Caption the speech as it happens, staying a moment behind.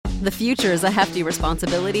The future is a hefty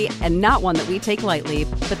responsibility and not one that we take lightly,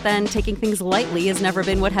 but then taking things lightly has never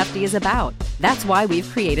been what Hefty is about. That's why we've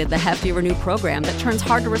created the Hefty Renew program that turns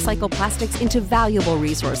hard-to-recycle plastics into valuable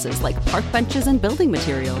resources like park benches and building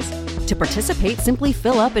materials. To participate, simply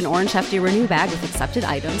fill up an orange Hefty Renew bag with accepted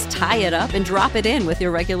items, tie it up, and drop it in with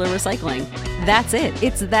your regular recycling. That's it.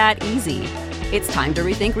 It's that easy. It's time to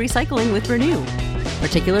rethink recycling with Renew.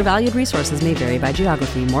 Particular valued resources may vary by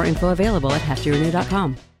geography. More info available at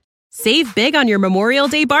heftyrenew.com. Save big on your Memorial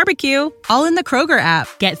Day barbecue, all in the Kroger app.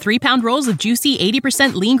 Get 3-pound rolls of juicy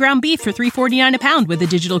 80% lean ground beef for $3.49 a pound with a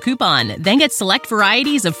digital coupon. Then get select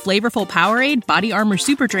varieties of flavorful Powerade, Body Armor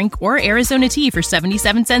Super Drink, or Arizona tea for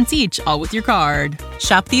 77 cents each, all with your card.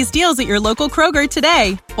 Shop these deals at your local Kroger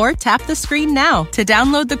today, or tap the screen now to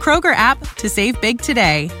download the Kroger app to save big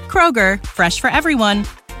today. Kroger, fresh for everyone.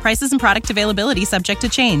 Prices and product availability subject to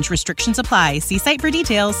change. Restrictions apply. See site for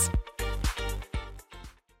details.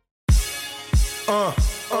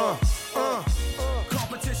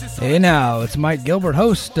 Hey now, it's Mike Gilbert,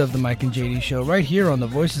 host of the Mike and JD Show, right here on the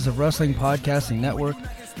Voices of Wrestling Podcasting Network.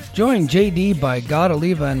 Join JD by God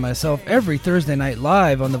Oliva and myself every Thursday night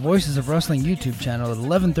live on the Voices of Wrestling YouTube channel at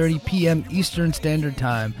 11:30 p.m. Eastern Standard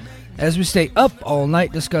Time, as we stay up all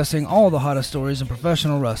night discussing all the hottest stories in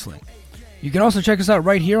professional wrestling. You can also check us out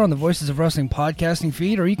right here on the Voices of Wrestling Podcasting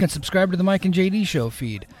feed, or you can subscribe to the Mike and JD Show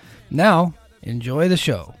feed. Now, enjoy the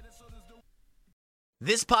show.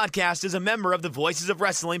 This podcast is a member of the Voices of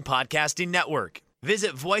Wrestling Podcasting Network.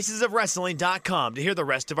 Visit voicesofwrestling.com to hear the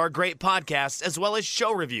rest of our great podcasts, as well as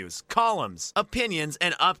show reviews, columns, opinions,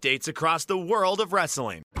 and updates across the world of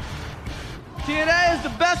wrestling. TNA is the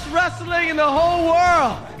best wrestling in the whole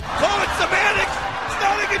world. Oh, it's semantics! It's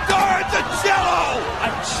not a guitar, it's a cello!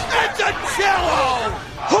 It's a cello!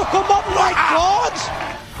 Hook 'em up like dogs!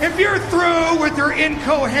 If you're through with your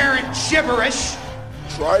incoherent gibberish,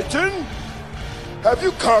 Triton, have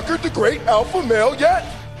you conquered the great alpha male yet?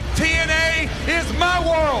 TNA is my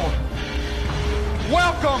world!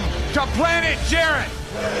 Welcome to Planet Jarrett!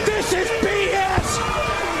 This is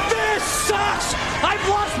BS! This sucks! I've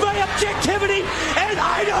lost my objectivity and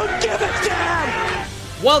I don't give a damn!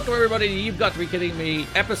 Welcome everybody to You've Got to Be Kidding Me,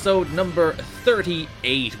 episode number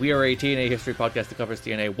 38. We are a TNA history podcast that covers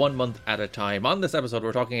TNA 1 month at a time. On this episode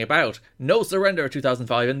we're talking about No Surrender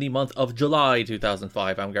 2005 in the month of July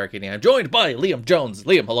 2005. I'm Garrett Kinney. I'm joined by Liam Jones.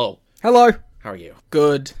 Liam, hello. Hello. How are you?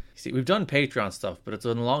 Good. See, we've done Patreon stuff, but it's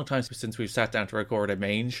been a long time since we've sat down to record a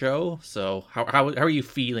main show. So how are you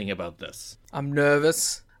feeling about this? I'm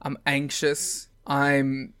nervous. I'm anxious.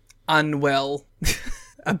 I'm unwell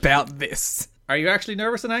about this. Are you actually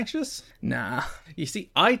nervous and anxious? Nah. You see,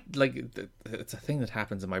 it's a thing that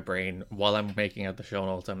happens in my brain while I'm making out the show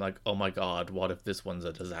notes. I'm like, oh my god, what if this one's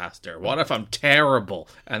a disaster? What if I'm terrible?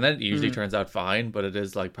 And then it usually turns out fine, but it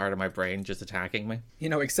is like part of my brain just attacking me. You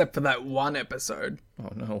know, except for that one episode.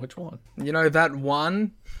 Oh no, which one? You know, that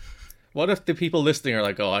one? What if the people listening are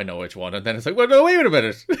like, oh, I know which one, and then it's like, well, no, wait a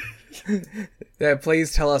minute. Yeah,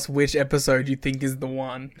 please tell us which episode you think is the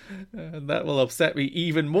one. That will upset me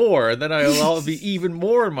even more, and then I'll be even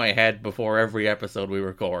more in my head before every episode we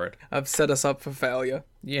record. I've set us up for failure.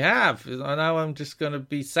 You have. Now I'm just going to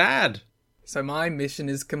be sad. So my mission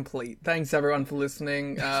is complete. Thanks everyone for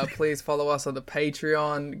listening. Please follow us on the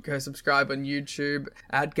Patreon. Go subscribe on YouTube.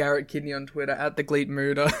 At Garrett Kidney on Twitter. At The Gleet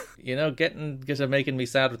Mooder. You know, getting making me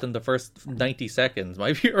sad within the first 90 seconds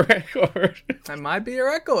might be a record. That might be a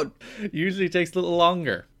record. Usually takes a little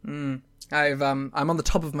longer. I'm on the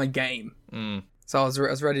top of my game. So I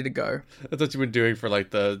was ready to go. That's what you've been doing for like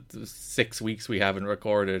the 6 weeks we haven't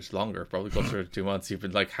recorded. Longer, probably closer to 2 months. You've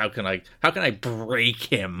been like, how can I break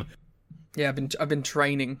him? Yeah, I've been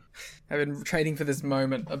training. I've been training for this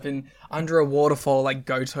moment. I've been under a waterfall like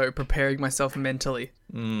Goto, preparing myself mentally.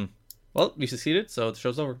 Well, you succeeded, so the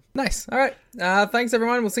show's over. Nice. All right. Thanks,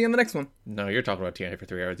 everyone. We'll see you in the next one. No, you're talking about TNA for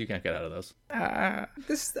 3 hours. You can't get out of those.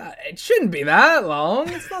 It shouldn't be that long.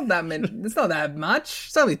 It's not that many. It's not that much.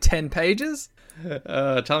 It's only 10 pages.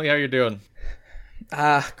 Tell me how you're doing.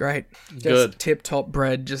 Great. Just Good. Tip-top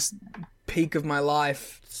bread. Just peak of my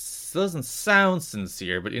life. Doesn't sound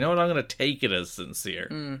sincere, but you know what? I'm going to take it as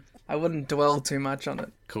sincere. I wouldn't dwell too much on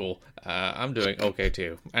it. Cool. I'm doing okay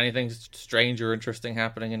too. Anything strange or interesting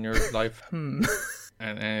happening in your life? And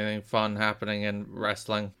anything fun happening in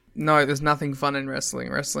wrestling? No, there's nothing fun in wrestling.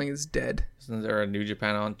 Wrestling is dead. Isn't there a New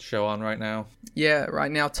Japan show on right now? Yeah, right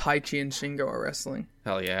now Taichi and Shingo are wrestling.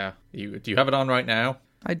 Hell yeah. Do you have it on right now?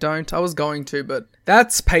 I don't. I was going to, but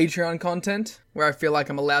that's Patreon content where I feel like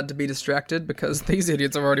I'm allowed to be distracted because these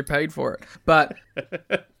idiots have already paid for it. But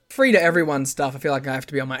free to everyone stuff, I feel like I have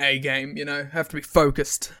to be on my A game, you know? I have to be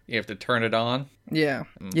focused. You have to turn it on. Yeah.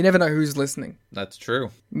 You never know who's listening. That's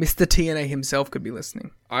true. Mr. TNA himself could be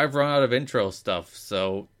listening. I've run out of intro stuff,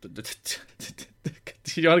 so... Do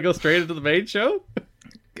you want to go straight into the main show?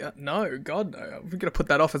 God no. We're going to put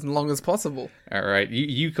that off as long as possible. All right,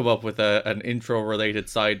 you come up with an intro-related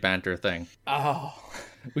side banter thing. Oh...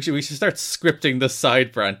 We should start scripting the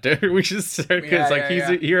side banter. We should start, because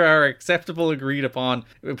here are acceptable, agreed upon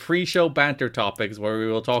pre-show banter topics where we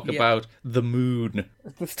will talk about the moon.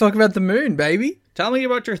 Let's talk about the moon, baby. Tell me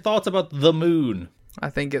about your thoughts about the moon.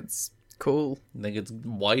 I think it's cool. I think it's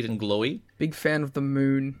white and glowy. Big fan of the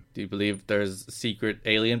moon. Do you believe there's secret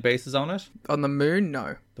alien bases on it? On the moon?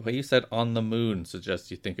 No. The way you said on the moon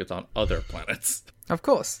suggests you think it's on other planets. Of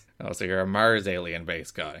course. Oh, so you're a Mars alien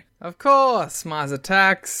base guy. Of course. Mars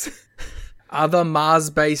Attacks. Other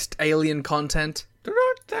Mars-based alien content. There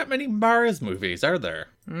aren't that many Mars movies, are there?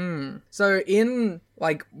 So in,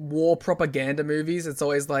 like, war propaganda movies, it's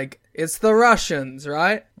always like, it's the Russians,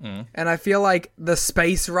 right? And I feel like the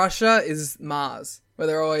space Russia is Mars. Where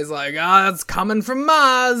they're always like, it's coming from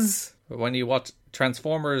Mars. But when you watch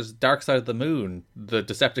Transformers Dark Side of the Moon, the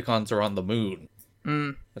Decepticons are on the moon.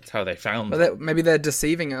 That's how they found them. Maybe they're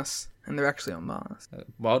deceiving us, and they're actually on Mars.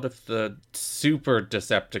 What if the super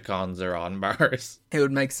Decepticons are on Mars? It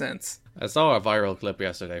would make sense. I saw a viral clip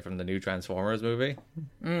yesterday from the new Transformers movie.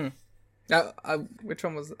 Which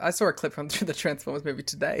one was... I saw a clip from the Transformers movie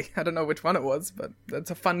today. I don't know which one it was, but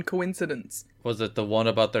that's a fun coincidence. Was it the one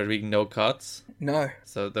about there being no cuts? No.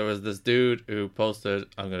 So there was this dude who posted...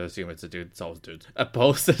 I'm going to assume it's a dude. It's always dudes.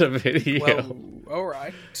 Posted a video... Well,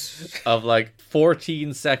 alright. Of like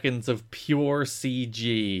 14 seconds of pure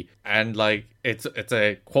CG. And like... It's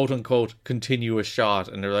a quote-unquote continuous shot.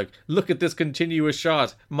 And they're like, look at this continuous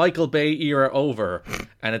shot. Michael Bay era over.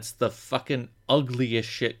 And it's the fucking ugliest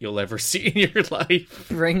shit you'll ever see in your life.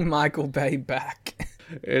 Bring Michael Bay back.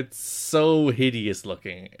 It's so hideous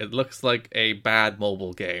looking. It looks like a bad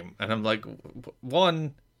mobile game. And I'm like,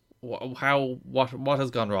 one, what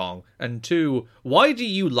has gone wrong? And two, why do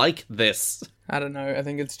you like this? I don't know. I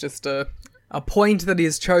think it's just a point that he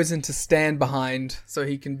has chosen to stand behind so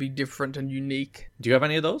he can be different and unique. Do you have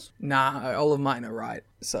any of those? Nah, all of mine are right.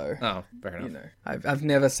 So, oh, fair enough. You know, I've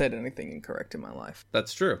never said anything incorrect in my life.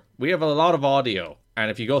 That's true. We have a lot of audio,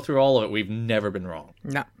 and if you go through all of it, we've never been wrong.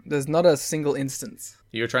 Nah, there's not a single instance.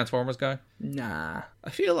 You a Transformers guy? Nah. I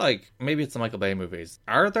feel like maybe it's the Michael Bay movies.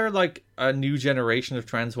 Are there like a new generation of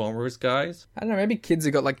Transformers guys? I don't know, maybe kids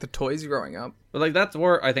who got like the toys growing up. But like that's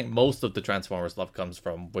where I think most of the Transformers love comes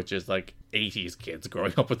from, which is like 80s kids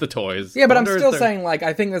growing up with the toys. Yeah, but I'm still saying like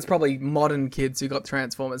I think there's probably modern kids who got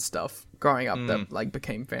Transformers stuff growing up that like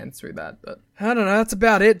became fans through that. But I don't know, that's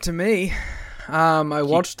about it to me. I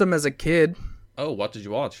watched them as a kid. Oh, what did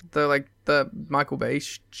you watch? The Michael Bay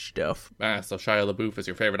stuff. So Shia LaBeouf is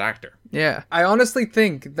your favorite actor. Yeah. I honestly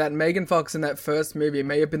think that Megan Fox in that first movie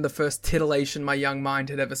may have been the first titillation my young mind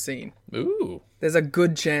had ever seen. Ooh. There's a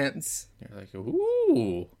good chance. You're like,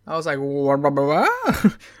 ooh. I was like,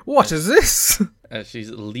 what is this? As she's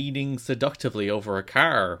leaning seductively over a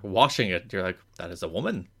car, washing it. You're like, that is a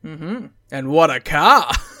woman. Mm-hmm. And what a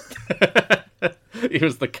car. It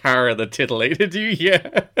was the car that titillated you,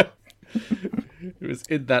 yeah. It was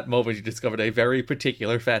in that moment you discovered a very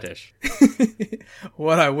particular fetish.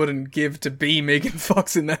 What I wouldn't give to be Megan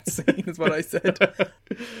Fox in that scene is what I said.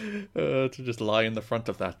 To just lie in the front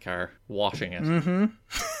of that car, washing it. Mm-hmm.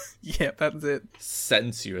 Yeah, that's it.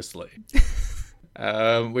 Sensuously.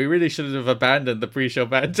 We really should have abandoned the pre-show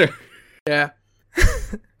banter. Yeah.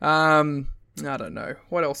 I don't know.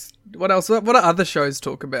 What else? What do other shows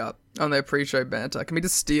talk about on their pre-show banter? Can we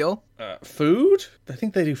just steal? Food? I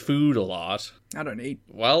think they do food a lot. I don't eat.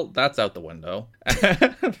 Well, that's out the window.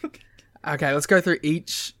 Okay, let's go through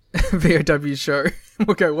each VOW show.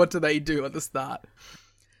 We'll go, what do they do at the start?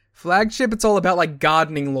 Flagship, it's all about, like,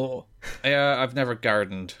 gardening lore. Yeah, I've never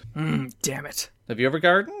gardened. Damn it. Have you ever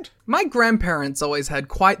gardened? My grandparents always had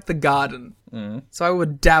quite the garden. So I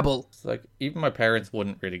would dabble. It's like, even my parents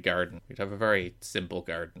wouldn't really garden. We'd have a very simple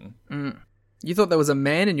garden. You thought there was a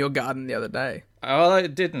man in your garden the other day. Well, I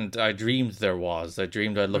didn't. I dreamed there was. I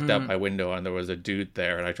dreamed I looked out my window and there was a dude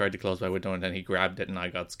there, and I tried to close my window and then he grabbed it and I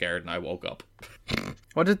got scared and I woke up.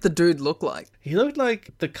 What did the dude look like? He looked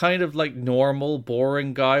like the kind of like normal,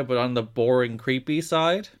 boring guy, but on the boring, creepy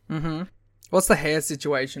side. Mm-hmm. What's the hair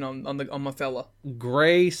situation on my fella?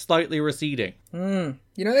 Grey, slightly receding. You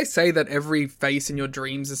know, they say that every face in your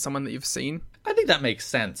dreams is someone that you've seen. I think that makes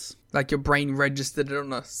sense. Like your brain registered it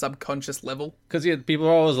on a subconscious level. Because people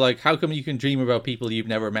are always like, how come you can dream about people you've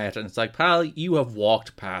never met? And it's like, pal, you have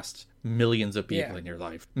walked past millions of people in your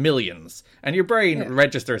life. Millions. And your brain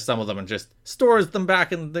registers some of them and just stores them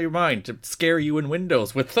back in your mind to scare you in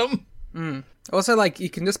Windows with them. Also, like, you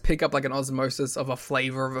can just pick up, like, an osmosis of a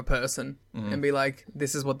flavor of a person and be like,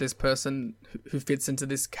 this is what this person who fits into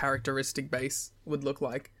this characteristic base would look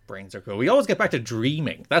like. Brains are cool. We always get back to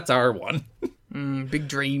dreaming. That's our one. Big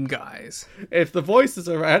dream guys. If the Voices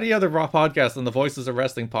of any other Raw podcast on the Voices of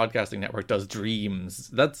Wrestling Podcasting Network does dreams,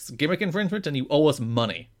 that's gimmick infringement and you owe us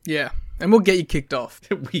money. Yeah, and we'll get you kicked off.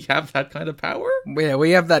 We have that kind of power? Yeah,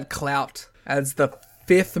 we have that clout as the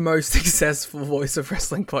 5th most successful Voice of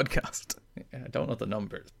Wrestling podcast. I don't know the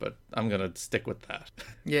numbers, but I'm going to stick with that.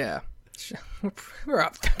 Yeah. We're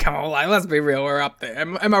up. Come on, like, let's be real. We're up there.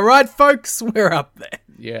 Am I right, folks? We're up there.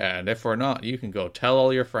 Yeah, and if we're not, you can go tell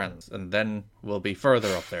all your friends, and then we'll be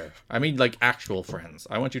further up there. I mean, like, actual friends.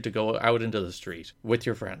 I want you to go out into the street with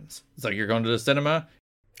your friends. It's like you're going to the cinema.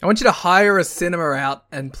 I want you to hire a cinema out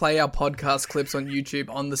and play our podcast clips on YouTube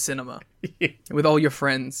on the cinema with all your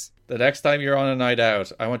friends. The next time you're on a night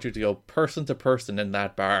out, I want you to go person to person in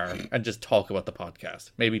that bar and just talk about the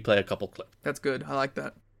podcast. Maybe play a couple clips. That's good. I like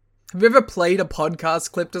that. Have you ever played a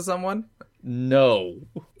podcast clip to someone? No.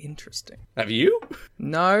 Interesting. Have you?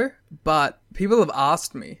 No, but people have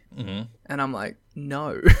asked me, and I'm like,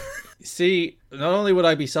 no. See, not only would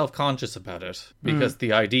I be self-conscious about it, because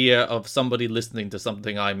the idea of somebody listening to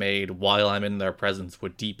something I made while I'm in their presence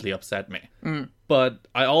would deeply upset me, but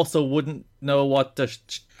I also wouldn't know what to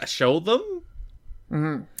show them.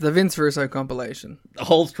 The Vince Russo compilation. The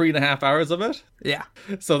whole 3.5 hours of it? Yeah.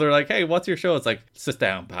 So they're like, hey, what's your show? It's like, sit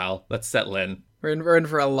down, pal. Let's settle in. We're in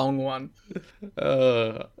for a long one.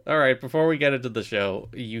 All right, before we get into the show,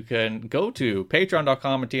 you can go to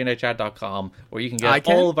patreon.com and tnachat.com where you can get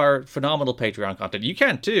all of our phenomenal Patreon content. You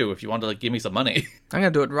can too, if you want to like give me some money. I'm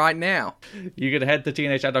going to do it right now. You can head to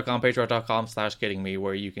tnachat.com, patreon.com/kiddingme,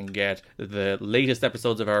 where you can get the latest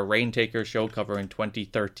episodes of our Raintaker show covering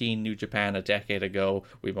 2013 New Japan a decade ago.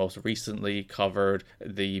 We most recently covered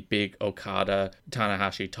the big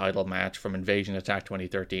Okada-Tanahashi title match from Invasion Attack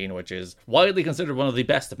 2013, which is widely considered one of the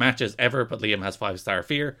best matches ever, but Liam has 5-star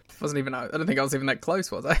fear. I don't think I was even that close,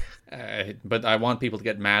 was I? But I want people to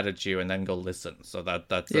get mad at you and then go listen. So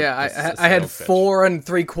that's I had 4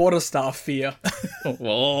 3/4 star fear.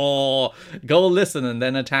 Oh, go listen and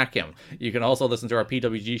then attack him. You can also listen to our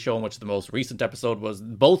PWG show, in which the most recent episode was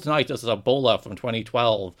Both Nights as Ebola from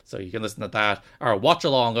 2012. So you can listen to that. Our watch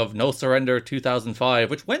along of No Surrender 2005,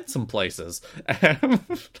 which went some places.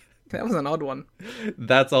 That was an odd one.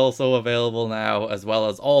 That's also available now, as well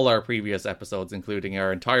as all our previous episodes, including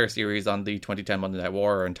our entire series on the 2010 Monday Night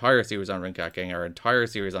War, our entire series on Ring King, our entire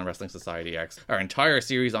series on Wrestling Society X, our entire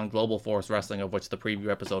series on Global Force Wrestling, of which the preview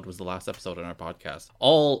episode was the last episode in our podcast.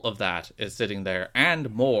 All of that is sitting there and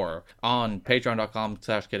more on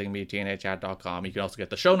patreon.com/kiddingme, tnachat.com. You can also get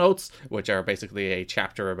the show notes, which are basically a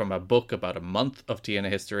chapter from a book about a month of TNA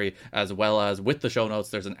history, as well as with the show notes,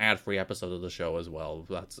 there's an ad-free episode of the show as well.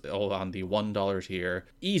 That's all on the $1 tier.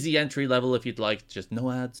 Easy entry level if you'd like, just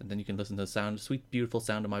no ads, and then you can listen to the sweet, beautiful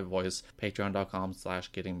sound of my voice.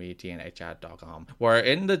 Patreon.com/kiddingme, tnachat.com. Where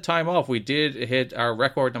in the time off, we did hit our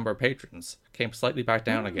record number of patrons. Came slightly back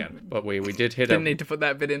down again, but we did hit Didn't need to put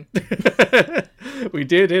that bit in. We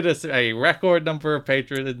did hit a record number of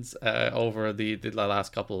patrons over the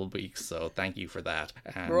last couple of weeks, so thank you for that.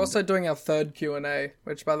 And we're also doing our third Q&A,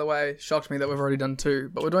 which, by the way, shocked me that we've already done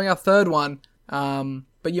 2, but we're doing our third one.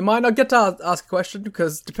 But you might not get to ask a question,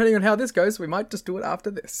 because depending on how this goes, we might just do it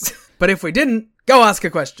after this. But if we didn't, go ask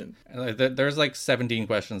a question. There's like 17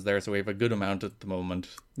 questions there, so we have a good amount at the moment.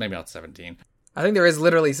 Maybe not 17. I think there is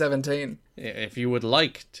literally 17. If you would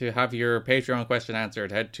like to have your Patreon question answered,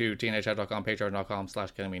 head to tnachat.com,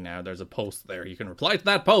 patreon.com/kiddingme now. There's a post there. You can reply to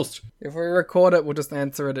that post. If we record it, we'll just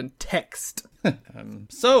answer it in text.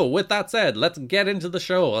 So, with that said, let's get into the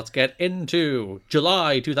show. Let's get into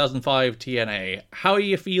July 2005 TNA. How are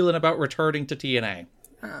you feeling about returning to TNA?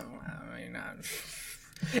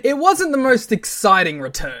 It wasn't the most exciting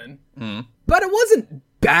return, but it wasn't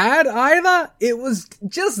bad either. It was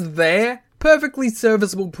just there. Perfectly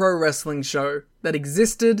serviceable pro wrestling show that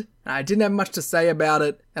existed. I didn't have much to say about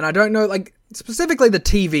it, and I don't know, like, specifically the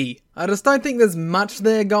TV. I just don't think there's much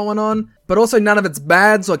there going on, but also none of it's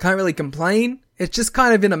bad, so I can't really complain. It's just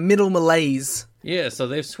kind of in a middle malaise. Yeah, so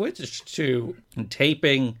they've switched to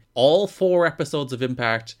taping all 4 episodes of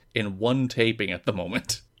Impact in one taping at the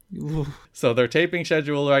moment. So their taping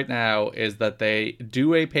schedule right now is that they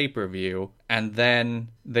do a pay-per-view, and then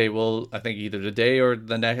they will, I think, either the day or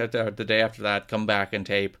the next or the day after that, come back and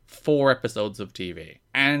tape 4 episodes of TV.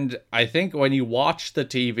 And I think when you watch the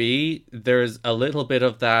TV, there's a little bit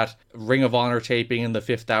of that Ring of Honor taping in the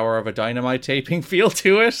 5th hour of a Dynamite taping feel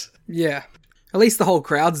to it. Yeah. At least the whole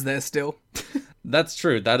crowd's there still. That's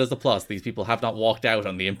true. That is a plus. These people have not walked out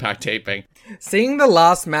on the Impact taping. Seeing the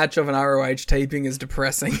last match of an ROH taping is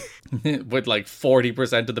depressing. With like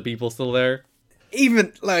 40% of the people still there.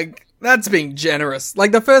 Even, like, that's being generous.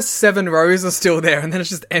 Like, the first 7 rows are still there, and then it's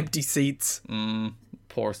just empty seats.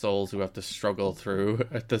 Poor souls who have to struggle through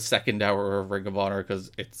at the 2nd hour of Ring of Honor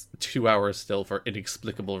because it's 2 hours still for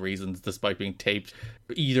inexplicable reasons, despite being taped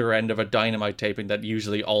either end of a Dynamite taping that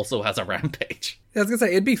usually also has a Rampage. Yeah, I was gonna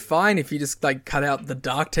say, it'd be fine if you just, like, cut out the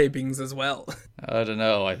dark tapings as well. I don't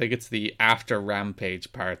know. I think it's the after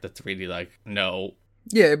Rampage part that's really like, no.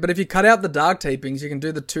 Yeah, but if you cut out the dark tapings, you can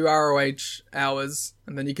do the 2 ROH hours,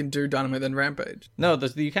 and then you can do Dynamite then Rampage. No,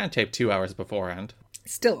 you can't tape 2 hours beforehand.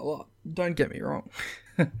 Still a lot. Don't get me wrong.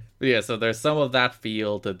 Yeah, so there's some of that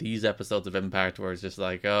feel to these episodes of Impact where it's just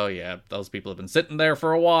like, oh yeah, those people have been sitting there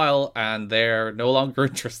for a while and they're no longer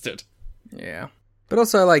interested. Yeah. But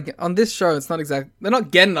also, like, on this show, it's not they're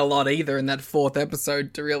not getting a lot either in that 4th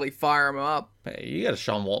episode to really fire them up. Hey, you got a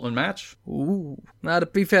Sean Waltman match. Ooh. Now, to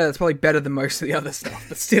be fair, that's probably better than most of the other stuff,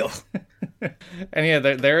 but still. And yeah,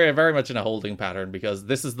 they're very much in a holding pattern because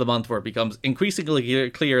this is the month where it becomes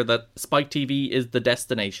increasingly clear that Spike TV is the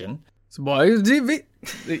destination. Spike TV?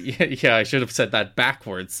 Yeah, I should have said that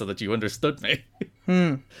backwards so that you understood me.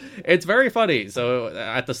 It's very funny. So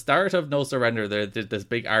at the start of No Surrender, they did this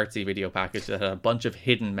big artsy video package that had a bunch of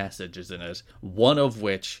hidden messages in it. One of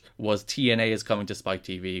which was TNA is coming to Spike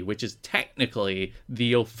TV, which is technically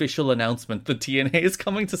the official announcement that TNA is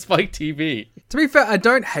coming to Spike TV. To be fair, I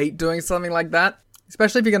don't hate doing something like that.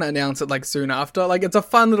 Especially if you're going to announce it, like, soon after. Like, it's a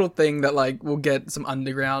fun little thing that, like, will get some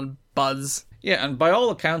underground buzz. Yeah, and by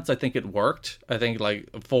all accounts, I think it worked. I think, like,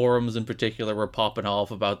 forums in particular were popping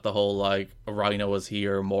off about the whole, like, Rhino is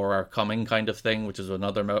here, more are coming kind of thing, which is one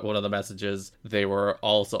of the messages. They were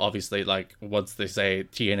also, obviously, like, once they say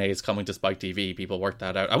TNA is coming to Spike TV, people worked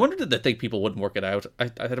that out. I wonder, did they think people wouldn't work it out?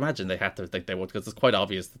 I'd imagine they had to think they would, because it's quite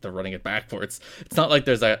obvious that they're running it backwards. It's not like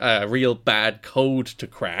there's a real bad code to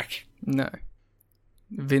crack. No.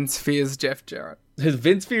 Vince fears Jeff Jarrett.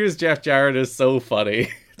 Vince fears Jeff Jarrett is so funny.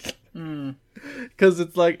 Because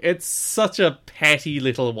it's like, it's such a petty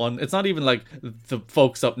little one. It's not even like the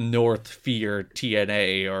folks up north fear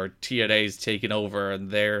TNA or TNA's taking over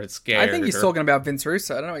and they're scared. I think he's talking about Vince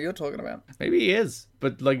Russo. I don't know what you're talking about. Maybe he is.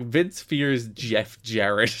 But like, Vince fears Jeff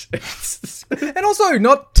Jarrett. And also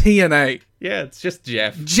not TNA. Yeah, it's just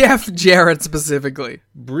Jeff. Jeff Jarrett specifically.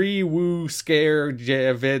 Bree Woo scare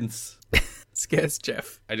Vince. Scares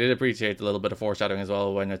Jeff. I did appreciate a little bit of foreshadowing as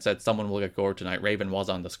well when it said someone will get gored tonight. Raven was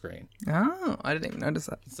on the screen. Oh, I didn't even notice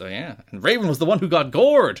that. So yeah, and Raven was the one who got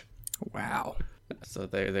gored. Wow. So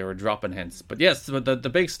they were dropping hints. But yes,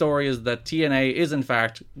 the big story is that TNA is in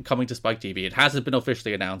fact coming to Spike TV. It hasn't been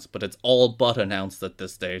officially announced, but it's all but announced at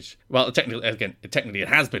this stage. Well, technically it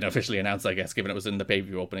has been officially announced, I guess, given it was in the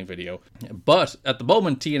pay-per-view opening video. But at the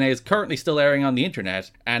moment, TNA is currently still airing on the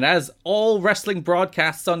internet. And as all wrestling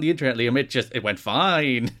broadcasts on the internet, Liam, it went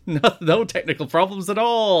fine. No technical problems at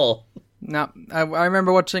all. No, I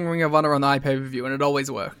remember watching Ring of Honor on the iPay-per-view and it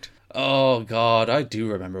always worked. Oh god, I do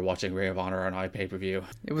remember watching Ring of Honor on iPay-per-view.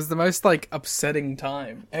 It was the most, like, upsetting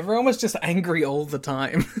time. Everyone was just angry all the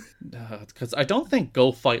time. Because I don't think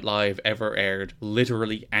Go Fight Live ever aired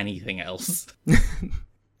literally anything else.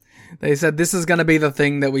 They said this is going to be the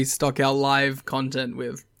thing that we stock our live content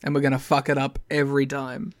with, and we're going to fuck it up every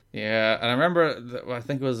time. Yeah, and I remember, I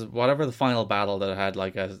think it was whatever the final battle that had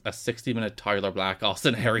like a 60-minute Tyler Black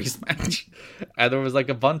Austin Aries match. And there was like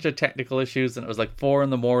a bunch of technical issues and it was like 4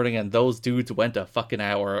 a.m. and those dudes went a fucking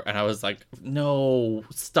hour. And I was like, no,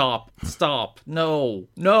 stop, no.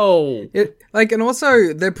 And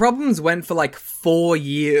also their problems went for like 4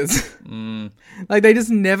 years. Like they just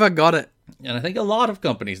never got it. And I think a lot of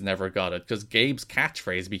companies never got it because Gabe's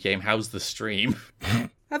catchphrase became, how's the stream?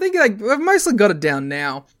 I think like we've mostly got it down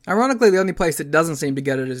now. Ironically, the only place that doesn't seem to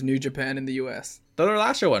get it is New Japan in the US. Though their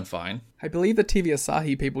last show went fine. I believe the TV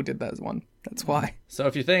Asahi people did that as one. That's why. So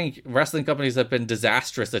if you think wrestling companies have been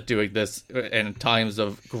disastrous at doing this in times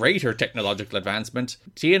of greater technological advancement,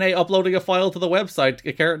 TNA uploading a file to the website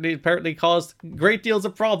apparently caused great deals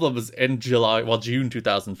of problems in June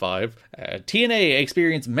 2005. TNA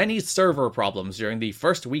experienced many server problems during the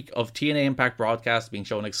first week of TNA Impact broadcasts being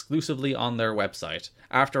shown exclusively on their website.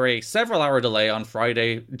 After a several-hour delay on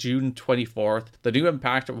Friday, June 24th, the new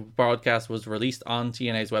Impact broadcast was released on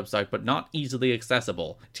TNA's website, but not easily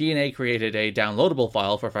accessible. TNA created a downloadable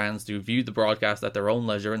file for fans to view the broadcast at their own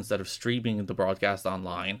leisure instead of streaming the broadcast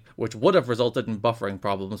online, which would have resulted in buffering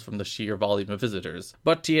problems from the sheer volume of visitors.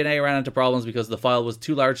 But TNA ran into problems because the file was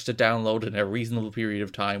too large to download in a reasonable period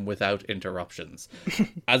of time without interruptions.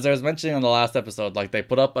 As I was mentioning on the last episode, like, they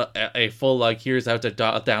put up a full, like, here's how to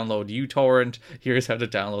download uTorrent, here's how to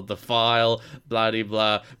download the file, blah de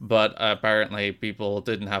blah, but apparently people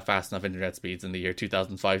didn't have fast enough internet speeds in the year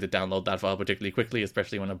 2005 to download that file particularly quickly,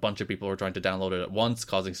 especially when a bunch of people were trying to download it at once,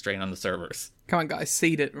 causing strain on the servers. Come on, guys,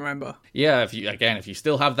 seed it, remember. Yeah, if you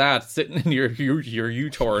still have that sitting in your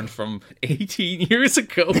uTorrent from 18 years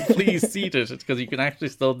ago, please seed it, because you can actually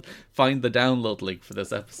still find the download link for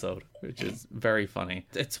this episode, which is very funny.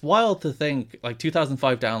 It's wild to think, like,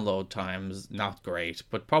 2005 download times, not great,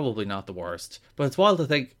 but probably not the worst. But it's wild to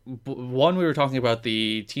think, one, we were talking about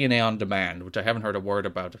the TNA On Demand, which I haven't heard a word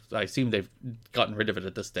about. I assume they've gotten rid of it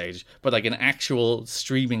at this stage. But, like, an actual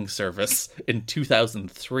streaming service in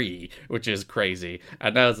 2003, which is crazy.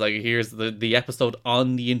 And now it's like, here's the episode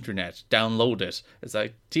on the internet, download it. It's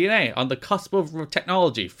like, TNA, on the cusp of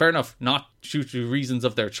technology. Fair enough, not due to reasons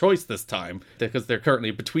of their choice this time, because they're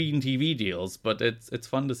currently between TV deals, but it's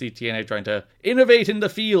fun to see TNA trying to innovate in the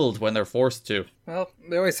field when they're forced to. Well,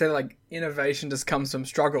 they always say, like, innovation just comes from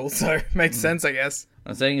struggle, so it makes sense, I guess.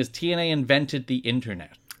 What I'm saying is TNA invented the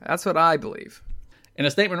internet. That's what I believe. In a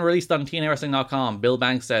statement released on TNAWrestling.com, Bill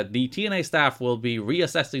Banks said, "The TNA staff will be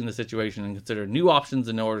reassessing the situation and consider new options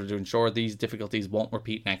in order to ensure these difficulties won't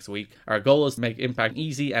repeat next week. Our goal is to make Impact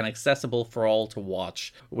easy and accessible for all to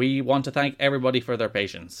watch. We want to thank everybody for their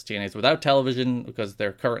patience. TNA is without television because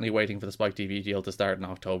they're currently waiting for the Spike TV deal to start in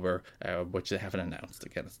October, which they haven't announced.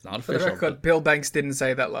 Again, it's not official." For the record, Bill Banks didn't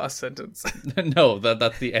say that last sentence. No,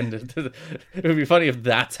 that's the end of it. It would be funny if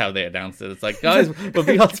that's how they announced it. It's like, guys, we'll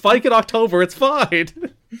be on Spike in October, it's fine.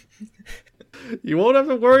 You won't have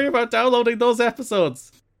to worry about downloading those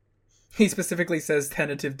episodes. He specifically says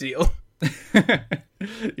tentative deal.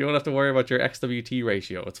 You won't have to worry about your XWT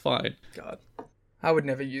ratio. It's fine. God, I would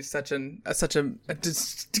never use such a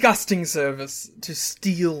disgusting service to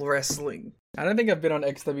steal wrestling. I don't think I've been on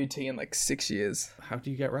XWT in like 6 years. How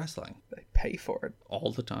do you get wrestling? They pay for it.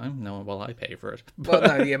 All the time? No, well, I pay for it. Well,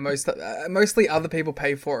 no, yeah, mostly other people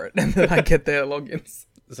pay for it, and then I get their logins.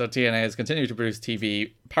 So TNA has continued to produce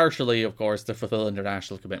TV, partially, of course, to fulfill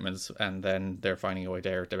international commitments, and then they're finding a way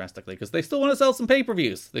there domestically, because they still want to sell some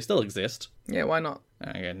pay-per-views. They still exist. Yeah, why not?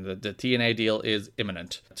 Again, the TNA deal is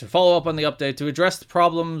imminent. To follow up on the update, to address the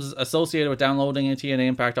problems associated with downloading a TNA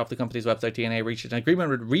Impact off the company's website, TNA reached an agreement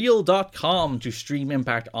with Real.com to stream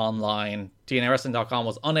Impact online. TNAWrestling.com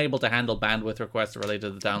was unable to handle bandwidth requests related to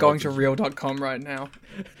the download. Going to Real.com right now.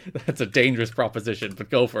 That's a dangerous proposition, but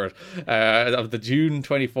go for it. Of the June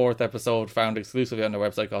 24th episode found exclusively on their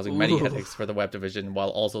website, causing many headaches for the web division, while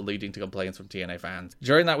also leading to complaints from TNA fans.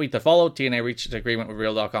 During that week that followed, TNA reached an agreement with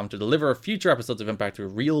Real.com to deliver future episodes of Impact through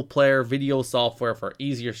Real Player video software for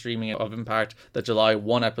easier streaming of Impact. The July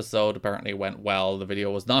 1 episode apparently went well. The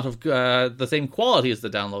video was not of the same quality as the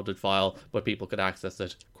downloaded file, but people could access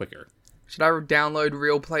it quicker. Should I download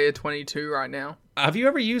Real Player 22 right now? Have you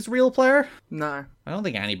ever used Real Player? No. I don't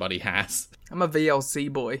think anybody has. I'm a VLC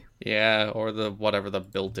boy. Yeah, or whatever the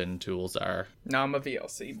built-in tools are. No, I'm a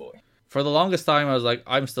VLC boy. For the longest time, I was like,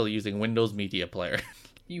 I'm still using Windows Media Player.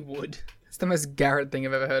 You would. It's the most Garrett thing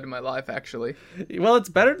I've ever heard in my life, actually. Well, it's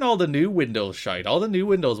better than all the new Windows shite. All the new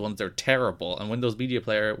Windows ones are terrible, and Windows Media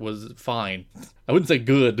Player was fine. I wouldn't say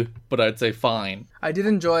good, but I'd say fine. I did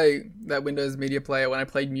enjoy that Windows Media Player when I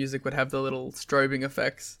played music would have the little strobing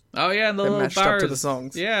effects. Oh yeah, and the little matched bars up to the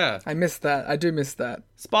songs. Yeah. I miss that. I do miss that.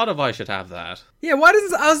 Spotify should have that. Yeah, I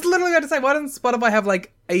was literally about to say, why doesn't Spotify have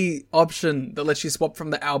like a option that lets you swap from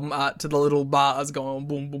the album art to the little bars going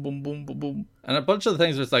boom, boom, boom, boom, boom, boom. And a bunch of the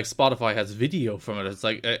things where it's like Spotify has video from it. It's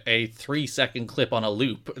like a 3-second clip on a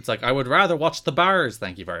loop. It's like, I would rather watch the bars,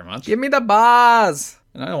 thank you very much. Give me the bars!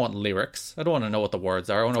 And I don't want lyrics. I don't want to know what the words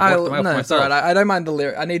are. I want to work them out for myself. It's alright. I don't mind the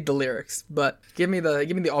lyrics. I need the lyrics, but give me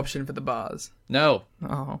the option for the bars. No.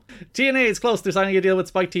 Oh. TNA is close to signing a deal with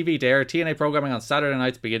Spike TV to air TNA programming on Saturday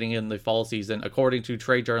nights beginning in the fall season, according to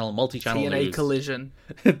trade journal Multi-Channel TNA News. Collision.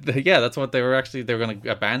 Yeah, that's what they were going to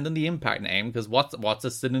abandon the Impact name, because what's a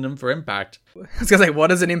synonym for Impact? I was going to say,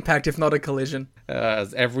 what is an impact if not a collision?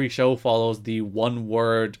 As every show follows the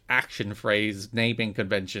one-word action phrase naming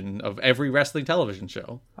convention of every wrestling television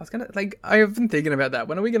show. I've been thinking about that.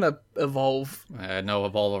 When are we going to evolve? No,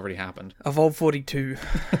 Evolve already happened. Evolve 42.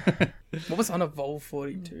 What was on Evolve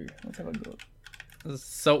 42? Let's have a look.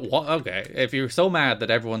 So, what? Okay, if you're so mad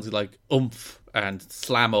that everyone's like oomph and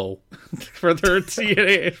slammo for their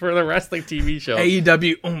TNA, for the wrestling TV show,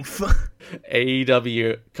 AEW oomph.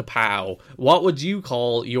 AEW kapow, what would you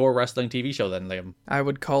call your wrestling TV show then, Liam? I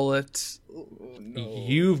would call it...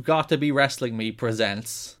 You've Got to Be Wrestling Me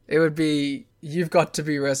presents. It would be You've Got to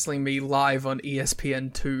Be Wrestling Me live on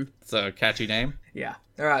ESPN 2. It's a catchy name. Yeah.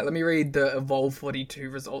 Alright, let me read the Evolve 42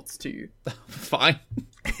 results to you. Fine.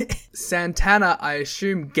 Santana, I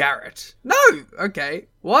assume Garrett. No! Okay.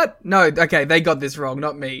 What? No, okay, they got this wrong,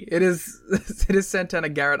 not me. It is Santana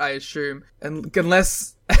Garrett, I assume. And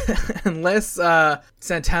unless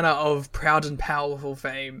Santana of Proud and Powerful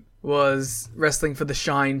fame was wrestling for the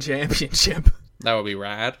Shine Championship. That would be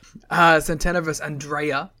rad. Santana versus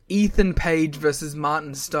Andrea. Ethan Page versus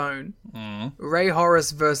Martin Stone. Ray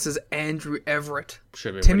Horace versus Andrew Everett.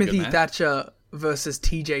 Should be Timothy pretty good, Thatcher versus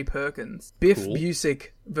TJ Perkins. Biff Cool. Busick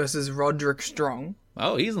versus Roderick Strong.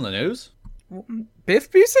 Oh, he's in the news. Biff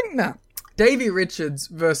Busick? Nah. Davey Richards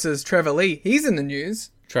versus Trevor Lee. He's in the news.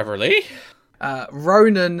 Trevor Lee?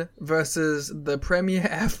 Ronan versus the Premier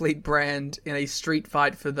Athlete brand in a street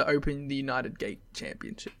fight for the Open the United Gate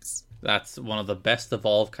Championships. That's one of the best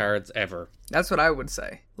Evolve cards ever. That's what I would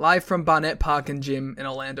say. Live from Barnett Park and Gym in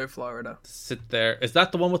Orlando, Florida. Sit there. Is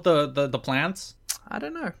that the one with the plants? I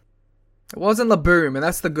don't know. It wasn't La Boom, and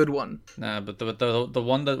that's the good one. Nah, but the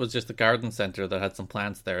one that was just the garden center that had some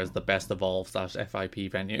plants there is the best Evolve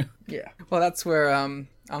 /FIP venue. Yeah. Well, that's where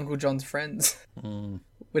Uncle John's friends,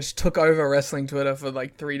 which took over wrestling Twitter for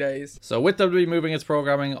like 3 days. So with WWE moving its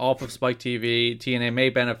programming off of Spike TV, TNA may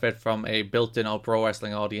benefit from a built-in pro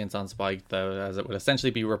wrestling audience on Spike, though, as it would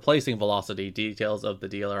essentially be replacing Velocity. Details of the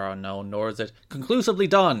deal are unknown, nor is it conclusively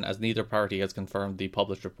done, as neither party has confirmed the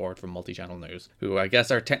published report from Multi-Channel News, who I guess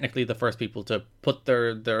are technically the first people to put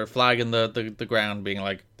their flag in the ground, being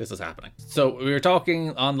like, this is happening. So we were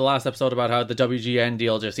talking on the last episode about how the WGN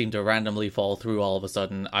deal just seemed to randomly fall through all of a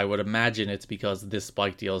sudden. I would imagine it's because this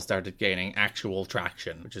Spike deal started gaining actual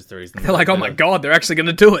traction, which is the reason they're like, oh my god, they're actually going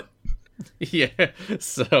to do it. Yeah,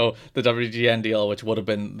 so the WGN deal, which would have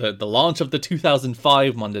been the launch of the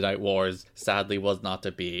 2005 Monday Night Wars, sadly was not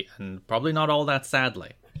to be, and probably not all that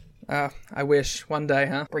sadly. I wish one day,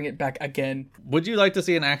 huh? Bring it back again. Would you like to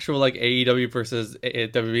see an actual like AEW versus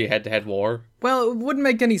WWE head-to-head war? Well, it wouldn't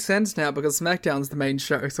make any sense now because SmackDown's the main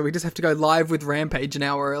show, so we just have to go live with Rampage an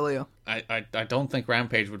hour earlier. I don't think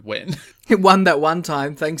Rampage would win. It won that one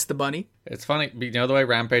time, thanks to Bunny. It's funny, you know the way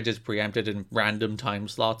Rampage is preempted in random time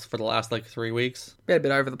slots for the last like 3 weeks? Been a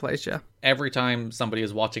bit over the place, yeah. Every time somebody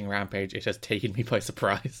is watching Rampage, it has taken me by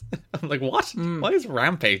surprise. I'm like, what? Why is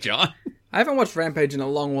Rampage on? I haven't watched Rampage in a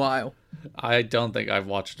long while. I don't think I've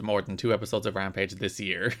watched more than 2 episodes of Rampage this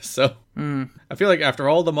year, so... I feel like after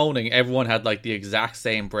all the moaning, everyone had like the exact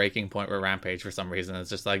same breaking point with Rampage for some reason.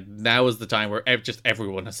 It's just like, now is the time where just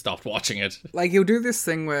everyone has stopped watching it. Like, he'll do this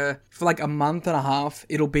thing where, for like a month and a half,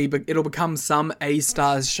 it'll become some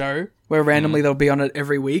A-Stars show, where randomly they'll be on it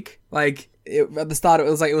every week. Like... at the start,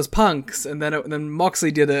 it was Punk's, and then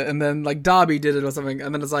Moxley did it, and then like Darby did it or something,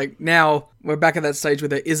 and then it's like now we're back at that stage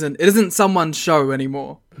where it isn't someone's show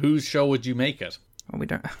anymore. Whose show would you make it? Well, we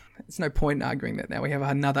don't. It's no point in arguing that now. We have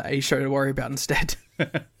another A show to worry about instead.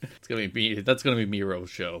 That's gonna be Miro's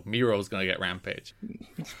show. Miro's gonna get Rampage.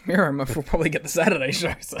 Miro will probably get the Saturday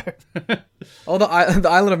show. So all the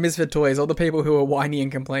Island of Misfit Toys, all the people who are whiny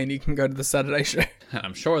and complain, you can go to the Saturday show.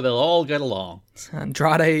 I'm sure they'll all get along.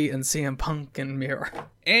 Andrade and CM Punk and Miro.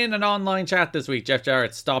 In an online chat this week, Jeff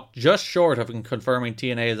Jarrett stopped just short of confirming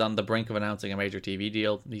TNA is on the brink of announcing a major TV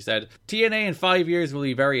deal. He said, TNA in 5 years will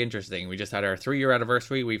be very interesting. We just had our 3-year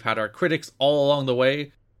anniversary. We've had our critics all along the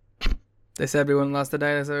way. They said we wouldn't last a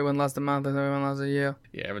day, they said we wouldn't last a month, they said we wouldn't last a year.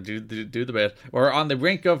 Yeah, but do the bit. We're on the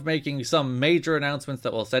brink of making some major announcements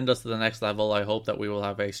that will send us to the next level. I hope that we will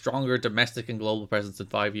have a stronger domestic and global presence in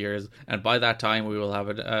 5 years, and by that time we will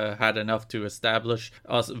have had enough to establish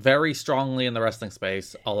us very strongly in the wrestling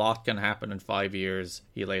space. A lot can happen in 5 years,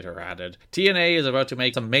 he later added. TNA is about to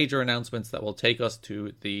make some major announcements that will take us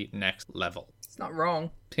to the next level. It's not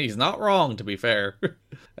wrong. He's not wrong, to be fair.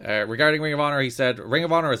 Regarding Ring of Honor, he said, Ring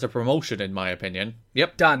of Honor is a promotion, in my opinion.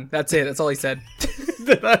 Yep. Done. That's it. That's all he said.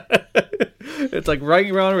 It's like Ring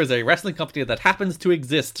of Honor is a wrestling company that happens to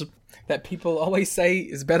exist. That people always say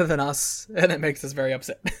is better than us, and it makes us very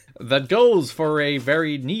upset. That goes for a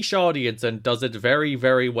very niche audience and does it very,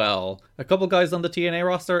 very well. A couple guys on the TNA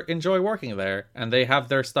roster enjoy working there, and they have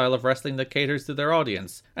their style of wrestling that caters to their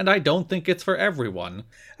audience. And I don't think it's for everyone.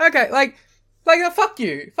 Okay, fuck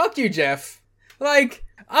you, Jeff. Like,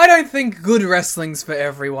 I don't think good wrestling's for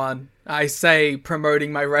everyone. I say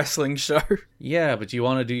promoting my wrestling show. Yeah, but you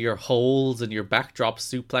want to do your holds and your backdrop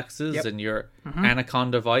suplexes and your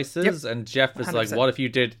anaconda vices, and Jeff is 100%. Like, what if you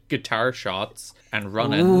did guitar shots and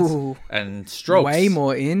run-ins and strokes? Way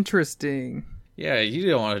more interesting. Yeah, you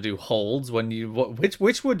don't want to do holds when you...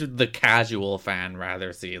 Which would the casual fan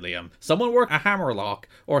rather see, Liam? Someone work a hammerlock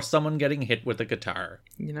or someone getting hit with a guitar?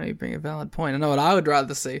 You know, you bring a valid point. I know what I would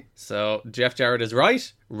rather see. So, Jeff Jarrett is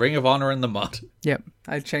right. Ring of Honor in the mud. Yep,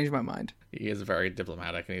 I've changed my mind. He is very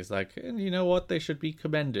diplomatic, and he's like, and you know what? They should be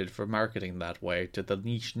commended for marketing that way to the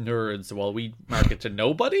niche nerds while we market to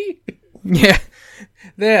nobody? Yeah.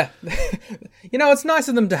 There. You know, it's nice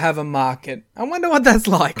of them to have a market. I wonder what that's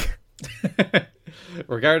like.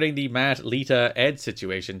 Regarding the Matt, Lita, Ed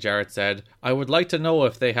situation, Jarrett said, I would like to know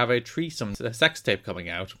if they have a threesome sex tape coming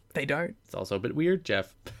out. They don't. It's also a bit weird,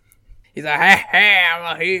 Jeff. He's like,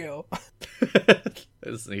 I'm a heel.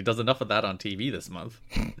 He does enough of that on TV this month.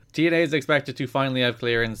 TNA is expected to finally have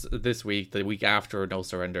clearance this week, the week after No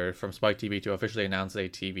Surrender, from Spike TV to officially announce a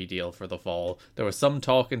TV deal for the fall. There was some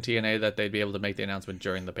talk in TNA that they'd be able to make the announcement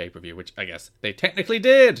during the pay-per-view, which I guess they technically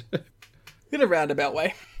did. In a roundabout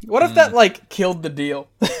way. What if that, killed the deal?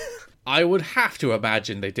 I would have to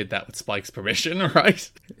imagine they did that with Spike's permission,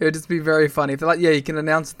 right? It would just be very funny if they're like, yeah, you can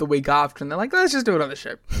announce it the week after, and they're like, let's just do it on the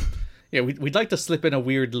show. Yeah, we'd like to slip in a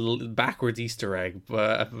weird little backwards Easter egg,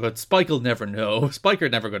 but Spike will never know. Spike are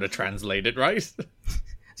never going to translate it, right?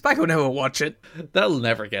 Spike will never watch it. That'll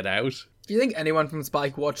never get out. Do you think anyone from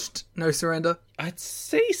Spike watched No Surrender? I'd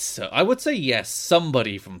say so. I would say yes,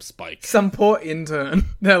 somebody from Spike. Some poor intern.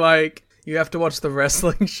 They're like, you have to watch the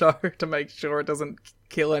wrestling show to make sure it doesn't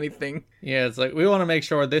kill anything. Yeah, it's like, we want to make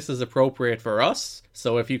sure this is appropriate for us,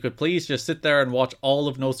 so if you could please just sit there and watch all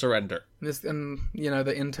of No Surrender. And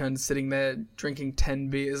the intern's sitting there drinking 10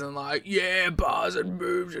 beers and like, yeah, bars and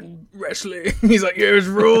moves and wrestling. He's like, yeah, it's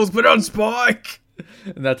rules, put on Spike.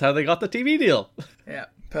 And that's how they got the TV deal. Yeah,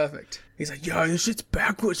 perfect. He's like, yo, this shit's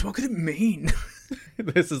backwards, what could it mean?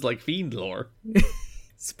 This is like Fiend lore.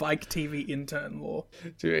 Spike TV intern lore.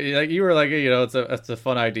 Like, you were like, it's a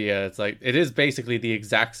fun idea. It's like, it is basically the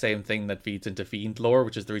exact same thing that feeds into Fiend lore,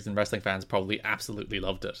 which is the reason wrestling fans probably absolutely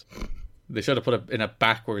loved it. They should have put it in a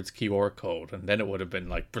backwards QR code, and then it would have been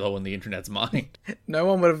like blowing the internet's mind. No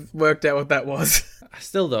one would have worked out what that was. I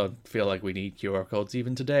still don't feel like we need QR codes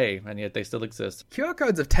even today, and yet they still exist. QR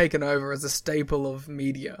codes have taken over as a staple of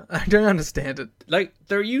media. I don't understand it. Like,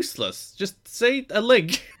 they're useless. Just say a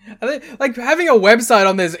link. Like, having a website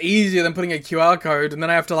on there is easier than putting a QR code, and then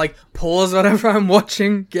I have to, pause whatever I'm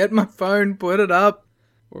watching, get my phone, put it up.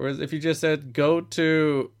 Whereas if you just said, go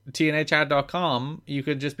to tnachat.com, you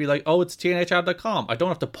could just be like, oh, it's tnachat.com. I don't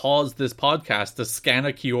have to pause this podcast to scan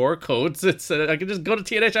a QR code. I can just go to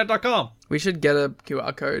tnachat.com. We should get a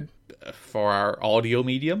QR code. For our audio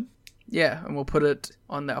medium? Yeah, and we'll put it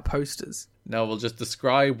on our posters. No, we'll just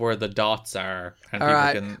describe where the dots are. And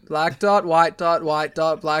alright, can... black dot, white dot, white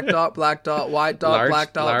dot, black dot, black dot, white dot, large,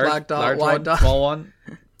 black dot, large, black dot, large white one, dot. Small one.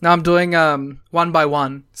 No, I'm doing one by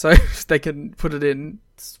one, so they can put it in.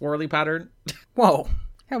 Swirly pattern. Whoa,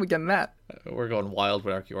 how are we getting that? We're going wild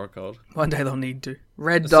with our QR code. One day they'll need to.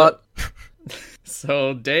 Red dot.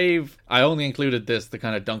 So Dave, I only included this to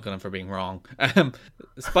kind of dunk on him for being wrong.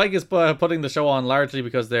 Spike is putting the show on largely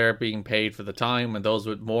because they're being paid for the time, and those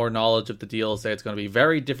with more knowledge of the deal say it's going to be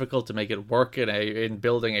very difficult to make it work in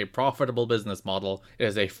building a profitable business model. It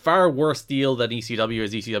is a far worse deal than ECW,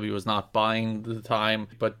 as ECW was not buying the time,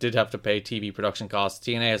 but did have to pay TV production costs.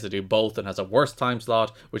 TNA has to do both and has a worse time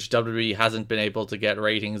slot, which WWE hasn't been able to get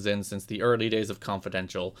ratings in since the early days of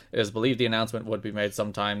Confidential. It is believed the announcement would be made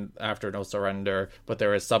sometime after No Surrender, but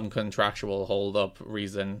there is some contractual hold-up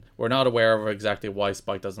reason. We're not aware of exactly why Spike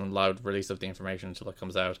Spike doesn't allow the release of the information until it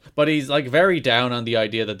comes out. But he's like very down on the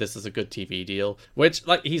idea that this is a good TV deal, which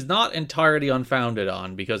like he's not entirely unfounded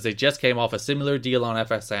on, because they just came off a similar deal on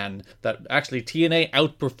FSN that actually TNA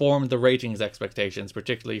outperformed the ratings expectations,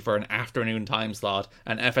 particularly for an afternoon time slot,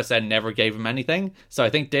 and FSN never gave him anything. So I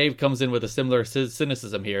think Dave comes in with a similar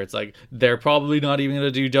cynicism here. It's like they're probably not even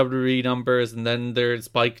going to do WWE numbers, and then their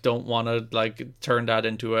Spike don't want to like turn that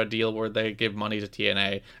into a deal where they give money to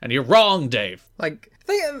TNA. And you're wrong, Dave. Like,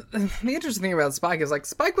 the interesting thing about Spike is, like,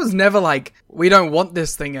 Spike was never like, we don't want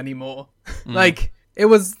this thing anymore. Like, it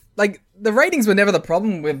was, like, the ratings were never the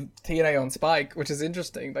problem with TNA on Spike, which is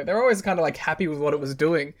interesting. Like, they're always kind of, like, happy with what it was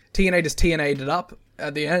doing. TNA just TNA'd it up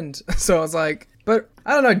at the end. So I was like, but,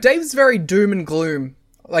 I don't know, Dave's very doom and gloom,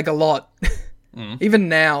 like, a lot. Even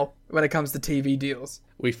now, when it comes to TV deals.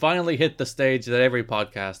 We finally hit the stage that every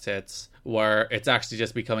podcast hits, where it's actually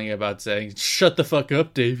just becoming about saying, shut the fuck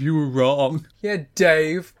up, Dave, you were wrong. Yeah,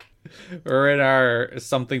 Dave. We're in our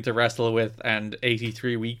something to wrestle with and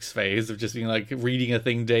 83 weeks phase of just being like, reading a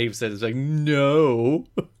thing Dave said. It's like, no.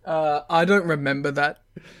 I don't remember that.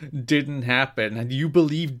 Didn't happen. And you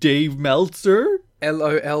believe Dave Meltzer?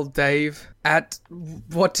 LOL Dave. At,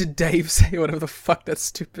 what did Dave say? Whatever the fuck that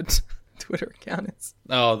stupid Twitter account is.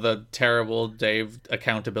 Oh, the terrible Dave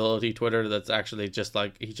accountability Twitter that's actually just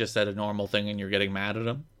like, he just said a normal thing and you're getting mad at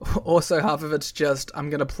him. Also, half of it's just,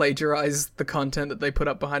 I'm going to plagiarize the content that they put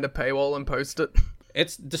up behind a paywall and post it.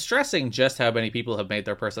 It's distressing just how many people have made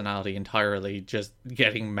their personality entirely just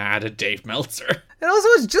getting mad at Dave Meltzer. And also,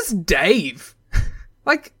 it's just Dave.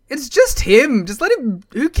 Like, it's just him. Just let him,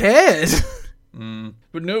 who cares?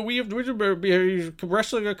 But no, we should be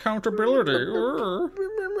wrestling accountability.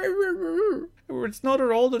 It's not at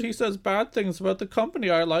all that he says bad things about the company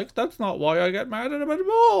I like. That's not why I get mad at him at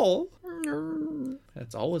all.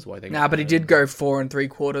 That's always why they get but he did go 4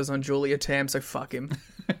 3/4 on Julia Tam, so fuck him.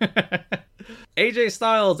 AJ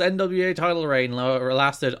Styles' NWA title reign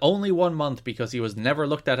lasted only 1 month because he was never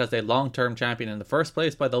looked at as a long-term champion in the first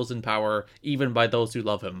place by those in power, even by those who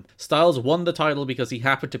love him. Styles won the title because he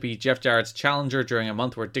happened to be Jeff Jarrett's challenger during a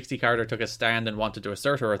month where Dixie Carter took a stand and wanted to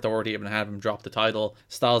assert her authority and have him drop the title.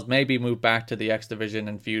 Styles maybe moved back to the X Division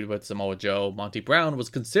and feud with Samoa Joe. Monty Brown was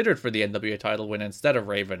considered for the NWA title win instead of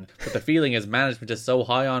Raven, but the feeling is management is so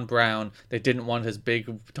high on Brown, they didn't want his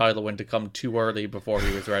big title win to come too early before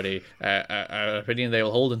he was ready. An opinion they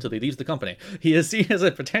will hold until he leaves the company. He is seen as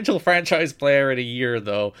a potential franchise player in a year,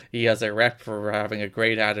 though. He has a rep for having a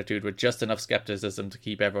great attitude with just enough skepticism to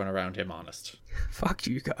keep everyone around him honest. Fuck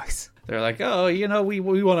you guys. They're like, oh, you know, we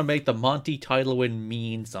want to make the Monty title win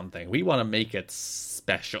mean something. We want to make it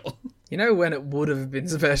special. You know when it would have been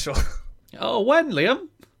special? Oh, when, Liam?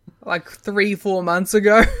 Like 3-4 months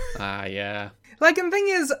ago. Yeah. Like, and the thing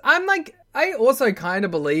is, I also kind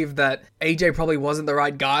of believe that AJ probably wasn't the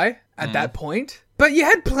right guy at that point. But you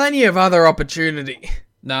had plenty of other opportunity.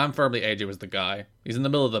 No, I'm firmly AJ was the guy. He's in the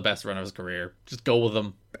middle of the best run of his career. Just go with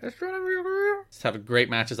him. Best run of your career? Just have great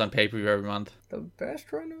matches on pay-per-view every month. The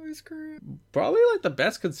best run of his career? Probably like the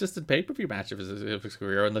best consistent pay-per-view match of his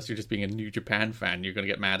career, unless you're just being a New Japan fan. You're going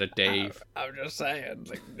to get mad at Dave. I'm just saying,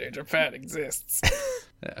 like, New Japan exists.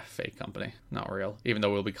 Yeah, fake company. Not real. Even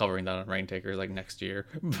though we'll be covering that on Rain Takers like next year.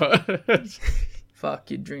 But...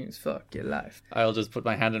 Fuck your dreams, fuck your life. I'll just put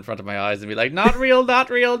my hand in front of my eyes and be like, not real,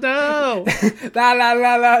 no! La la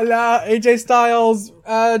la la la, AJ Styles,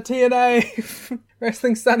 TNA,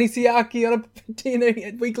 wrestling Sonny Siaki on a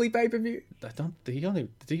TNA weekly pay-per-view. Did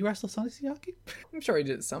he wrestle Sonny Siaki? I'm sure he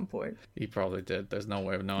did at some point. He probably did. There's no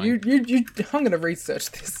way of knowing. I'm gonna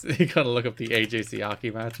research this. You gotta look up the AJ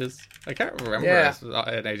Siaki matches. I can't remember an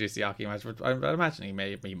AJ Siaki match, but I imagine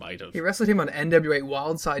he might have. He wrestled him on NWA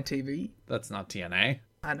Wildside TV. That's not TNA.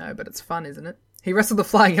 I know, but it's fun, isn't it? He wrestled the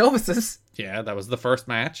Flying Elvises. Yeah, that was the first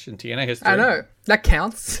match in TNA history. I know. That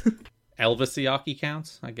counts. Elvis Siaki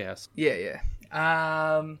counts, I guess. Yeah.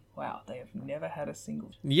 Wow, they have never had a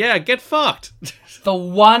single... Yeah, get fucked! The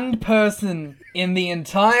one person in the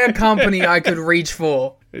entire company I could reach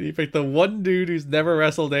for. You picked the one dude who's never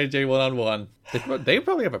wrestled AJ one-on-one. They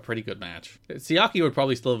probably have a pretty good match. Siaki would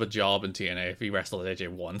probably still have a job in TNA if he wrestled AJ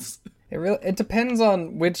once. It depends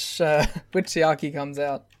on which Siaki comes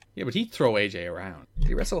out. Yeah, but he'd throw AJ around. Did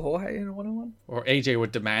he wrestle Jorge in a one-on-one? Or AJ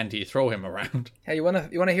would demand he throw him around. Hey, you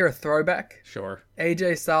wanna hear a throwback? Sure.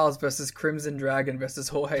 AJ Styles versus Crimson Dragon versus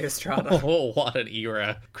Jorge Estrada. Oh, what an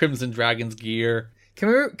era. Crimson Dragon's gear.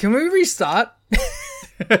 Can we restart?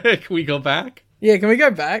 Can we go back? Yeah, can we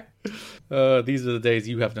go back? These are the days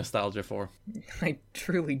you have nostalgia for. I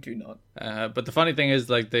truly do not. But the funny thing is,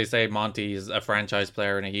 like, they say Monty's a franchise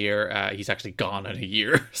player in a year. He's actually gone in a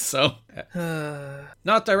year. So,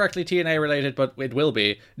 not directly TNA related, but it will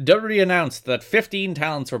be. WWE announced that 15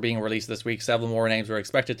 talents were being released this week. 7 more names were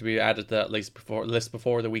expected to be added to that list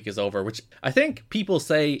before the week is over, which I think people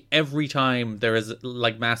say every time there is,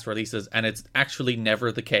 like, mass releases, and it's actually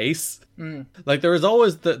never the case. Like, there is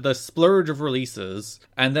always the splurge of releases,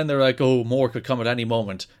 and then they're like, oh, more could come at any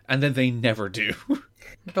moment, and then they never do.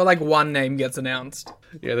 But like one name gets announced.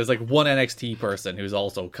 Yeah, there's like one NXT person who's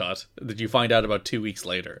also cut that you find out about 2 weeks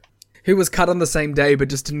later. Who was cut on the same day but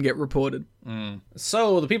just didn't get reported.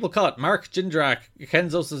 So, the people cut: Mark Jindrak,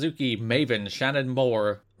 Kenzo Suzuki, Maven, Shannon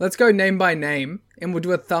Moore. Let's go name by name, and we'll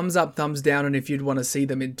do a thumbs up, thumbs down, and if you'd want to see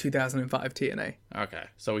them in 2005 TNA. Okay,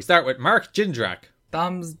 so we start with Mark Jindrak.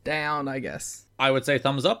 Thumbs down, I guess. I would say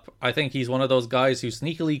thumbs up. I think he's one of those guys who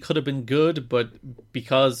sneakily could have been good, but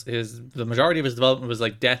because the majority of his development was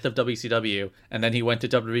like death of WCW, and then he went to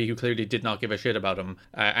WWE, who clearly did not give a shit about him,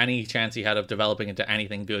 any chance he had of developing into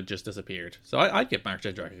anything good just disappeared. So I'd give Mark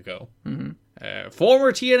Jindrak a go.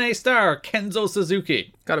 Former TNA star Kenzo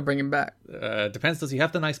Suzuki. Gotta bring him back. Depends, does he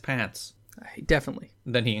have the nice pants? Definitely.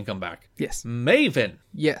 Then he can come back. Yes. Maven.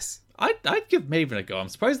 Yes. I'd give Maven a go. I'm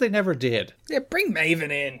surprised they never did. Yeah, bring Maven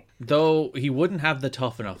in. Though he wouldn't have the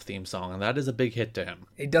Tough Enough theme song, and that is a big hit to him.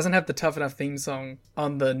 He doesn't have the Tough Enough theme song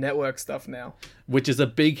on the network stuff now. Which is a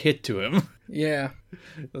big hit to him. Yeah.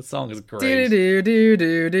 The song is great.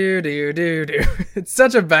 Do-do-do-do-do-do-do-do. It's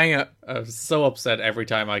such a banger. I'm so upset every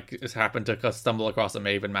time I happen to stumble across a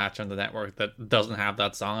Maven match on the network that doesn't have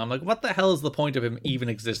that song. I'm like, what the hell is the point of him even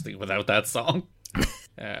existing without that song?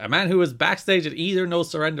 A man who was backstage at either No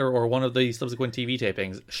Surrender or one of the subsequent TV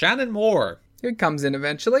tapings, Shannon Moore. Who comes in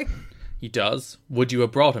eventually. He does. Would you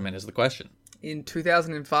have brought him in is the question. In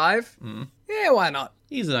 2005? Yeah, why not?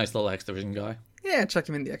 He's a nice little X Division guy. Yeah, chuck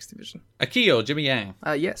him in the X Division. Akio, Jimmy Yang.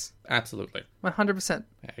 Yes. Absolutely. 100%.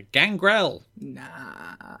 Gangrel.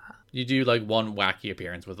 Nah. You do like one wacky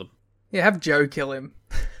appearance with him. Yeah, have Joe kill him.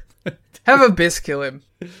 Have Abyss kill him.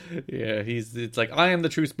 Yeah, it's like, I am the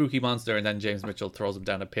true spooky monster, and then James Mitchell throws him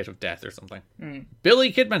down a pit of death or something.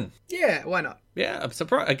 Billy Kidman. Yeah, why not? Yeah, I'm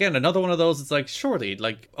surprised. Again, another one of those, it's like, surely,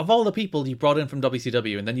 like, of all the people you brought in from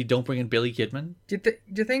WCW, and then you don't bring in Billy Kidman? Do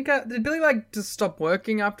you think, did Billy, just stop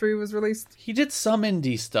working after he was released? He did some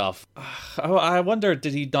indie stuff. I wonder,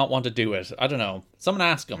 did he not want to do it? I don't know. Someone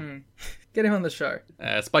ask him. Get him on the show.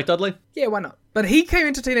 Spike Dudley? Yeah, why not? But he came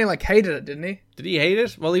into TNA, hated it, didn't he? Did he hate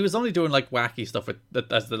it? Well, he was only doing, wacky stuff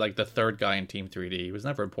as the third guy in Team 3D. He was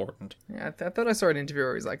never important. Yeah, I thought I saw an interview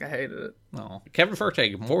where he's like, I hated it. Oh. Kevin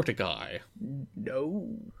Fertig, Mortigai.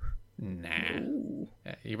 No. Nah. No.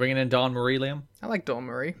 You bringing in Dawn Marie, Liam? I like Dawn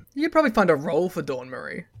Marie. You could probably find a role for Dawn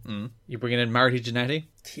Marie. You bringing in Marty Jannetty?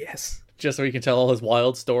 Yes. Just so he can tell all his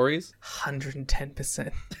wild stories?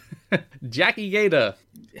 110%. Jackie Gaeta.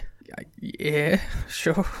 Yeah,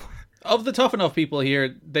 sure. Of the Tough Enough people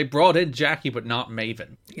here, they brought in Jackie, but not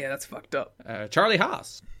Maven. Yeah, that's fucked up. Charlie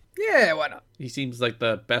Haas. Yeah, why not? He seems like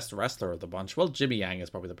the best wrestler of the bunch. Well, Jimmy Yang is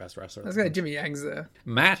probably the best wrestler. I was going to Jimmy Yang's there.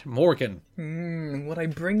 Matt Morgan. Would I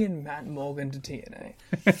bring in Matt Morgan to TNA?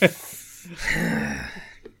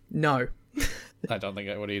 No. I don't think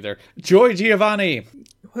I would either. Joy Giovanni.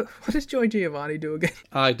 What does Joy Giovanni do again?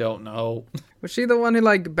 I don't know. Was she the one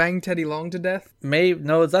who, banged Teddy Long to death?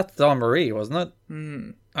 No, that's Dawn Marie, wasn't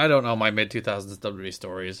it? I don't know my mid-2000s WWE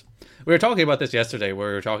stories. We were talking about this yesterday, where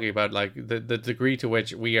we were talking about, the degree to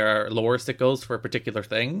which we are lore sickos for particular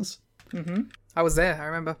things. I was there, I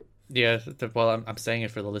remember. Yeah, well, I'm saying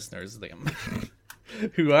it for the listeners, Liam,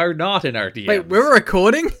 who are not in our DMs. Wait, we're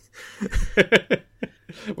recording?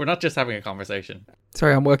 We're not just having a conversation.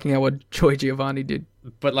 Sorry, I'm working out what Joy Giovanni did.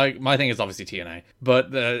 But, my thing is obviously TNA.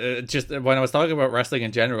 But just when I was talking about wrestling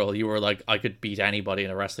in general, you were like, I could beat anybody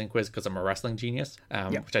in a wrestling quiz because I'm a wrestling genius,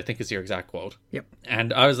 which I think is your exact quote. Yep.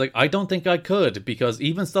 And I was like, I don't think I could, because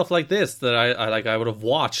even stuff like this that I would have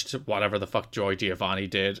watched whatever the fuck Joy Giovanni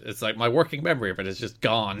did. It's like my working memory of it is just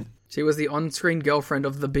gone. She was the on-screen girlfriend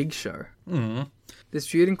of The Big Show. This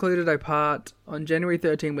feud included a part on January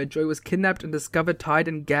 13 where Joy was kidnapped and discovered tied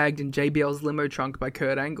and gagged in JBL's limo trunk by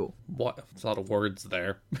Kurt Angle. What? There's a lot of words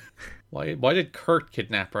there. Why did Kurt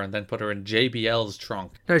kidnap her and then put her in JBL's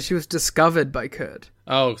trunk? No, she was discovered by Kurt.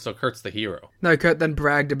 Oh, so Kurt's the hero. No, Kurt then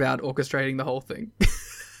bragged about orchestrating the whole thing.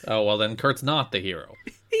 Oh, well then Kurt's not the hero.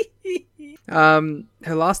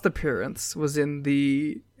 Her last appearance was in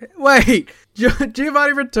the... Wait!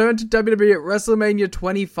 Giovanni returned to WWE at WrestleMania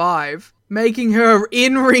 25, making her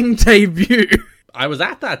in-ring debut. I was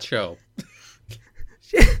at that show.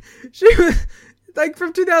 She was... Like,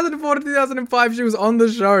 from 2004 to 2005, she was on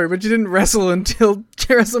the show, but she didn't wrestle until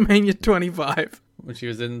WrestleMania 25. When she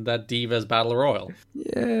was in that Divas Battle Royal.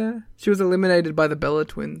 Yeah. She was eliminated by the Bella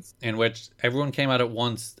Twins. In which everyone came out at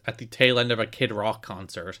once at the tail end of a Kid Rock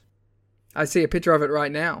concert. I see a picture of it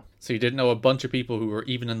right now. So you didn't know a bunch of people who were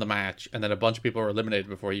even in the match, and then a bunch of people were eliminated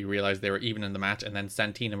before you realized they were even in the match, and then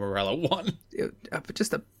Santina Morella won.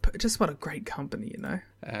 Just what a great company, you know.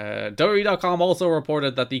 WWE.com also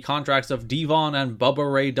reported that the contracts of Devon and Bubba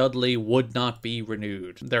Ray Dudley would not be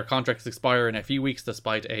renewed. Their contracts expire in a few weeks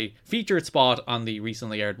despite a featured spot on the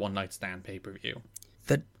recently aired One Night Stand pay-per-view.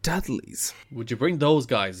 The Dudleys. Would you bring those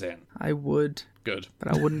guys in? I would. Good.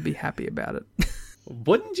 But I wouldn't be happy about it.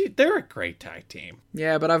 Wouldn't you? They're a great tag team.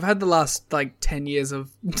 Yeah, but I've had the last, 10 years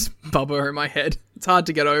of Bubba in my head. It's hard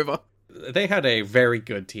to get over. They had a very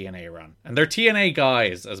good TNA run. And they're TNA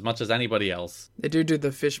guys as much as anybody else. They do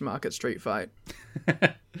the Fish Market Street fight.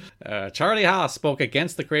 Charlie Haas spoke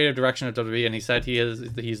against the creative direction of WWE, and he said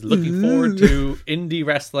he's looking forward to indie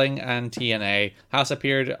wrestling and TNA. Haas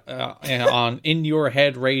appeared on In Your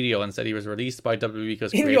Head Radio and said he was released by WWE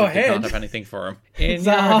because creative did not have anything for him. In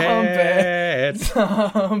your head.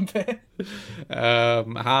 Zombie.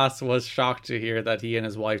 Haas was shocked to hear that he and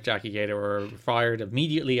his wife Jackie Gator were fired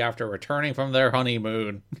immediately after returning from their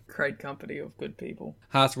honeymoon. Great company of good people.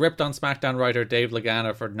 Haas ripped on SmackDown writer Dave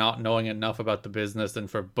Lagana for not knowing enough about the business and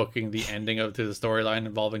for booking the ending to the storyline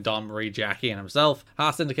involving Dawn Marie, Jackie, and himself.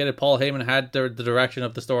 Haas indicated Paul Heyman had the direction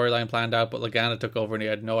of the storyline planned out, but Lagana took over and he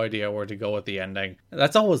had no idea where to go with the ending.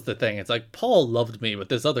 That's always the thing. It's like, Paul loved me, but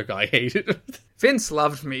this other guy hated me. Vince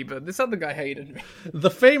loved me, but this other guy hated me.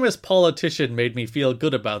 The famous politician made me feel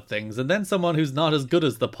good about things, and then someone who's not as good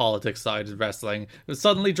as the politics side of wrestling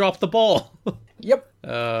suddenly dropped the ball. Yep.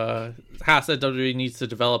 Haas said WWE needs to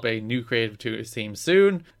develop a new creative team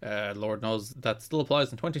soon. Lord knows that still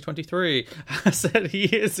applies in 2023. Haas said he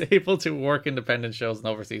is able to work independent shows and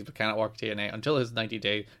overseas, but cannot work TNA until his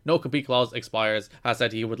 90-day no-compete clause expires. Haas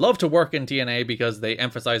said he would love to work in TNA because they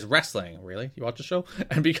emphasize wrestling. Really? You watch the show?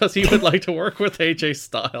 And because he would like to work with AJ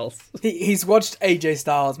Styles. He's watched AJ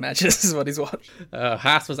Styles matches, is what he's watched.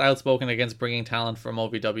 Haas was outspoken against bringing talent from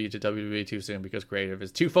OVW to WWE too soon because creative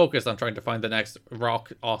is too focused on trying to find the next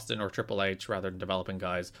Rock, Austin, or Triple H rather than developing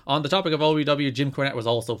guys. On the topic of OVW, Jim Cornette was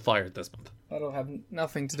also fired this month. That'll have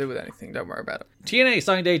nothing to do with anything, don't worry about it. TNA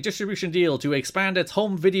signed a distribution deal to expand its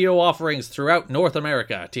home video offerings throughout North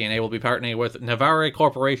America. TNA will be partnering with Navarre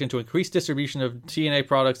Corporation to increase distribution of TNA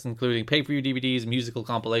products, including pay-per-view DVDs, musical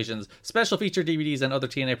compilations, special feature DVDs, and other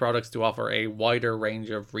TNA products to offer a wider range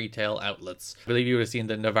of retail outlets. I believe you would have seen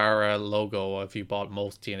the Navarre logo if you bought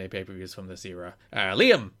most TNA pay-per-views from this era.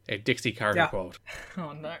 Liam, a Dixie Carter quote.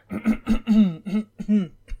 Oh no.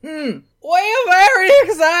 We're very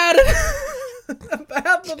excited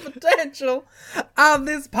about the potential of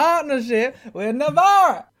this partnership with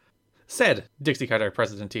Navarre, said Dixie Carter,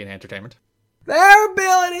 President TNA Entertainment. Their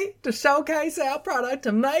ability to showcase our product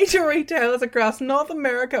to major retailers across North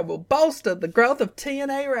America will bolster the growth of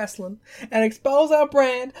TNA wrestling and expose our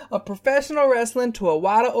brand of professional wrestling to a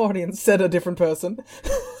wider audience, said a different person.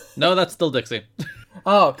 No, that's still Dixie.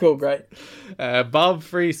 Oh, cool, great. Bob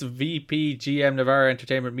Freese, VP GM Navarre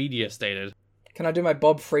Entertainment Media, stated. Can I do my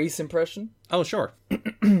Bob Freese impression? Oh, sure.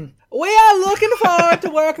 We are looking forward to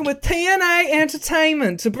working with TNA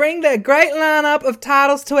Entertainment to bring their great lineup of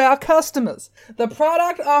titles to our customers. The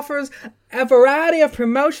product offers a variety of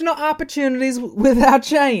promotional opportunities with our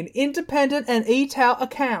chain, independent and e-tail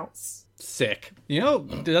accounts. Sick. You know,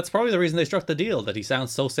 that's probably the reason they struck the deal, that he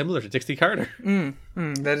sounds so similar to Dixie Carter.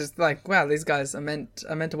 They're just like, wow, these guys are meant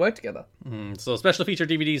to work together. So special feature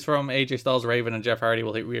DVDs from AJ Styles, Raven, and Jeff Hardy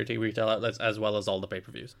will hit retail outlets as well as all the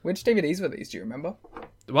pay-per-views. Which DVDs were these, do you remember?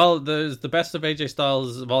 Well, there's the Best of AJ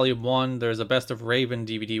Styles Volume 1, there's a Best of Raven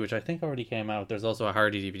DVD, which I think already came out. There's also a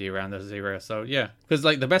Hardy DVD around this era, so yeah. Because,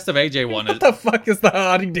 like, the Best of AJ one is... What the fuck is the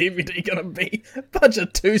Hardy DVD gonna be? A bunch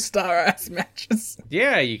of 2-star ass matches.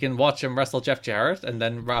 Yeah, you can watch him wrestle Jeff Jarrett, and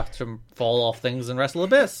then watch him fall off things and wrestle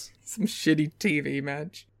Abyss. Some shitty TV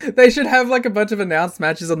match. They should have, like, a bunch of announced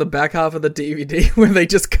matches on the back half of the DVD where they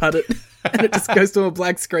just cut it, and it just goes to a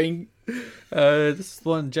black screen. This is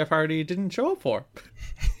one Jeff Hardy didn't show up for.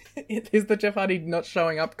 It is the Jeff Hardy not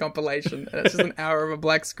showing up compilation, and it's just an hour of a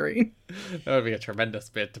black screen. That would be a tremendous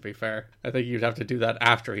bit, to be fair. I think you'd have to do that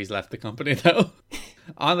after he's left the company, though.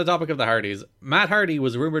 On the topic of the Hardys, Matt Hardy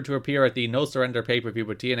was rumored to appear at the No Surrender pay-per-view,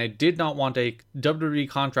 but TNA did not want a WWE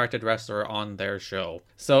contracted wrestler on their show.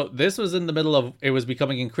 So this was in the middle of, it was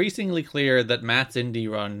becoming increasingly clear that Matt's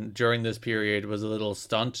indie run during this period was a little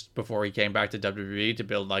stunt before he came back to WWE to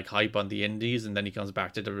build like hype on the indies, and then he comes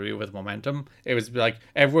back to WWE with momentum. It was like,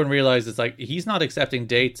 everyone realized it's like, he's not accepting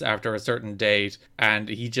dates after a certain date, and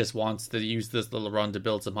he just wants to use this little run to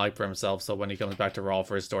build some hype for himself, so when he comes back to Raw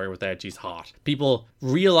for his story with Edge, he's hot. People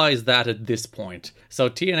realize that at this point. So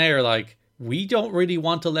TNA are like, we don't really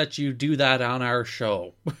want to let you do that on our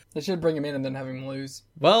show. They should bring him in and then have him lose.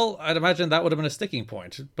 Well, I'd imagine that would have been a sticking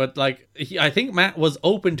point. But, like, I think Matt was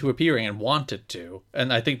open to appearing and wanted to.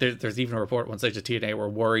 And I think there's even a report one stage of TNA were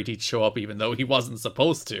worried he'd show up even though he wasn't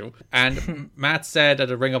supposed to. And Matt said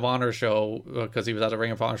at a Ring of Honor show, because he was at a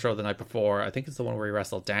Ring of Honor show the night before, I think it's the one where he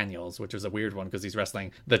wrestled Daniels, which was a weird one because he's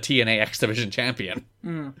wrestling the TNA X Division champion.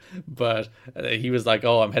 But he was like,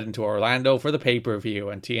 oh, I'm heading to Orlando for the pay-per-view.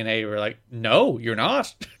 And TNA were like, no, you're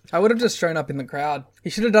not. I would have just shown up in the crowd. He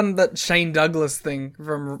should have done that Shane Douglas thing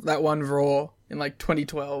from that one Raw in like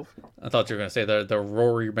 2012. I thought you were going to say the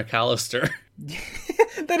Rory McAllister.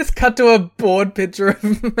 They just cut to a board picture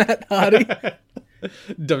of Matt Hardy.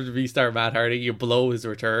 WWE star Matt Hardy, you blow his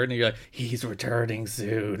return, and you're like, he's returning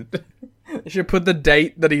soon. You should put the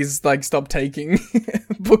date that he's like stopped taking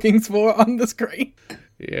bookings for on the screen.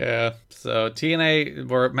 Yeah, so TNA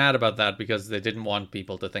were mad about that because they didn't want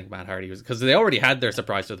people to think Matt Hardy was... Because they already had their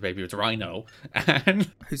surprise for the baby, it's Rhino.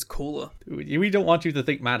 And who's cooler? We don't want you to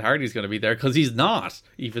think Matt Hardy's going to be there because he's not.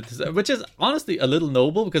 Even, which is honestly a little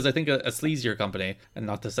noble because I think a sleazier company, and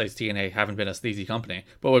not to say TNA haven't been a sleazy company,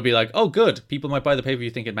 but would be like, oh good, people might buy the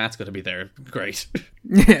pay-per-view thinking Matt's going to be there. Great.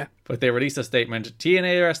 Yeah. But they released a statement.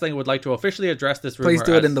 TNA Wrestling would like to officially address this rumor. Please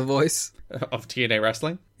do it in the voice of TNA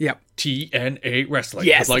Wrestling. Yep. TNA Wrestling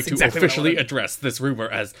would like to officially address this rumor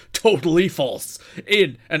as totally false.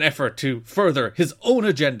 In an effort to further his own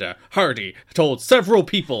agenda, Hardy told several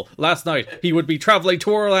people last night he would be traveling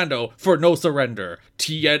to Orlando for No Surrender.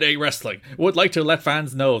 TNA Wrestling would like to let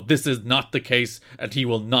fans know this is not the case and he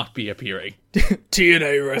will not be appearing.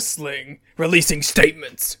 TNA Wrestling releasing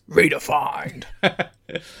statements redefined.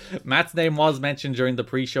 Matt's name was mentioned during the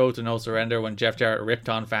pre-show to No Surrender when Jeff Jarrett ripped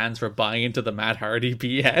on fans for buying into the Matt Hardy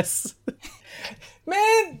BS.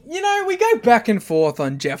 Man, you know, we go back and forth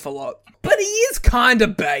on Jeff a lot, but he is kind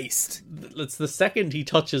of based. It's the second he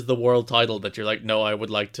touches the world title that you're like, no, I would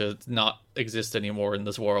like to not exist anymore in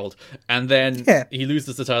this world. And then he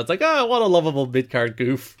loses the title. It's like, oh, what a lovable mid-card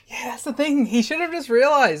goof. Yeah, that's the thing. He should have just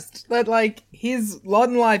realized that, like, his lot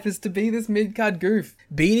in life is to be this mid-card goof.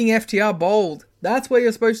 Beating FTR bold. That's where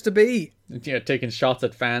you're supposed to be. Yeah, taking shots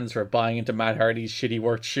at fans for buying into Matt Hardy's shitty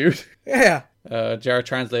work shoot. Yeah. Jarrett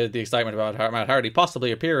translated the excitement about Matt Hardy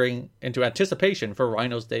possibly appearing into anticipation for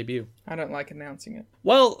Rhino's debut. I don't like announcing it.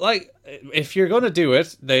 Well, like, if you're going to do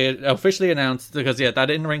it, they officially announced, because,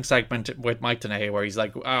 that in-ring segment with Mike Tenay where he's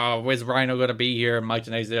like, oh, where's Rhino going to be here? And Mike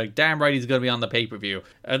Tenay's like, damn right he's going to be on the pay-per-view.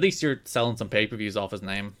 At least you're selling some pay-per-views off his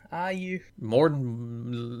name. Are you? More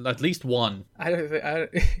than, at least one. I don't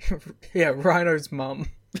think, yeah, Rhino's mum.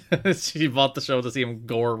 She bought the show to see him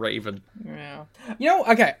gore Raven. Yeah. You know,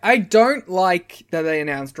 okay, I don't like that they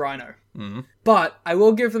announced Rhino. But I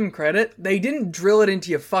will give them credit. They didn't drill it into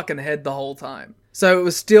your fucking head the whole time. So it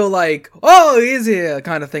was still like, oh, he's here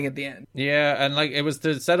kind of thing at the end. Yeah, and like it was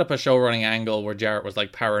to set up a show running angle where Jarrett was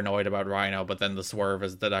like paranoid about Rhino, but then the swerve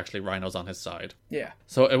is that actually Rhino's on his side. Yeah.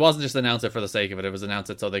 So it wasn't just announce it for the sake of it, it was announce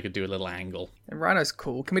it so they could do a little angle. And Rhino's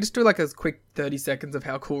cool. Can we just do like a quick 30 seconds of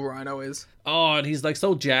how cool Rhino is? Oh, and he's like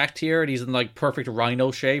so jacked here, and he's in like perfect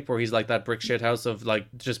Rhino shape where he's like that brick shit house of like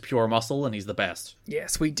just pure muscle, and he's the best. Yeah,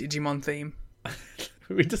 sweet Digimon theme.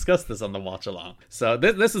 We discussed this on the watch along. So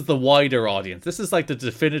this is the wider audience. This is like the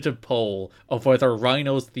definitive poll of whether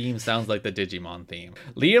Rhino's theme sounds like the Digimon theme.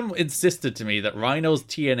 Liam insisted to me that Rhino's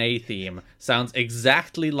TNA theme sounds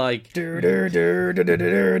exactly like the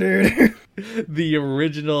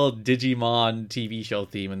original Digimon TV show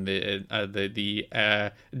theme in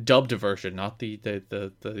the dubbed version, not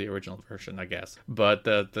the original version, I guess, but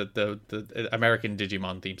the American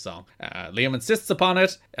Digimon theme song. Liam insists upon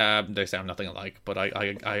it. They sound nothing alike, but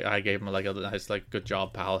I gave him like a nice like good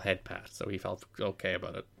job pal head pat, so he felt okay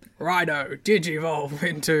about it. Rhino digivolve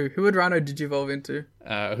into, who would Rhino digivolve into?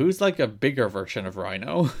 Who's like a bigger version of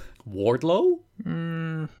Rhino? Wardlow?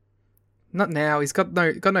 Not now. He's got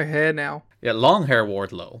no hair now. Yeah, long hair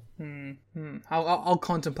Wardlow. I'll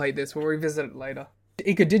contemplate this. We'll revisit it later.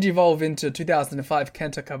 He could digivolve into 2005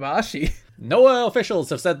 Kenta Kobashi. Noah officials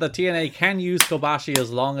have said that TNA can use Kobashi as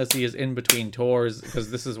long as he is in between tours, because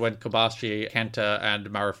this is when Kobashi, Kenta, and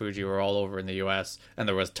Marufuji were all over in the US, and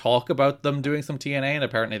there was talk about them doing some TNA, and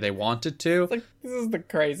apparently they wanted to. Like, this is the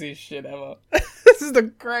craziest shit ever. This is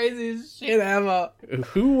the craziest shit ever.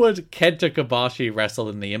 Who would Kenta Kobashi wrestle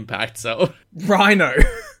in the Impact Zone? Rhino.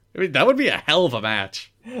 I mean, that would be a hell of a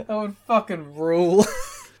match. That would fucking rule.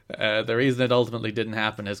 The reason it ultimately didn't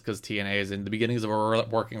happen is because TNA is in the beginnings of a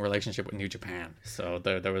working relationship with New Japan. So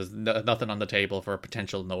there was nothing on the table for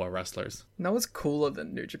potential Noah wrestlers. Noah's cooler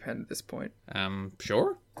than New Japan at this point.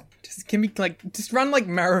 Sure. Just run like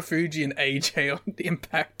Marufuji and AJ on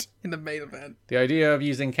Impact in the main event. The idea of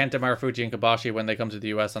using Kenta, Marufuji, and Kobashi when they come to the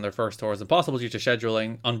US on their first tour is impossible due to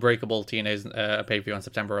scheduling. Unbreakable, TNA's pay-per-view on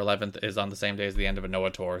September 11th is on the same day as the end of a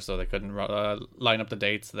Noah tour, so they couldn't line up the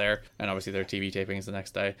dates there. And obviously their TV tapings the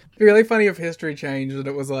next day. It'd be really funny if history changed and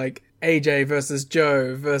it was like AJ versus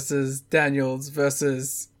Joe versus Daniels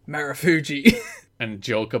versus Marufuji. And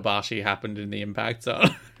Joe Kobashi happened in the Impact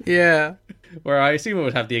Zone. Yeah. Where I assume it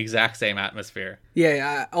would have the exact same atmosphere.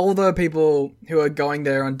 Yeah, all the people who are going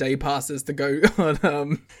there on day passes to go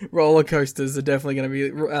on roller coasters are definitely going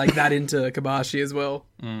to be like that into Kobashi as well.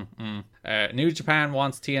 New Japan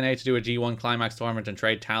wants TNA to do a G1 Climax tournament and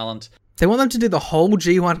trade talent. They want them to do the whole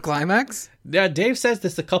G1 Climax? Yeah, Dave says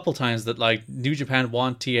this a couple times, that like New Japan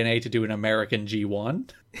want TNA to do an American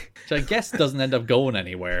G1, which I guess doesn't end up going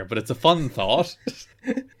anywhere, but it's a fun thought.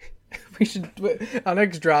 Our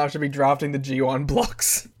next draft should be drafting the G1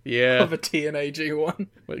 blocks. Yeah. Of a TNA G1.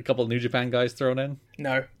 With a couple New Japan guys thrown in.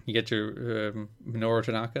 No. You get your Minoru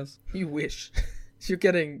Tanakas. You wish. You're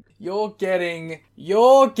getting. You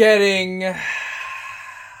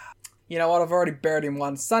know what? I've already buried him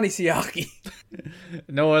once. Sonny Siaki.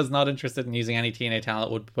 Noah's not interested in using any TNA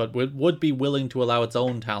talent, but would be willing to allow its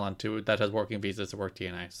own talent that has working visas to work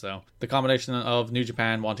TNA. So the combination of New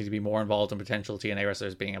Japan wanting to be more involved in potential TNA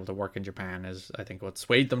wrestlers being able to work in Japan is, I think, what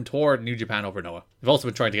swayed them toward New Japan over Noah. They've also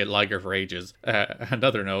been trying to get Liger for ages.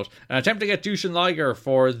 Another note, an attempt to get Jushin Liger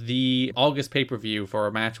for the August pay-per-view for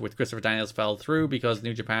a match with Christopher Daniels fell through because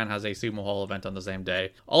New Japan has a Sumo Hall event on the same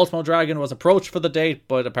day. Ultimo Dragon was approached for the date,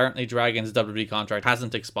 but apparently Dragon's WWE contract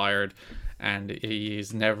hasn't expired, and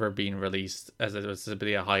he's never been released, as it was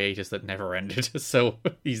simply a hiatus that never ended. So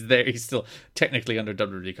he's there. He's still technically under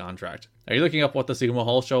WWE contract. Are you looking up what the Sumo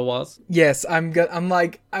Hall show was? Yes, I'm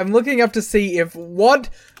looking up to see if what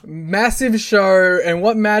massive show and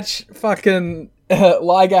what match fucking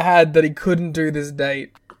Liger had that he couldn't do this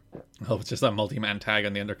date. Oh, it's just that multi-man tag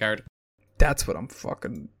on the undercard. That's what I'm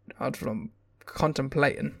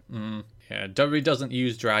contemplating. Yeah, WWE doesn't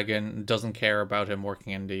use Dragon, doesn't care about him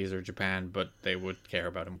working Indies or Japan, but they would care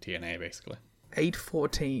about him TNA, basically.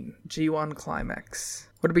 8/14, G1 Climax.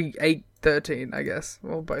 Would it be 8/13, I guess?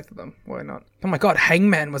 Well, both of them. Why not? Oh my god,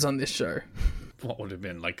 Hangman was on this show. What would have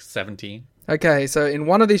been, like 17? Okay, so in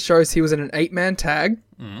one of these shows, he was in an 8-man tag,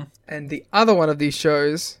 and the other one of these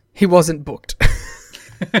shows, he wasn't booked.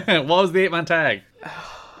 What was the 8-man tag?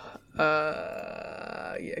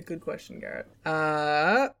 Yeah, good question, Garrett.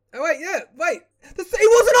 Wait. He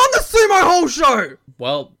wasn't on the Sumo Hall show!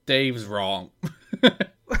 Well, Dave's wrong.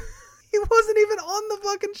 He wasn't even on the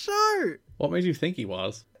fucking show! What made you think he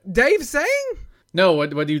was? Dave saying? No,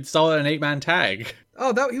 when you saw an 8-man tag.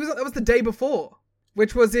 Oh, that was the day before,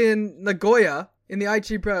 which was in Nagoya, in the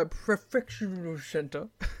Aichi Prefectural Center.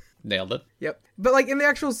 Nailed it. Yep. But like in the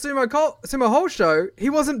actual Sumo Hall show, he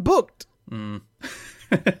wasn't booked.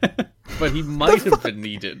 But he might have been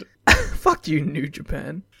needed. Fuck you, New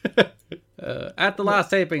Japan. At the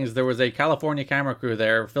last tapings, there was a California camera crew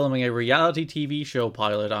there filming a reality TV show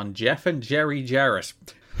pilot on Jeff and Jerry Jarrett.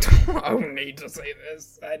 I need to see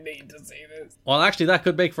this. Well, actually, that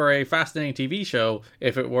could make for a fascinating TV show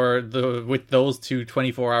if it were with those two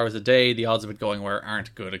 24 hours a day. The odds of it going where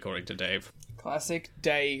aren't good, according to Dave. Classic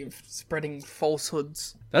Dave, spreading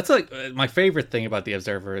falsehoods. That's like my favorite thing about The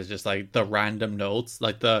Observer is just like the random notes,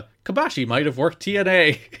 like the Kobashi might have worked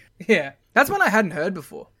TNA. Yeah, that's one I hadn't heard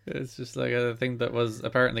before. It's just like a thing that was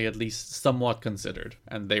apparently at least somewhat considered,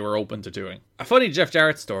 and they were open to doing. A funny Jeff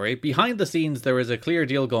Jarrett story. Behind the scenes, there is a clear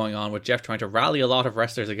deal going on with Jeff trying to rally a lot of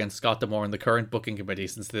wrestlers against Scott D'Amore in the current booking committee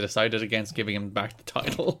since they decided against giving him back the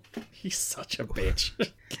title. He's such a bitch.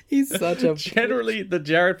 He's such a bitch. Generally, the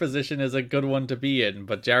Jarrett position is a good one to be in,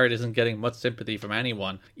 but Jarrett isn't getting much sympathy from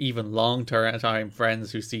anyone, even long-time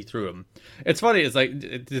friends who see through him. It's funny, it's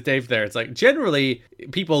like, Dave there, it's like, generally,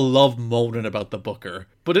 people love moaning about the booker.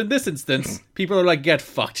 But in this instance, people are like, get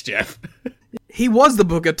fucked, Jeff. He was the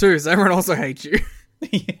booker too, so everyone also hates you.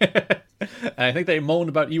 Yeah. I think they moan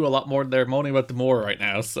about you a lot more than they're moaning about D'Amore right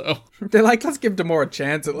now, so... They're like, let's give D'Amore a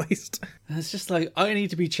chance at least. And it's just like, I need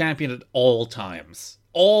to be champion at all times.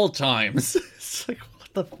 All times. It's like,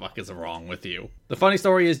 what the fuck is wrong with you? The funny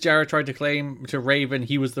story is Jarrett tried to claim to Raven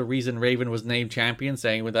he was the reason Raven was named champion,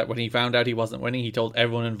 saying that when he found out he wasn't winning, he told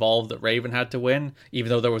everyone involved that Raven had to win, even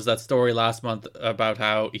though there was that story last month about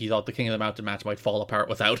how he thought the King of the Mountain match might fall apart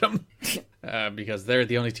without him. Because they're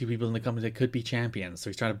the only two people in the company that could be champions. So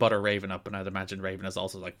he's trying to butter Raven up, and I'd imagine Raven is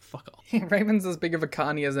also like, fuck off. Raven's as big of a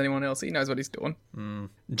carny as anyone else. He knows what he's doing.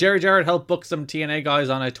 Jerry Jarrett helped book some TNA guys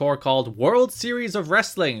on a tour called World Series of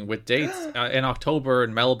Wrestling, with dates in October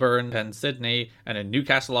in Melbourne and Sydney and in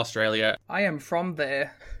Newcastle, Australia. I am from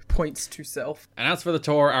there. Points to self. Announced for the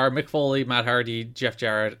tour are Mick Foley, Matt Hardy, Jeff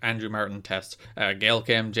Jarrett, Andrew Martin, Test, Gail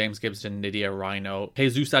Kim, James Gibson, Nydia, Rhino,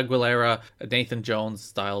 Jesus Aguilera, Nathan Jones,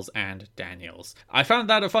 Styles, and Daniels. I found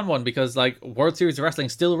that a fun one because, like, World Series of Wrestling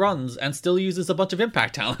still runs and still uses a bunch of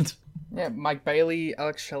Impact talent. Yeah, Mike Bailey,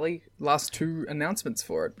 Alex Shelley, last two announcements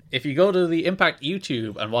for it. If you go to the Impact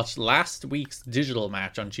YouTube and watch last week's digital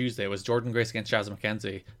match on Tuesday, it was Jordan Grace against Chaz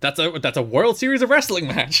McKenzie. That's a World Series of Wrestling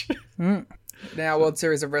match. Now, World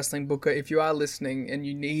Series of Wrestling Booker, if you are listening and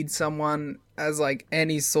you need someone as, like,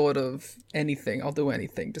 any sort of anything, I'll do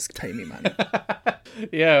anything. Just pay me money.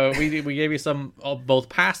 Yeah, we gave you some of both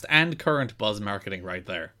past and current buzz marketing right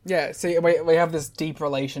there. Yeah, see, we have this deep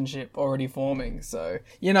relationship already forming. So,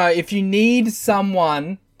 you know, if you need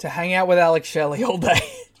someone to hang out with Alex Shelley all day,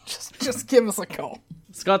 just give us a call.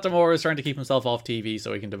 Scott D'Amore is trying to keep himself off TV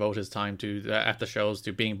so he can devote his time to at the shows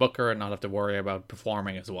to being Booker and not have to worry about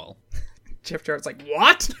performing as well. Jeff Jarrett's like,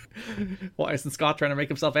 what? Why isn't Scott trying to make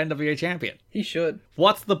himself NWA champion? He should.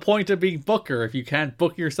 What's the point of being Booker if you can't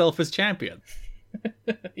book yourself as champion?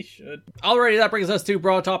 He should. Alrighty, that brings us to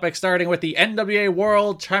broad topics, starting with the NWA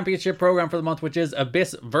World Championship program for the month, which is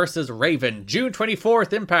Abyss versus Raven. June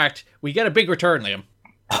 24th, Impact. We get a big return, Liam.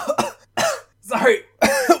 Sorry.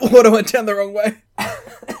 Water went down the wrong way.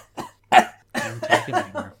 I'm taking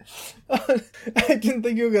it. I didn't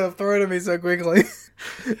think you were going to throw it at me so quickly.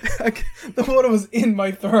 The water was in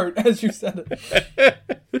my throat as you said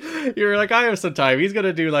it. You're like, I have some time. He's going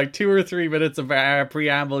to do like 2 or 3 minutes of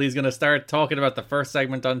preamble. He's going to start talking about the first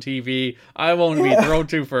segment on TV. I won't be thrown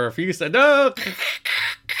to for a few seconds. No!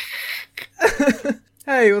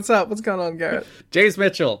 Hey, what's up? What's going on, Garrett? James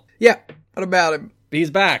Mitchell. Yeah, what about him?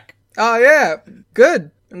 He's back. Oh, yeah.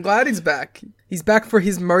 Good. I'm glad he's back. He's back for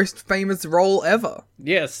his most famous role ever.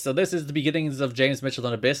 Yes, so this is the beginnings of James Mitchell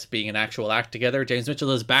and Abyss being an actual act together. James Mitchell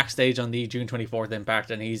is backstage on the June 24th Impact,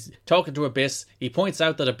 and he's talking to Abyss. He points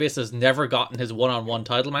out that Abyss has never gotten his one-on-one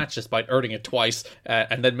title match, despite earning it twice.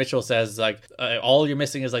 And then Mitchell says, like, all you're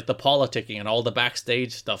missing is, like, the politicking and all the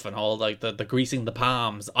backstage stuff and all, like, the greasing the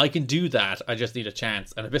palms. I can do that. I just need a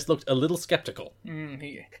chance. And Abyss looked a little skeptical.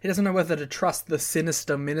 He doesn't know whether to trust the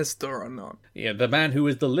sinister minister or not. Yeah, the man who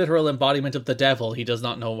is the literal embodiment of the devil, he does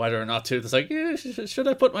not know whether or not to. It's like, should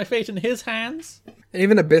I put my fate in his hands?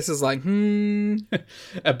 Even Abyss is like,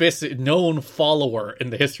 Abyss, known follower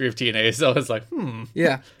in the history of TNA, so it's like,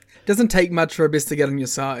 Yeah. Doesn't take much for Abyss to get on your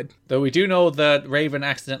side. Though we do know that Raven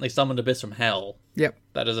accidentally summoned Abyss from hell. Yep.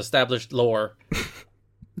 That is established lore.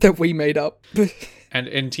 That we made up. And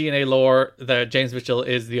in TNA lore, that James Mitchell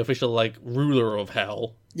is the official, like, ruler of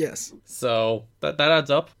hell. Yes. So, that adds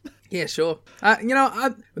up. Yeah, sure.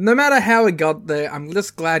 No matter how it got there, I'm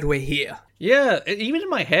just glad we're here. Yeah, even in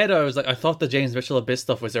my head, I thought the James Mitchell Abyss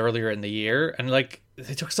stuff was earlier in the year, and, like,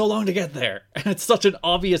 they took so long to get there. And it's such an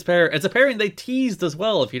obvious pair. It's a pairing they teased as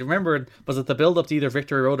well. If you remember, was it the build-up to either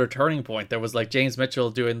Victory Road or Turning Point? There was, like, James Mitchell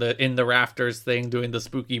doing the in the rafters thing, doing the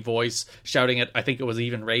spooky voice, shouting at, I think it was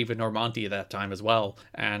even Raven or Monty at that time as well.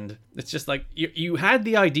 And it's just like, you had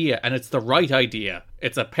the idea, and it's the right idea.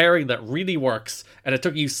 It's a pairing that really works, and it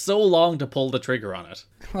took you so long to pull the trigger on it.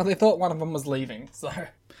 Well, they thought one of them was leaving, so...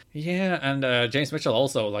 Yeah, and James Mitchell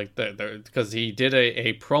also, like, because he did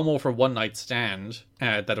a promo for One Night Stand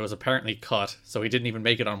that was apparently cut, so he didn't even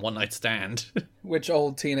make it on One Night Stand. Which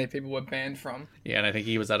old TNA people were banned from. Yeah, and I think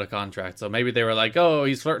he was out of contract, so maybe they were like, oh,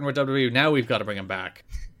 he's flirting with WWE, now we've got to bring him back.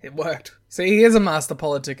 It worked. See, he is a master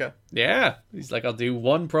politicker. Yeah, he's like, I'll do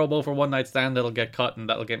one promo for One Night Stand that'll get cut, and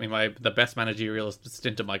that'll get me the best managerial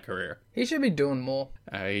stint of my career. He should be doing more.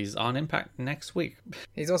 He's on Impact next week.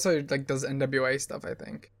 He's also, like, does NWA stuff, I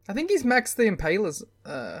think. I think he's Max the Impaler's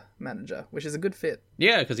manager, which is a good fit.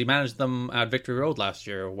 Yeah, because he managed them at Victory Road last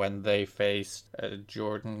year when they faced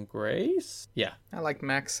Jordan Grace. Yeah. I like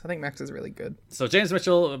Max. I think Max is really good. So James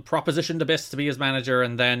Mitchell propositioned Abyss to be his manager,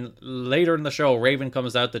 and then later in the show, Raven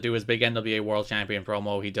comes out to do his big NWA NWA World Champion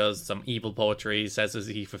promo. He does some evil poetry, says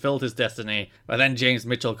he fulfilled his destiny, but then James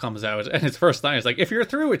Mitchell comes out, and his first line is like, if you're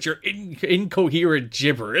through it, you're incoherent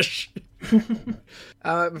gibberish.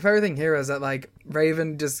 My favorite thing here is that, like,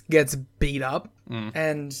 Raven just gets beat up,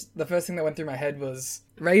 and the first thing that went through my head was,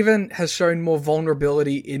 Raven has shown more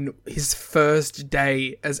vulnerability in his first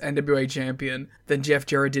day as NWA champion than Jeff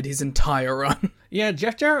Jarrett did his entire run. Yeah,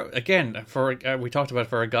 Jeff Jarrett, again, we talked about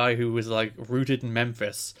for a guy who was, like, rooted in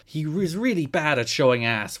Memphis, he was really bad at showing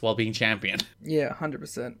ass while being champion. Yeah,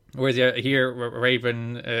 100%. Whereas here,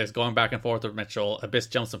 Raven is going back and forth with Mitchell. Abyss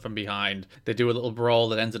jumps him from behind. They do a little brawl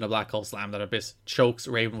that ends in a black hole slam that Abyss chokes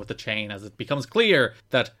Raven with the chain as it becomes clear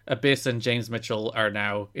that Abyss and James Mitchell are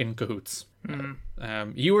now in cahoots.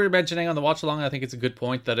 You were mentioning on the watch along, I think it's a good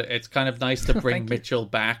point, that it's kind of nice to bring Mitchell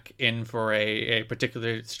back in for a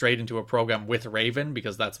particular straight into a program with Raven,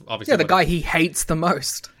 because that's obviously the guy he hates the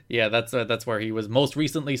most. Yeah, that's where he was most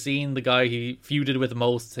recently seen, the guy he feuded with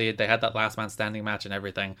most. They had that last man standing match and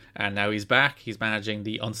everything, and now he's back. He's managing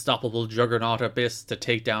the unstoppable juggernaut Abyss to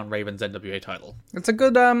take down Raven's NWA title. It's a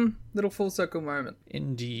good little full circle moment.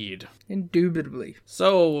 Indeed. Indubitably.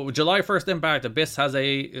 So, July 1st Impact, Abyss has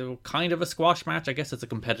a kind of a squash match. I guess it's a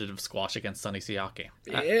competitive squash against Sonny Siaki.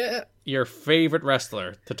 Yeah. Your favorite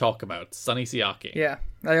wrestler to talk about, Sonny Siaki. Yeah.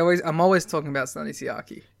 I'm always talking about Sonny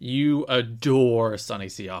Siaki. You adore Sonny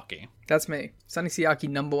Siaki. That's me. Sonny Siaki,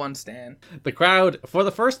 #1 stan. The crowd, for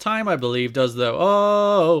the first time, I believe, does the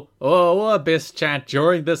oh, Abyss chant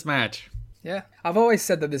during this match. Yeah. I've always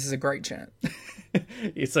said that this is a great chant.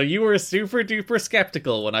 So you were super duper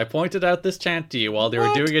skeptical when I pointed out this chant to you while they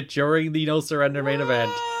were doing it during the No Surrender main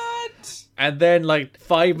event. And then, like,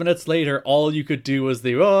 5 minutes later, all you could do was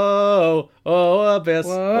the Abyss,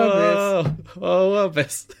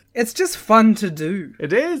 Abyss. It's just fun to do.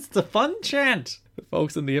 It is. It's a fun chant. The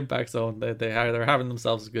folks in the Impact Zone, they're having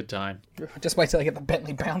themselves a good time. Just wait till I get the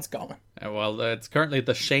Bentley bounce going. Well, it's currently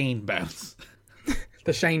the Shane bounce.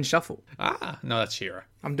 The Shane shuffle. Ah, no, that's Shira.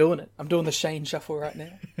 I'm doing it. I'm doing the Shane shuffle right now.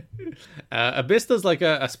 Abyss does like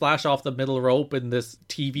a splash off the middle rope in this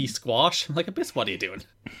TV squash. I'm like, Abyss, what are you doing?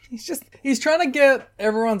 He's trying to get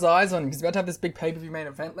everyone's eyes on him. He's about to have this big pay-per-view main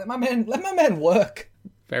event. Let my man work.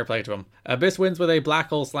 Fair play to him. Abyss wins with a black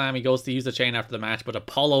hole slam. He goes to use the chain after the match, but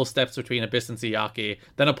Apollo steps between Abyss and Siaki.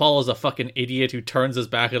 Then Apollo's a fucking idiot who turns his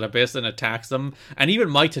back at Abyss and attacks him. And even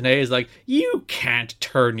Mike Tenay is like, you can't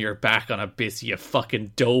turn your back on Abyss, you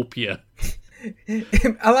fucking dope, you.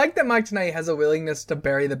 I like that Mike Tenay has a willingness to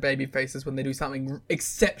bury the baby faces when they do something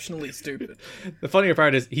exceptionally stupid. The funnier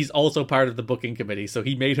part is he's also part of the booking committee, so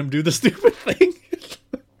he made him do the stupid thing.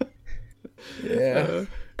 Yeah.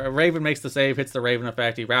 Raven makes the save, hits the Raven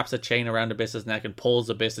effect. He wraps a chain around Abyss's neck and pulls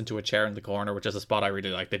Abyss into a chair in the corner, which is a spot I really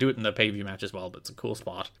like. They do it in the pay-per-view match as well, but it's a cool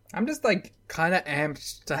spot. I'm just, like, kind of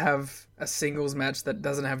amped to have a singles match that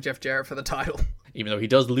doesn't have Jeff Jarrett for the title. Even though he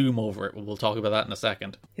does loom over it. We'll talk about that in a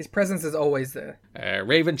second. His presence is always there.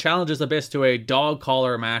 Raven challenges Abyss to a dog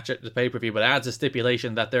collar match at the pay-per-view, but adds a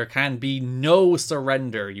stipulation that there can be no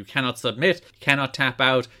surrender. You cannot submit, you cannot tap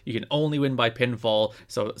out, you can only win by pinfall,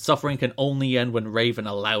 so suffering can only end when Raven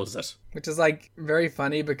allows it. Which is, like, very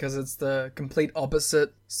funny because it's the complete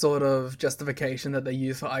opposite sort of justification that they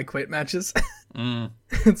use for I Quit matches.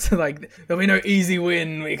 It's like, there'll be no easy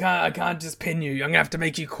win, I can't just pin you, I'm gonna have to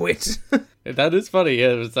make you quit. That is funny.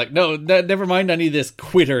 Yeah, it's like, no, never mind any of this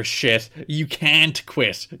quitter shit. You can't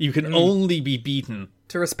quit. You can only be beaten.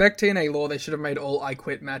 To respect TNA law, they should have made all I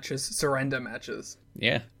Quit matches surrender matches.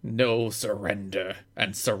 Yeah. No surrender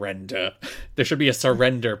and surrender. There should be a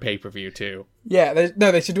surrender pay-per-view too. Yeah,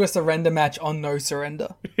 they should do a surrender match on No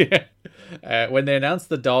Surrender. Yeah. When they announced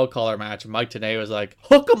the dog collar match, Mike Tenay was like,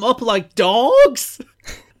 hook them up like dogs?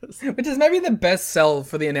 Which is maybe the best sell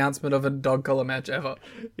for the announcement of a dog collar match ever.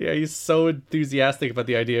 Yeah, he's so enthusiastic about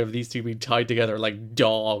the idea of these two being tied together like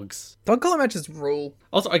dogs. Dog collar matches rule.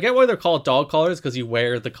 Also, I get why they're called dog collars, because you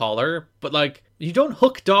wear the collar, but like, you don't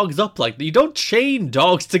hook dogs up like that. You don't chain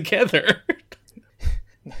dogs together.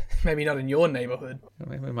 Maybe not in your neighborhood.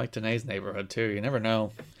 Maybe Mike Tenay's neighborhood too, you never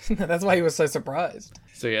know. That's why he was so surprised.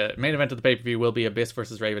 So yeah, main event of the pay-per-view will be Abyss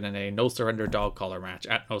versus Raven in a No Surrender dog collar match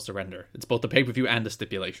at No Surrender. It's both the pay-per-view and the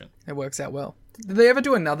stipulation. It works out well. Did they ever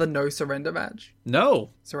do another No Surrender match?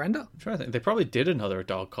 No. Surrender? I'm trying to think. They probably did another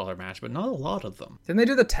dog collar match, but not a lot of them. Didn't they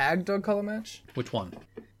do the tag dog collar match? Which one?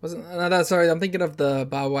 Sorry, I'm thinking of the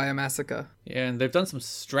Barbed Wire Massacre. Yeah, and they've done some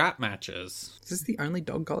strap matches. Is this the only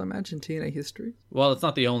dog collar match in TNA history? Well, it's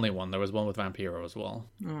not the only one. There was one with Vampiro as well.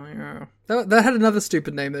 Oh yeah, that had another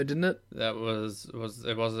stupid name though, didn't it? That was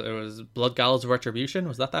Blood Gallows of Retribution.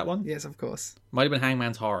 Was that one? Yes, of course. Might have been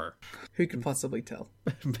Hangman's Horror. Who can possibly tell?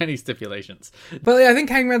 Many stipulations. But yeah, I think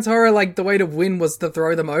Hangman's Horror, like, the way to win was to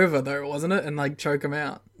throw them over, though, wasn't it? And, like, choke them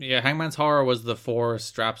out. Yeah, Hangman's Horror was the 4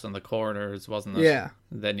 straps on the corners, wasn't it? Yeah.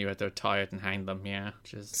 Then you had to tie it and hang them, yeah.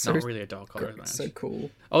 Which is not really a dog collar match. So cool.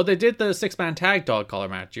 Oh, they did the 6-man tag dog collar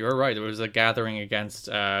match. You were right. It was a gathering against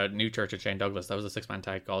New Church of Shane Douglas. That was a 6-man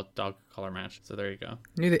tag dog collar match. So there you go. I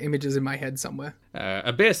knew the images in my head somewhere.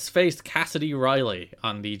 Abyss faced Cassidy Riley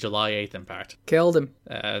on the July 8th Impact. Killed him.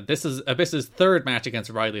 This is Abyss's 3rd match against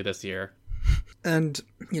Riley this year. And,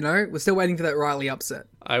 you know, we're still waiting for that Riley upset.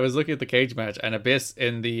 I was looking at the cage match, and Abyss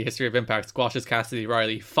in the history of Impact squashes Cassidy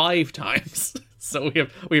Riley 5 times. So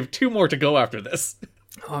we have 2 more to go after this.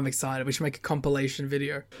 Oh, I'm excited. We should make a compilation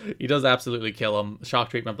video. He does absolutely kill him. Shock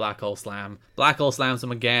treatment, Black Hole Slam. Black Hole slams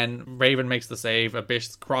him again. Raven makes the save.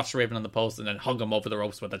 Abyss cross Raven on the post and then hung him over the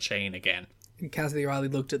ropes with a chain again. And Cassidy Riley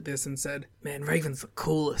looked at this and said, man, Raven's the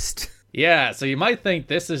coolest. Yeah, so you might think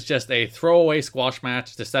this is just a throwaway squash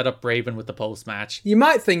match to set up Raven with the post match. You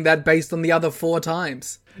might think that based on the other 4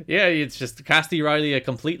 times. Yeah, it's just Cassidy Riley, a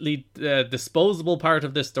completely disposable part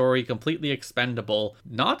of this story, completely expendable.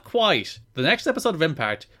 Not quite. The next episode of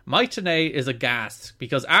Impact, Mike Tenay is aghast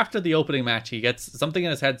because after the opening match, he gets something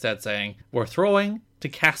in his headset saying, "We're throwing to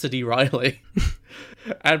Cassidy Riley."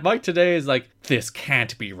 And Mike Tenay is like, "This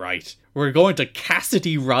can't be right. We're going to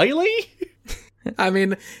Cassidy Riley?" I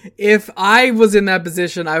mean, if I was in that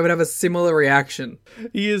position, I would have a similar reaction.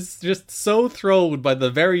 He is just so thrown by the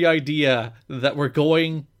very idea that we're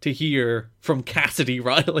going to hear from Cassidy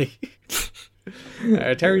Riley.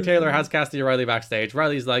 Terry Taylor has Cassidy Riley backstage.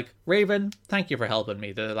 Riley's like, "Raven, thank you for helping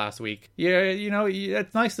me the last week. Yeah, you know,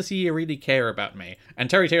 it's nice to see you really care about me." And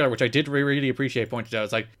Terry Taylor, which I did really appreciate, pointed out,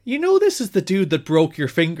 was like, "You know, this is the dude that broke your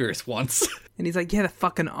fingers once." And he's like, "Yeah, they're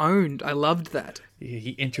fucking owned. I loved that."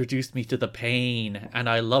 He introduced me to the pain, and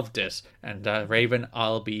I loved it. And Raven,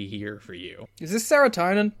 I'll be here for you. Is this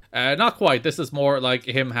serotonin? Not quite. This is more like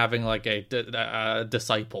him having like a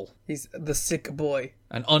disciple. He's the sick boy.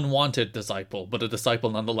 An unwanted disciple, but a disciple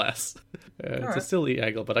nonetheless. It's a silly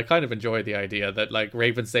angle, but I kind of enjoy the idea that like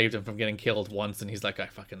Raven saved him from getting killed once, and he's like, "I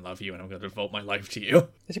fucking love you, and I'm going to devote my life to you."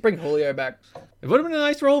 They should bring Julio back. It would have been a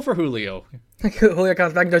nice role for Julio. Julio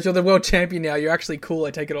comes back and goes, "You're the world champion now. You're actually cool.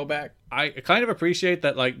 I take it all back." I kind of appreciate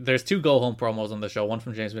that, like, there's 2 go-home promos on the show, one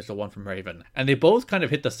from James Mitchell, one from Raven, and they both kind of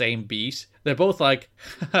hit the same beat. They're both like,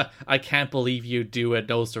 "I can't believe you do a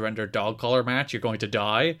no surrender dog collar match. You're going to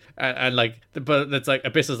die." And like, but it's like,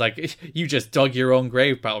 Abyss is like, "You just dug your own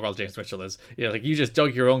grave, pal." Well, James Mitchell is, yeah, like, "You just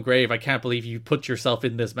dug your own grave. I can't believe you put yourself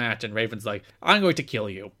in this match." And Raven's like, "I'm going to kill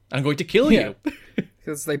you. I'm going to kill you."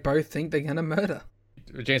 Because they both think they're gonna murder.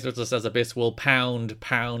 James Mitchell says Abyss will pound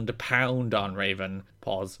on Raven.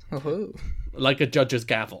 Pause. Oh. Like a judge's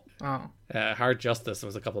gavel. Oh. Hard Justice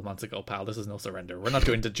was a couple of months ago, pal. This is no surrender. We're not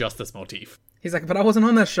doing the justice motif. He's like, "But I wasn't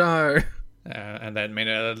on that show." And then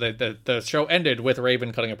the show ended with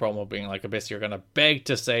Raven cutting a promo being like, "Abyss, you're going to beg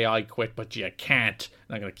to say I quit, but you can't.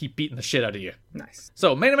 And I'm going to keep beating the shit out of you." Nice.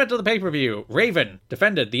 So, main event of the pay-per-view. Raven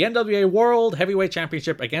defended the NWA World Heavyweight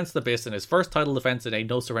Championship against Abyss in his first title defense in a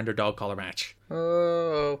no-surrender dog collar match.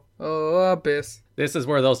 Oh, Abyss. This is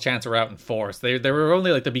where those chants are out in force. They were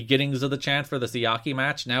only like the beginnings of the chant for the Siaki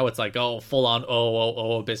match. Now it's like, full-on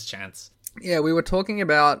Abyss chants. Yeah, we were talking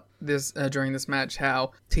about this during this match,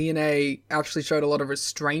 how TNA actually showed a lot of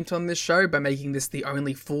restraint on this show by making this the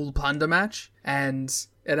only full plunder match, and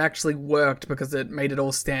it actually worked because it made it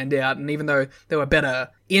all stand out. And even though there were better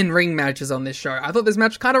in-ring matches on this show, I thought this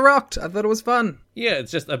match kind of rocked. I thought it was fun. Yeah,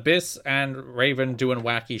 it's just Abyss and Raven doing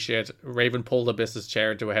wacky shit. Raven pulled Abyss's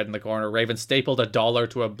chair to a head in the corner. Raven stapled $1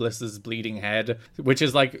 to Abyss's bleeding head, which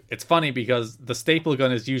is like, it's funny because the staple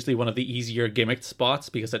gun is usually one of the easier gimmicked spots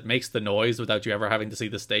because it makes the noise without you ever having to see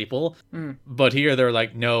the staple. But here they're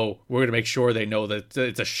like, "No, we're going to make sure they know that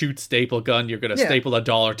it's a shoot staple gun. You're going to staple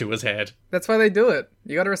 $1 to his head." That's why they do it.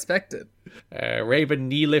 You got to respect it. Raven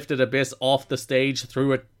knee lifted Abyss off the stage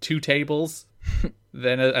through 2 tables.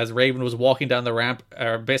 Then as Raven was walking down the ramp,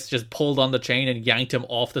 Abyss just pulled on the chain and yanked him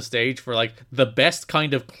off the stage for like the best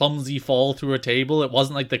kind of clumsy fall through a table. It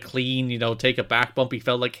wasn't like the clean, take a back bump. He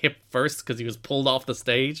felt like hip first because he was pulled off the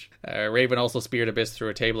stage. Raven also speared Abyss through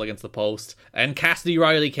a table against the post. And Cassidy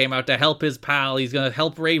Riley came out to help his pal. He's going to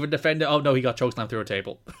help Raven defend it. Oh no, he got chokeslammed through a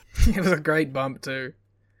table. It was a great bump too.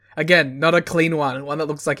 Again, not a clean one that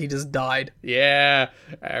looks like he just died. Yeah.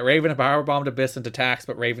 Raven powerbombed Abyss into tax,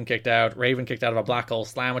 but Raven kicked out. Raven kicked out of a black hole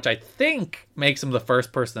slam, which I think makes him the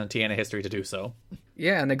first person in TNA history to do so.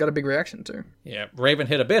 Yeah, and they got a big reaction too. Yeah, Raven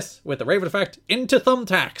hit Abyss with the Raven effect into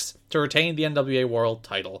thumbtacks. to retain the NWA World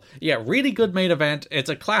title. Yeah, really good main event. It's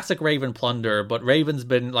a classic Raven plunder, but Raven's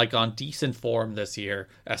been like on decent form this year,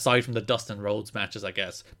 aside from the Dustin Rhodes matches, I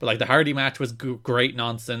guess. But like the Hardy match was great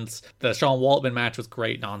nonsense. The Sean Waltman match was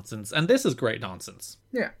great nonsense. And this is great nonsense.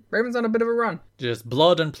 Yeah, Raven's on a bit of a run. Just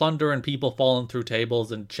blood and plunder and people falling through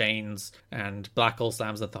tables and chains and black hole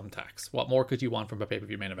slams and thumbtacks. What more could you want from a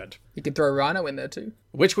pay-per-view main event? You could throw Rhino in there too.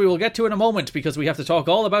 Which we will get to in a moment, because we have to talk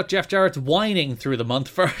all about Jeff Jarrett's whining through the month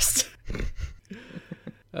first.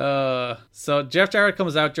 So Jeff Jarrett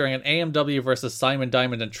comes out during an AMW versus Simon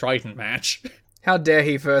Diamond and Triton match. How dare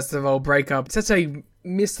he, first of all, break up such a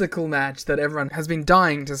mystical match that everyone has been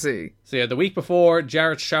dying to see. So yeah, the week before,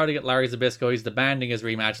 Jarrett's shouting at Larry Zbyszko he's demanding his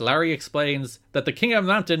rematch. Larry explains that the King of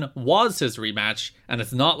the Mountain was his rematch, and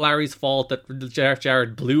it's not Larry's fault that Jeff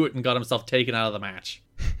Jarrett blew it and got himself taken out of the match.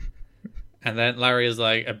 And then Larry is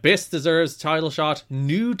like, Abyss deserves a title shot.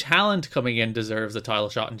 New talent coming in deserves a title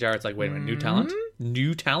shot. And Jarrett's like, wait a minute, new talent?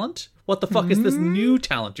 New talent? What the fuck is this new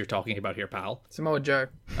talent you're talking about here, pal? Samoa Joe.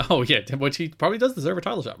 Oh, yeah, which he probably does deserve a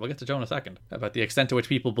title shot. We'll get to Joe in a second. About the extent to which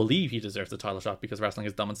people believe he deserves a title shot because wrestling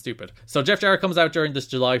is dumb and stupid. So Jeff Jarrett comes out during this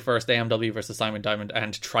July 1st AMW versus Simon Diamond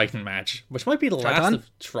and Triton match, which might be the last of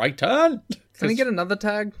Triton. Can we get another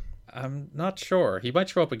tag? I'm not sure. He might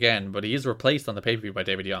show up again, but he is replaced on the pay-per-view by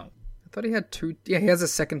David Young. I thought he had two. Yeah, he has a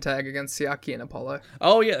second tag against Siaki and Apollo.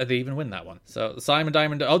 Oh, yeah, they even win that one. So Simon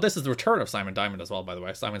Diamond. Oh, this is the return of Simon Diamond as well, by the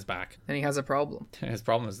way. Simon's back. And he has a problem. His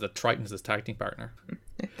problem is that Triton's his tag team partner.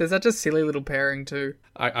 There's such a silly little pairing, too.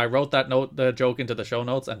 I wrote that the joke into the show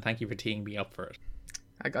notes, and thank you for teeing me up for it.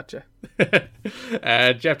 I gotcha.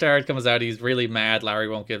 Jeff Jarrett comes out. He's really mad. Larry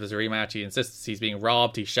won't give his rematch. He insists he's being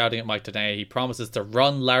robbed. He's shouting at Mike Tenay. He promises to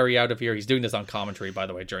run Larry out of here. He's doing this on commentary, by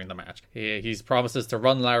the way, during the match. He promises to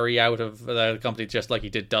run Larry out of the company just like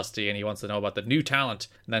he did Dusty, and he wants to know about the new talent,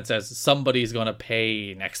 and then says somebody's going to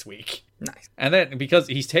pay next week. Nice. And then, because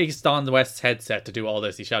he takes Don West's headset to do all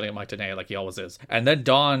this, he's shouting at Mike Tenay like he always is. And then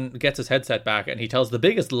Don gets his headset back and he tells the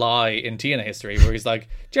biggest lie in TNA history, where he's like,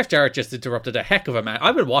 Jeff Jarrett just interrupted a heck of a match.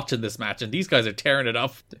 I've been watching this match and these guys are tearing it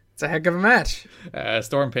up. It's a heck of a match.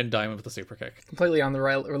 Storm pinned Diamond with a super kick. Completely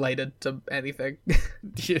unrelated to anything.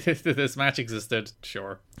 This match existed,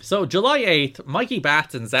 sure. So July 8th, Mikey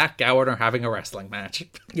Batts and Zach Gowen are having a wrestling match.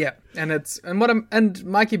 Yeah, and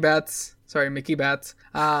Mickey Batts.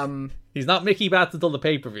 He's not Mickey Batts until the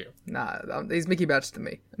pay-per-view. Nah, he's Mickey Batts to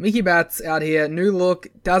me. Mickey Batts out here, new look,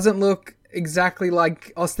 doesn't look exactly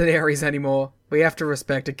like Austin Aries anymore. We have to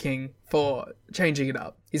respect a king for changing it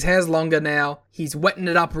up. His hair's longer now. He's wetting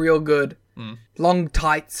it up real good. Long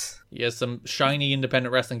tights. He has some shiny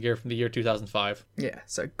independent wrestling gear from the year 2005. Yeah,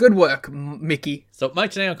 so good work, Mickey. So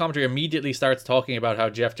Mike Tenay on commentary immediately starts talking about how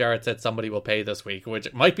Jeff Jarrett said somebody will pay this week,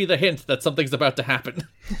 which might be the hint that something's about to happen.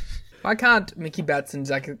 Why can't Mickey Batts and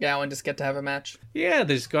Zach Gowen just get to have a match? Yeah,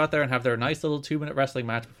 they just go out there and have their nice little 2-minute wrestling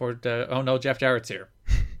match before, oh no, Jeff Jarrett's here.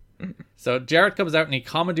 So Jarrett comes out and he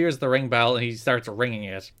commandeers the ring bell and he starts ringing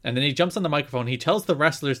it. And then he jumps on the microphone, he tells the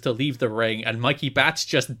wrestlers to leave the ring, and Mikey Batts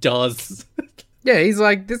just does. Yeah, he's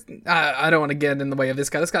like, this. I don't want to get in the way of this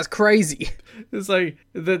guy. This guy's crazy. It's like,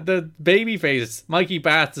 the babyface, Mikey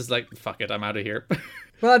Batts, is like, fuck it, I'm out of here.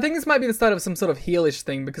 Well, I think this might be the start of some sort of heelish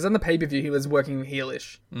thing, because on the pay-per-view he was working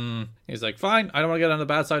heelish. He's like, fine, I don't want to get on the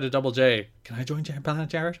bad side of Double J. Can I join Planet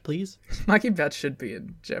Jarrett, please? Mikey Batts should be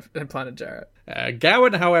in Planet Jarrett.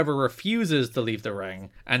 Gowen, however, refuses to leave the ring,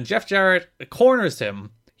 and Jeff Jarrett corners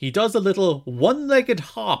him. He does a little one-legged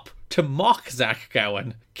hop to mock Zach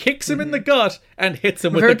Gowen, kicks him in the gut, and hits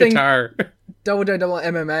him with the guitar. Double J Double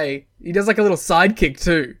MMA, he does like a little sidekick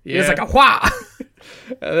too. Yeah. He's like a wha!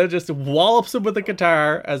 And then just wallops him with the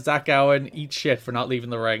guitar as Zach Gowen eats shit for not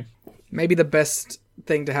leaving the ring. Maybe the best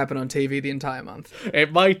thing to happen on TV the entire month.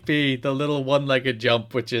 It might be the little one-legged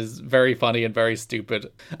jump, which is very funny and very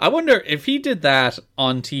stupid. I wonder if he did that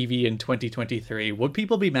on TV in 2023, would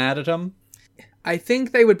people be mad at him? I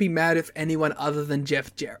think they would be mad if anyone other than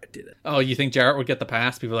Jeff Jarrett did it. Oh, you think Jarrett would get the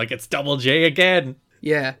pass? People are like, it's Double J again.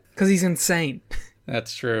 Yeah, because he's insane.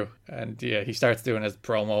 That's true. And yeah, he starts doing his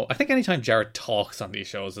promo. I think anytime Jarrett talks on these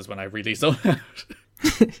shows is when I really zone out.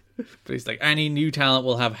 But he's like, any new talent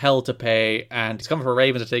will have hell to pay, and he's coming for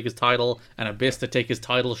Raven to take his title and Abyss to take his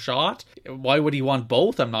title shot. Why would he want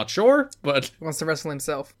both? I'm not sure, but he wants to wrestle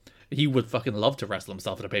himself. He would fucking love to wrestle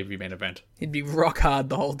himself at a pay-per-view main event. He'd be rock hard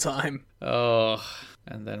the whole time. Oh,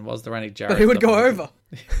 and then was there any Jarrett? But he would go over.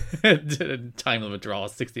 Time limit draw,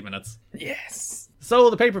 60 minutes. Yes.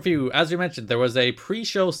 So the pay-per-view, as you mentioned, there was a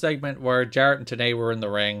pre-show segment where Jarrett and Tenay were in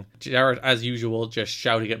the ring. Jarrett, as usual, just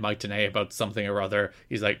shouting at Mike Tenay about something or other.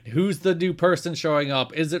 He's like, who's the new person showing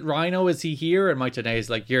up? Is it Rhino? Is he here? And Mike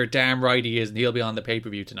Tenay's like, you're damn right he is, and he'll be on the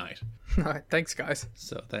pay-per-view tonight. Alright, thanks guys.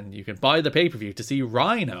 So then you can buy the pay-per-view to see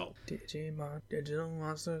Rhino. Digimon Digital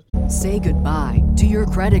Monsters. Say goodbye to your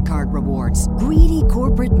credit card rewards. Greedy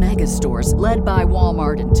corporate mega stores, led by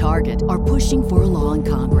Walmart and Target, are pushing for a law in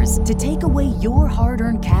Congress to take away your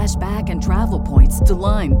hard-earned cash back and travel points to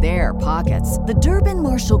line their pockets. The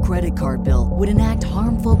Durbin-Marshall credit card bill would enact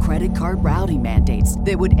harmful credit card routing mandates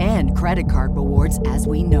that would end credit card rewards as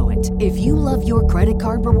we know it. If you love your credit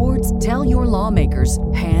card rewards, tell your lawmakers,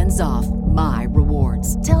 hands off my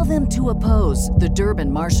rewards. Tell them to oppose the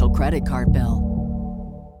Durbin-Marshall credit card bill.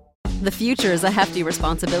 The future is a hefty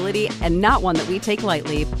responsibility and not one that we take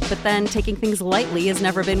lightly, but then taking things lightly has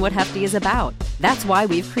never been what Hefty is about. That's why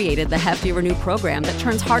we've created the Hefty Renew program that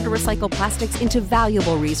turns hard-to-recycle plastics into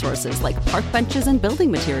valuable resources like park benches and building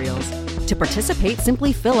materials. To participate,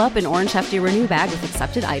 simply fill up an orange Hefty Renew bag with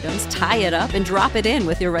accepted items, tie it up, and drop it in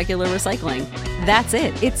with your regular recycling. That's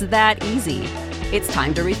it. It's that easy. It's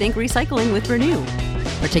time to rethink recycling with Renew.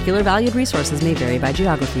 Particular valued resources may vary by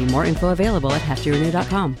geography. More info available at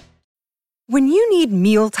heftyrenew.com. When you need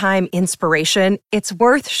mealtime inspiration, it's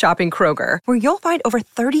worth shopping Kroger, where you'll find over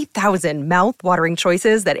 30,000 mouth-watering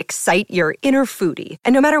choices that excite your inner foodie.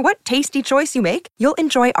 And no matter what tasty choice you make, you'll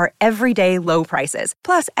enjoy our everyday low prices,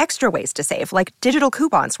 plus extra ways to save, like digital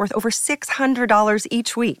coupons worth over $600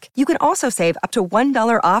 each week. You can also save up to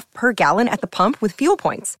 $1 off per gallon at the pump with fuel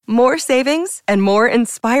points. More savings and more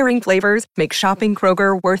inspiring flavors make shopping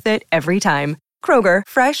Kroger worth it every time. Kroger,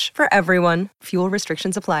 fresh for everyone. Fuel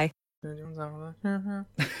restrictions apply.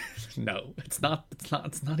 No, it's not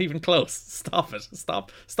even close. Stop it.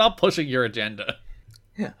 Stop pushing your agenda.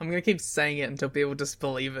 Yeah, I'm gonna keep saying it until people just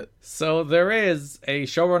believe it. So there is a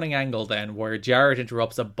showrunning angle then where Jarrett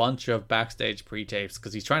interrupts a bunch of backstage pre-tapes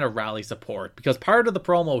because he's trying to rally support. Because part of the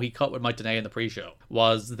promo he cut with Mike Tenay in the pre-show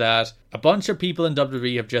was that a bunch of people in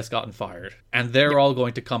WWE have just gotten fired and they're all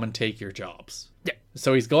going to come and take your jobs. Yeah.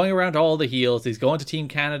 So he's going around to all the heels. He's going to Team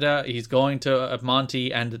Canada. He's going to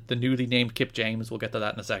Monty and the newly named Kip James. We'll get to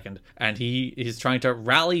that in a second. And he is trying to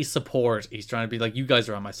rally support. He's trying to be like, you guys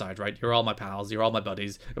are on my side, right? You're all my pals. You're all my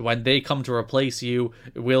buddies. When they come to replace you,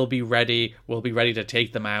 we'll be ready. We'll be ready to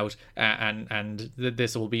take them out. And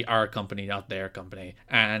this will be our company, not their company.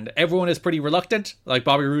 And everyone is pretty reluctant. Like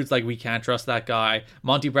Bobby Roode's like, we can't trust that guy.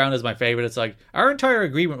 Monty Brown is my favorite. It's like, our entire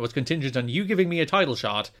agreement was contingent on you giving me a title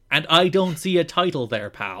shot. And I don't see a title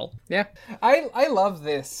there, pal. Yeah, I love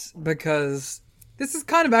this because this is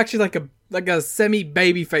kind of actually like a semi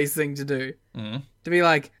babyface thing to do. To be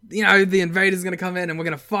like, you know, the invader's gonna come in and we're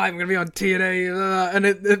gonna fight. We're gonna be on TNA, and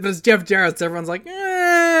it was Jeff Jarrett. So everyone's like,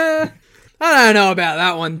 I don't know about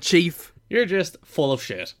that one, Chief. You're just full of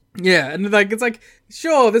shit. Yeah, and like it's like,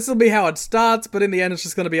 sure, this will be how it starts, but in the end, it's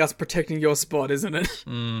just going to be us protecting your spot, isn't it?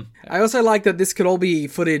 I also like that this could all be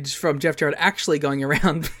footage from Jeff Jarrett actually going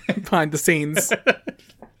around behind the scenes.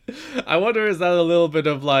 I wonder, is that a little bit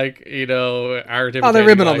of like, you know, art? Oh, they're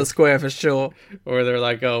ribbing on the square for sure. Or they're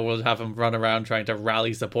like, oh, we'll have him run around trying to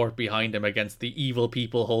rally support behind him against the evil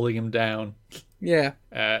people holding him down. Yeah.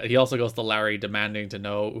 He also goes to Larry demanding to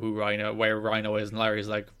know where Rhino is, and Larry's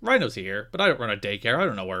like, Rhino's here, but I don't run a daycare. I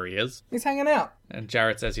don't know where he is. He's hanging out. And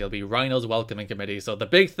Jarrett says he'll be Rhino's welcoming committee. So the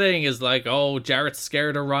big thing is like, oh, Jarrett's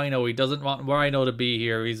scared of Rhino. He doesn't want Rhino to be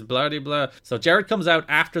here. He's blah, blah, blah. So Jarrett comes out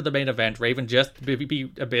after the main event. Raven just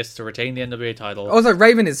beat Abyss to retain the NWA title. Also,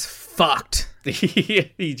 Raven is fucked.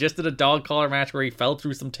 He just did a dog collar match where he fell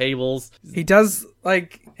through some tables. He does,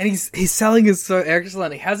 like, and his selling is so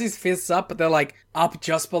excellent. He has his fists up, but they're like up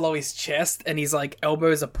just below his chest, and his like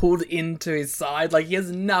elbows are pulled into his side. Like, he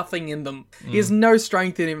has nothing in them. He has no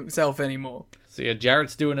strength in himself anymore. So yeah,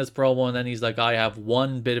 Jarrett's doing his promo, and then he's like, I have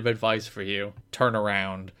one bit of advice for you. Turn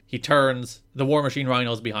around. He turns. The War Machine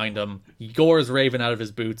Rhino's behind him. He gores Raven out of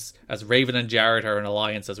his boots as Raven and Jarrett are in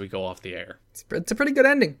alliance as we go off the air. It's a pretty good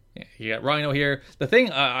ending. Yeah, you got Rhino here. The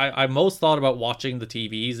thing I most thought about watching the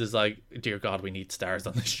TVs is like, dear God, we need stars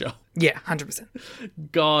on this show. Yeah, 100%.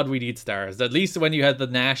 God, we need stars. At least when you had the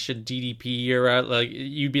Nash and DDP era, like,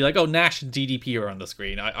 you'd be like, oh, Nash and DDP are on the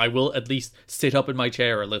screen. I will at least sit up in my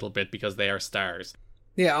chair a little bit because they are stars.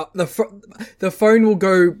 Yeah, the phone will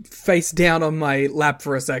go face down on my lap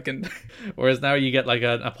for a second. Whereas now you get like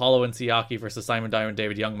an Apollo and Siaki versus Simon Diamond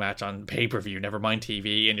David Young match on pay-per-view, never mind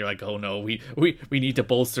TV, and you're like, oh no, we need to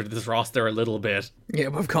bolster this roster a little bit. Yeah,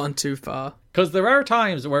 we've gone too far. Because there are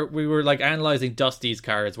times where we were like analyzing Dusty's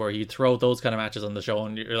cards where he'd throw those kind of matches on the show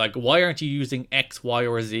and you're like, why aren't you using X, Y,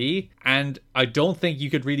 or Z? And I don't think you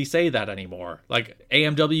could really say that anymore. Like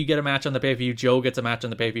AMW get a match on the pay-per-view, Joe gets a match on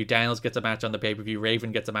the pay-per-view, Daniels gets a match on the pay-per-view,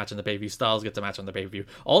 Raven gets a match on the pay-per-view, Styles gets a match on the pay-per-view.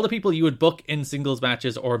 All the people you would book in singles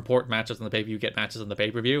matches or important matches on the pay-per-view get matches on the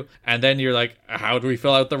pay-per-view. And then you're like, how do we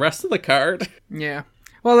fill out the rest of the card? Yeah.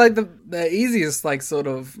 Well, like, the easiest, like, sort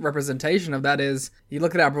of representation of that is, you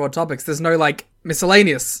look at our broad topics, there's no, like,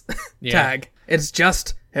 miscellaneous tag. It's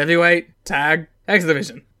just heavyweight, tag, X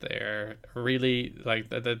Division. They're really,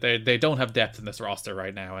 like, they don't have depth in this roster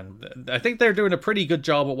right now, and I think they're doing a pretty good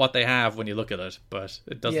job at what they have when you look at it, but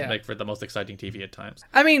it doesn't make for the most exciting TV at times.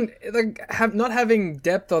 I mean, like, not having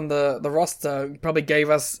depth on the roster probably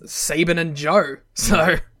gave us Sabin and Joe,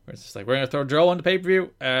 so... It's just like, we're going to throw Joe on the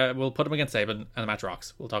pay-per-view, we'll put him against Sabin, and the match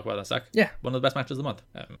rocks. We'll talk about it in a sec. Yeah. One of the best matches of the month.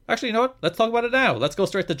 Actually, you know what? Let's talk about it now. Let's go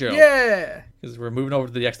straight to Joe. Yeah! Because we're moving over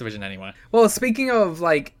to the X Division anyway. Well, speaking of,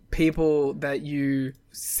 like, people that you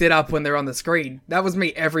sit up when they're on the screen, that was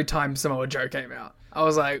me every time Samoa Joe came out. I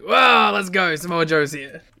was like, wow, let's go, Samoa Joe's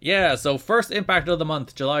here. Yeah, so first Impact of the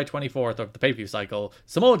month, July 24th of the pay-per-view cycle,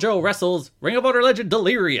 Samoa Joe wrestles Ring of Honor legend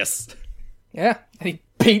Delirious. Yeah, and he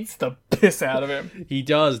beats the piss out of him. He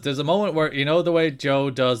does. There's a moment where, you know the way Joe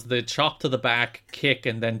does the chop to the back, kick,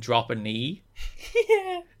 and then drop a knee?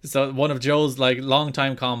 Yeah. So one of Joe's, like,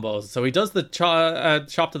 long-time combos. So he does the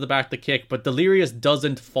chop to the back, the kick, but Delirious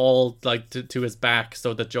doesn't fall, like, to his back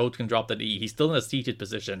so that Joe can drop the knee. He's still in a seated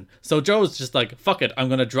position. So Joe's just like, fuck it, I'm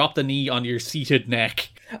going to drop the knee on your seated neck.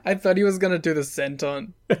 I thought he was going to do the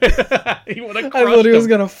senton. He would have crushed I thought he was him.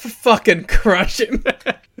 going to fucking crush him.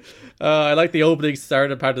 I like the opening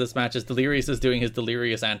started part of this match is Delirious is doing his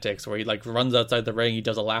Delirious antics where he like runs outside the ring, he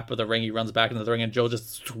does a lap of the ring, he runs back into the ring, and Joe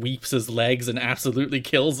just sweeps his legs and absolutely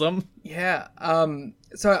kills him. Yeah,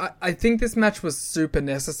 so I think this match was super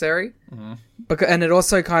necessary. Mm-hmm. And it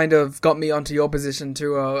also kind of got me onto your position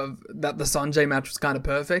too, that the Sanjay match was kind of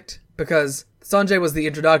perfect. Because Sanjay was the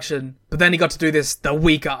introduction, but then he got to do this the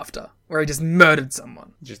week after, where he just murdered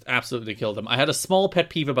someone. Just absolutely killed him. I had a small pet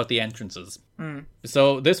peeve about the entrances.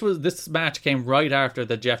 So this match came right after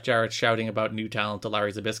the Jeff Jarrett shouting about new talent to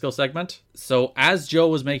Larry Zbyszko segment. So as Joe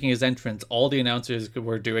was making his entrance, all the announcers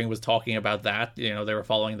were doing was talking about that. You know, they were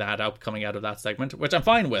following that up, coming out of that segment, which I'm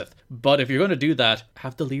fine with. But if you're going to do that,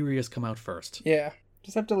 have Delirious come out first. Yeah.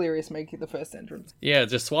 Just have Delirious make the first entrance. Yeah,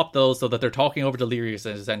 just swap those so that they're talking over Delirious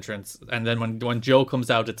in his entrance. And then when Joe comes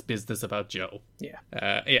out, it's business about Joe. Yeah.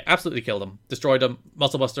 Yeah, absolutely killed him. Destroyed him.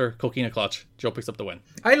 Muscle Buster, Coquina Clutch. Joe picks up the win.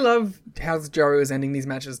 I love how Joe is ending these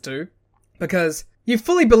matches too. Because you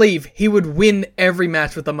fully believe he would win every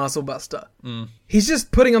match with the Muscle Buster. He's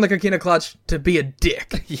just putting on the Coquina Clutch to be a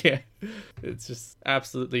dick. Yeah. It's just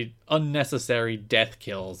absolutely unnecessary death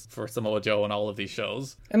kills for Samoa Joe on all of these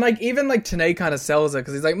shows. And like, even like Tenay kind of sells it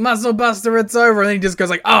because he's like, Muscle Buster, it's over. And then he just goes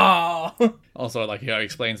like, oh. Also, like, he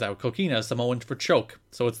explains how Coquina is Samoan for choke.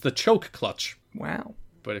 So it's the choke clutch. Wow.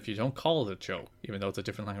 But if you don't call it a choke, even though it's a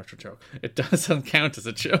different language for choke, it doesn't count as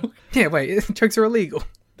a choke. Yeah, wait, chokes are illegal.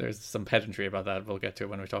 There's some pedantry about that. We'll get to it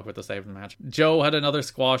when we talk about the Sabin match. Joe had another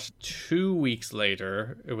squash 2 weeks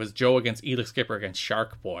later. It was Joe against Elix Skipper against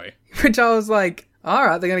Shark Boy. Which I was like,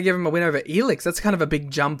 alright, they're going to give him a win over Elix. That's kind of a big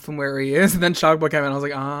jump from where he is. And then Shark Boy came in and I was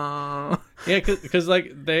like, ah. Yeah, because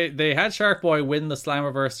like they had Shark Boy win the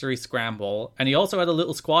Slammiversary Scramble. And he also had a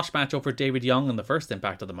little squash match over David Young in the first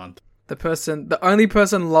Impact of the month. The only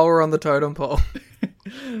person lower on the totem pole.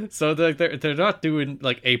 So they're not doing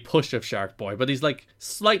like a push of Shark Boy, but he's like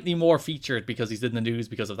slightly more featured because he's in the news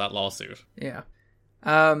because of that lawsuit. Yeah.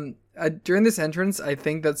 During this entrance, I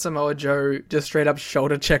think that Samoa Joe just straight up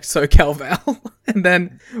shoulder checked SoCal Val and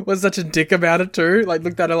then was such a dick about it too. Like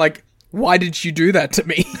looked at her like, why did you do that to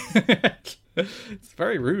me? It's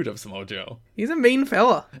very rude of Samoa Joe. He's a mean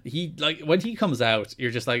fella. He like when he comes out,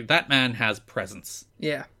 you're just like, that man has presence.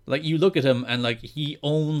 Yeah. Like you look at him and like he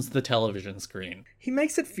owns the television screen. He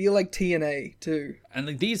makes it feel like TNA too. And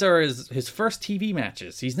like these are his first TV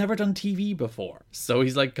matches. He's never done TV before. So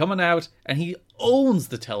he's like coming out and he owns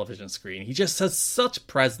the television screen. He just has such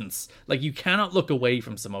presence. Like you cannot look away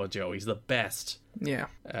from Samoa Joe. He's the best. Yeah.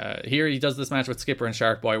 Here he does this match with Skipper and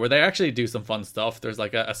Shark Boy where they actually do some fun stuff. There's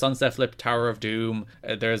like a sunset flip Tower of Doom.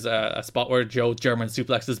 There's a spot where Joe German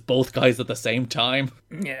suplexes both guys at the same time.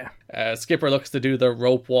 Yeah. Skipper looks to do the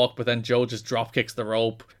rope walk, but then Joe just drop kicks the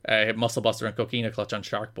rope. Muscle Buster and Coquina Clutch on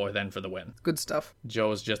Shark Boy then for the win. Good stuff.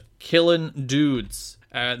 Joe's just killing dudes.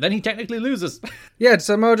 Then he technically loses. Yeah,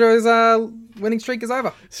 Samoa Joe's winning streak is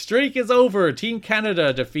over. Streak is over. Team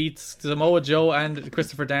Canada defeats Samoa Joe and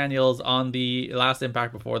Christopher Daniels on the last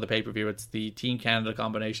Impact before the pay-per-view, it's the Team Canada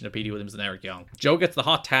combination of Petey Williams and Eric Young. Joe gets the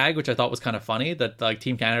hot tag, which I thought was kind of funny, that like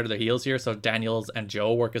Team Canada are the heels here, so Daniels and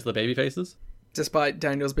Joe work as the baby faces. Despite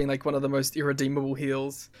Daniels being like one of the most irredeemable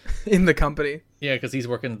heels in the company. Yeah, because he's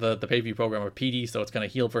working the pay-per-view program with Petey, so it's kind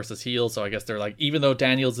of heel versus heel. So I guess they're like, even though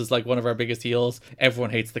Daniels is like one of our biggest heels, everyone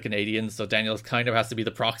hates the Canadians, so Daniels kind of has to be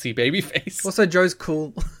the proxy babyface. Also, Joe's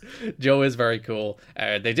cool. Joe is very cool.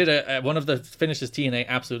 They did one of the finishes TNA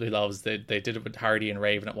absolutely loves. They did it with Hardy and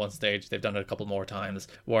Raven at one stage. They've done it a couple more times,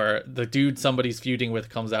 where the dude somebody's feuding with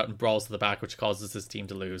comes out and brawls to the back, which causes his team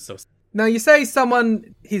to lose. So now you say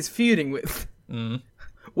someone he's feuding with.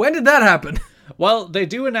 When did that happen? Well, they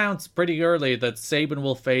do announce pretty early that Sabin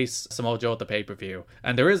will face Samoa Joe at the pay-per-view.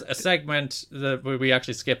 And there is a segment that we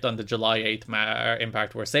actually skipped on the July 8th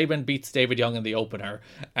Impact where Sabin beats David Young in the opener.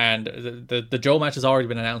 And the Joe match has already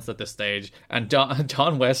been announced at this stage. And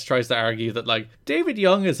Don West tries to argue that, like, David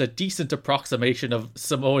Young is a decent approximation of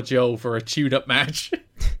Samoa Joe for a chewed-up match.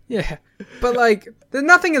 Yeah. But, like,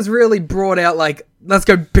 nothing is really brought out, like, let's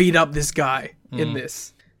go beat up this guy in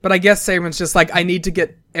this. But I guess Sabin's just like, I need to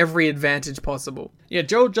get every advantage possible. Yeah,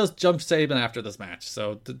 Joe just jumped Sabin after this match,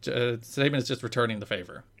 so Sabin is just returning the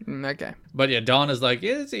favor. Okay. But yeah, Don is like,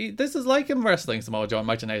 this is like him wrestling Samoa Joe, and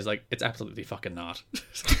Mike Tenay is like, it's absolutely fucking not.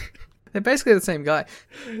 They're basically the same guy.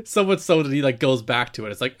 So much so that he like goes back to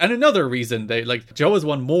it. It's like, and another reason they like Joe has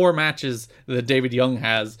won more matches than David Young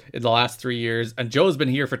has in the last 3 years, and Joe's been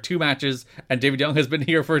here for 2 matches, and David Young has been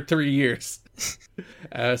here for 3 years.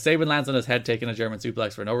 Sabin lands on his head, taking a German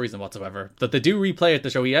suplex for no reason whatsoever. But they do replay at the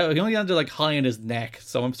show. He only landed like high in his neck,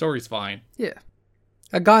 so I'm sure he's fine. Yeah.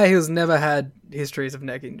 A guy who's never had histories of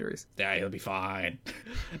neck injuries. Yeah, he'll be fine.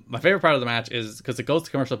 My favorite part of the match is because it goes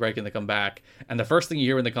to commercial break and they come back, and the first thing you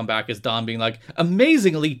hear when they come back is Don being like,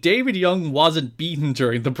 amazingly, David Young wasn't beaten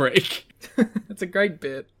during the break. It's a great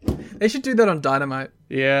bit. They should do that on Dynamite.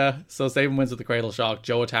 Yeah, so Sabin wins with the Cradle Shock.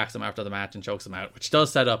 Joe attacks him after the match and chokes him out, which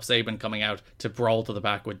does set up Sabin coming out to brawl to the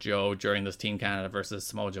back with Joe during this Team Canada versus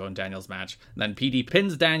Samoa Joe and Daniels match. And then PD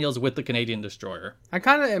pins Daniels with the Canadian Destroyer. I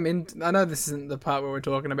kind of am in. I know this isn't the part where we're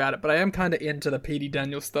talking about it, but I am kind of into the PD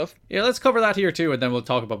Daniels stuff. Yeah, let's cover that here too, and then we'll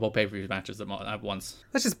talk about both pay-per-view matches at once.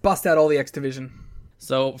 Let's just bust out all the X Division.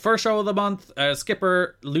 So, first show of the month,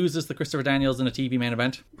 Skipper loses to Christopher Daniels in a TV main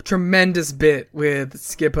event. Tremendous bit with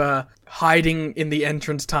Skipper hiding in the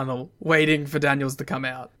entrance tunnel, waiting for Daniels to come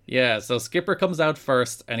out. Yeah, so Skipper comes out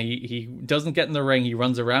first, and he doesn't get in the ring. He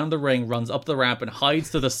runs around the ring, runs up the ramp, and hides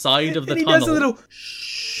to the side of the tunnel. He does a little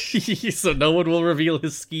shh, so no one will reveal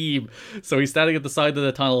his scheme. So he's standing at the side of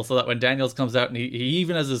the tunnel so that when Daniels comes out, and he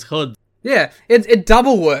even has his hood. Yeah, it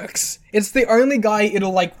double works. It's the only guy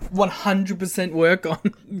it'll like 100% work on.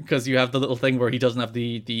 Because you have the little thing where he doesn't have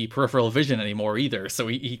the peripheral vision anymore either. So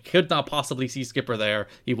he could not possibly see Skipper there.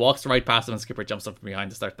 He walks right past him and Skipper jumps up from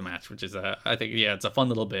behind to start the match, which is, I think, yeah, it's a fun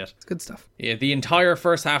little bit. It's good stuff. Yeah, the entire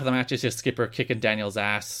first half of the match is just Skipper kicking Daniels'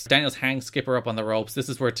 ass. Daniels hangs Skipper up on the ropes. This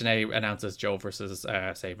is where Tenay announces Joe versus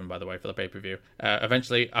Sabin, by the way, for the pay-per-view.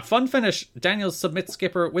 Eventually, a fun finish. Daniels submits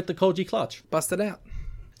Skipper with the Koji clutch. Bust it out.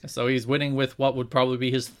 So he's winning with what would probably be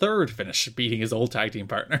his third finish, beating his old tag team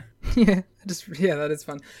partner. Yeah, that is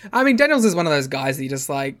fun. I mean, Daniels is one of those guys that you just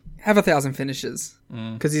like have 1,000 finishes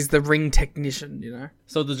because he's the ring technician, you know.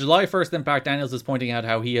 So the July 1st Impact, Daniels is pointing out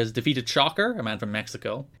how he has defeated Shocker, a man from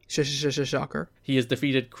Mexico. Shocker. He has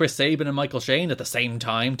defeated Chris Sabin and Michael Shane at the same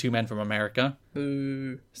time, 2 men from America.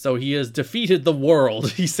 Ooh. So he has defeated the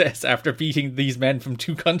world, he says, after beating these men from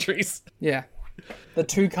 2 countries. Yeah. The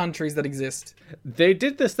 2 countries that exist. They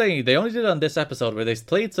did this thing, they only did it on this episode, where they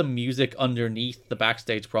played some music underneath the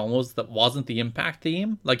backstage promos that wasn't the Impact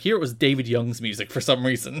theme. Like here it was David Young's music for some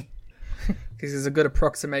reason. Because he's a good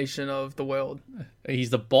approximation of the world.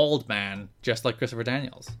 He's the bald man, just like Christopher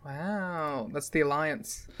Daniels. Wow, that's the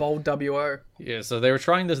alliance. Bold WO. Yeah, so they were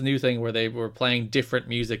trying this new thing where they were playing different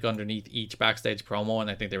music underneath each backstage promo,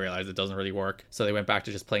 and I think they realized it doesn't really work. So they went back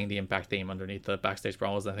to just playing the Impact theme underneath the backstage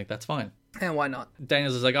promos, and I think that's fine. And why not?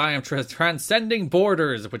 Daniels is like, I am transcending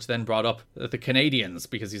borders, which then brought up the Canadians,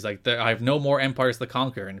 because he's like, I have no more empires to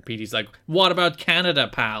conquer. And Petey's like, what about Canada,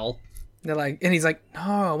 pal? They're like, and he's like, no,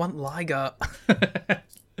 I want Liger.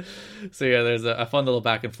 So yeah, there's a fun little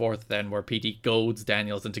back and forth then where PT goads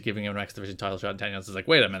Daniels into giving him an X Division title shot, and Daniels is like,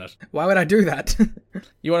 wait a minute. Why would I do that?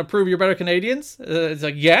 You want to prove you're better Canadians? It's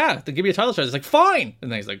like, yeah, then give me a title shot. It's like, fine.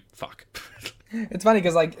 And then he's like, fuck. It's funny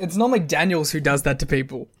because like it's normally Daniels who does that to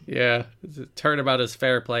people. Yeah, it's a turnabout is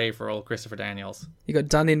fair play for old Christopher Daniels. He got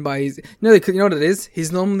done in by his... No, you know what it is?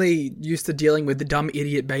 He's normally used to dealing with the dumb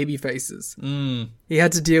idiot baby faces. He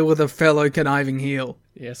had to deal with a fellow conniving heel.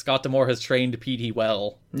 Yeah, Scott D'Amore has trained PD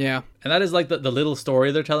well. Yeah. And that is like the little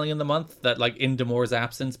story they're telling in the month, that like in D'Amore's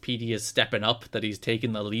absence, PD is stepping up, that he's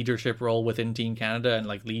taking the leadership role within Team Canada and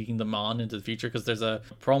like leading them on into the future. Because there's a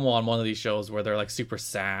promo on one of these shows where they're like super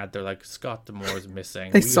sad. They're like, Scott D'Amore's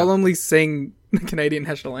missing. They solemnly sing the Canadian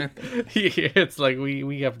national anthem. It's like,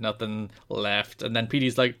 we have nothing left. And then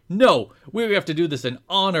PD's like, no, we have to do this in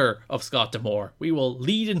honor of Scott D'Amore. We will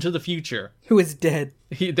lead into the future. Who is dead.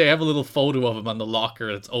 They have a little photo of him on the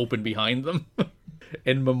locker that's open behind them.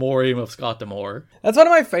 In memoriam of Scott D'Amore. That's one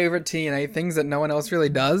of my favorite TNA things that no one else really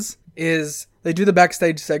does, is they do the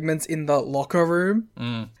backstage segments in the locker room.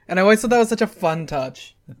 And I always thought that was such a fun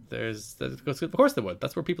touch. Of course they would.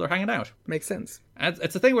 That's where people are hanging out. Makes sense. And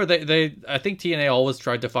it's a thing where I think TNA always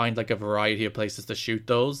tried to find like a variety of places to shoot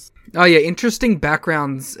those. Oh yeah, interesting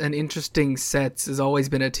backgrounds and interesting sets has always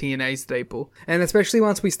been a TNA staple. And especially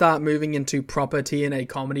once we start moving into proper TNA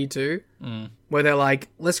comedy too, where they're like,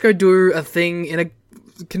 let's go do a thing in a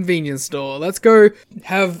convenience store. Let's go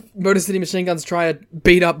have Motor City Machine Guns try to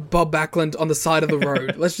beat up Bob Backlund on the side of the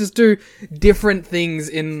road. Let's just do different things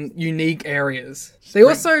in unique areas. They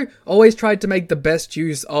also always tried to make the best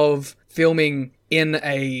use of filming in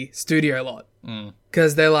a studio lot.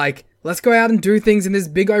 Because they're like, let's go out and do things in this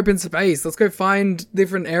big open space. Let's go find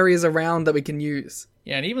different areas around that we can use.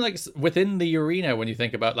 Yeah, and even like within the arena, when you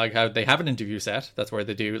think about like how they have an interview set, that's where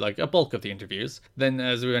they do like a bulk of the interviews. Then,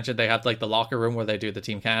 as we mentioned, they have like the locker room where they do the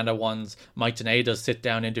Team Canada ones. Mike Tenay does sit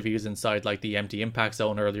down interviews inside like the empty impact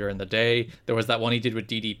zone earlier in the day. There was that one he did with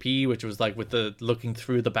DDP, which was like with the looking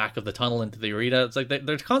through the back of the tunnel into the arena. It's like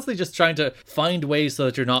they're constantly just trying to find ways so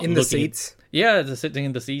that you're not in the seats. Yeah, they're sitting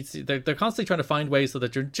in the seats. They're constantly trying to find ways so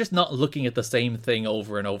that you're just not looking at the same thing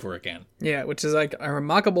over and over again. Yeah, which is like a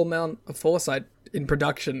remarkable amount of foresight in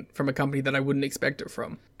production from a company that I wouldn't expect it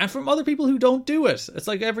from. And from other people who don't do it. It's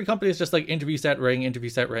like every company is just like interview set, ring, interview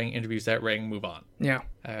set, ring, interview set, ring, move on. Yeah.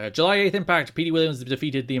 July 8th Impact, Petey Williams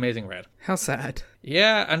defeated The Amazing Red. How sad.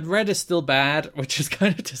 Yeah, and Red is still bad, which is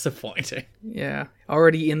kind of disappointing. Yeah.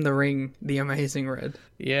 Already in the ring, The Amazing Red.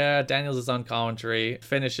 Yeah, Daniels is on commentary.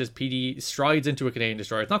 Finishes, Petey strides into a Canadian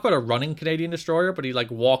Destroyer. It's not quite a running Canadian Destroyer, but he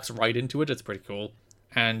like walks right into it. It's pretty cool.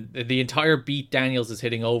 And the entire beat Daniels is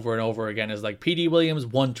hitting over and over again is like, P.D. Williams,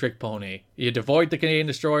 one trick pony. You avoid the Canadian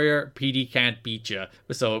Destroyer, P.D. can't beat you.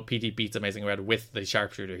 So P.D. beats Amazing Red with the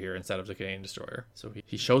sharpshooter here instead of the Canadian Destroyer. So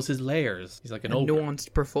he shows his layers. He's like an ogre.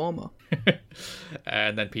 Nuanced performer.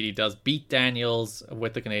 And then P.D. does beat Daniels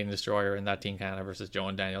with the Canadian Destroyer in that Team Canada versus Joe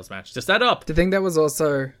and Daniels match to set up. Do you think that was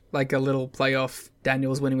also like a little playoff,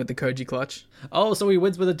 Daniels winning with the Koji clutch? Oh, so he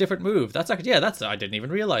wins with a different move. That's actually, I didn't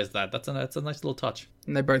even realize that. That's a nice little touch.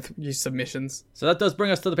 And they both use submissions. So that does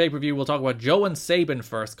bring us to the pay-per-view. We'll talk about Joe and Sabin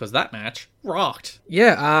first, because that match rocked.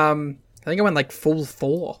 Yeah, I think I went like full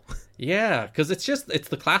 4. Yeah, because it's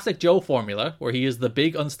the classic Joe formula, where he is the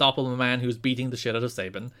big unstoppable man who's beating the shit out of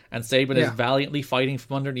Sabin, and Sabin is valiantly fighting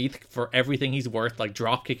from underneath for everything he's worth, like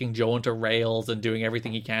drop kicking Joe into rails and doing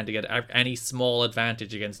everything he can to get any small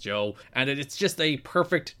advantage against Joe. And it's just a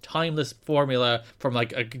perfect, timeless formula from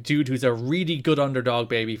like a dude who's a really good underdog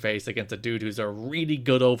babyface against a dude who's a really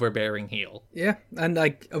good overbearing heel. Yeah, and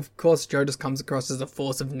like of course Joe just comes across as a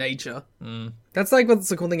force of nature. That's like what's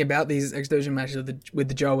the cool thing about these X Division matches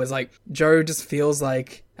with Joe is like Joe just feels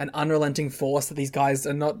like an unrelenting force that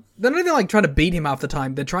they're not even like trying to beat him half the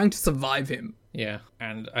time. They're trying to survive him. Yeah,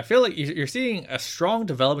 and I feel like you're seeing a strong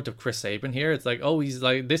development of Chris Sabin here. It's like, oh, he's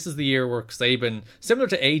like, this is the year where Sabin, similar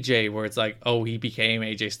to AJ, where it's like, oh, he became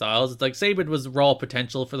AJ Styles. It's like Sabin was raw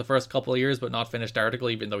potential for the first couple of years, but not finished article,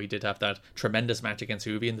 even though he did have that tremendous match against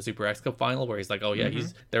Hoovy in the Super X Cup final, where he's like, oh yeah,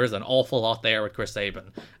 there is an awful lot there with Chris Sabin.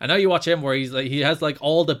 And now you watch him where he's like, he has like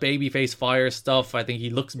all the babyface fire stuff. I think he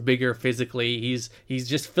looks bigger physically. He's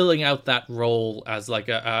just filling out that role as like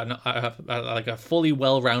a fully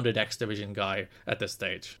well-rounded X Division guy at this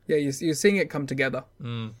stage. Yeah, you're seeing it come together.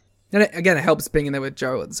 And again, it helps being in there with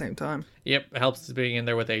Joe at the same time. Yep, it helps being in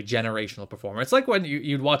there with a generational performer. It's like when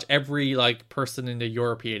you'd watch every like person in the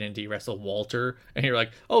European indie wrestle Walter, and you're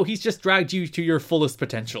like, oh, he's just dragged you to your fullest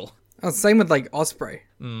potential. Oh, same with like Osprey.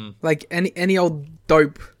 Like any old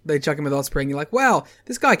dope, they chuck him with Osprey, and you're like, wow,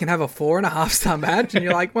 this guy can have a 4.5-star match, and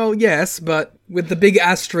you're like, well, yes, but with the big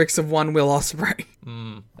asterisk of one Will Osprey.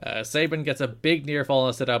 Sabin gets a big near fall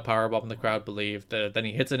and a sit-out powerbomb, and the crowd believe. Then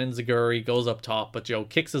he hits an enziguri, goes up top, but Joe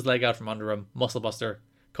kicks his leg out from under him, muscle buster,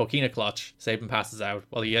 coquina clutch. Sabin passes out.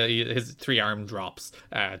 Well, his 3-arm drops.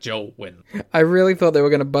 Joe wins. I really thought they were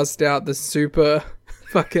going to bust out the super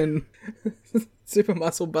fucking super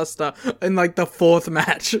muscle buster in like the 4th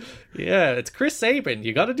match. Yeah, it's Chris Sabin.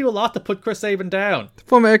 You got to do a lot to put Chris Sabin down. The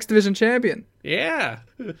former X Division champion. Yeah.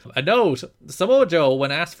 A note, Samoa Joe,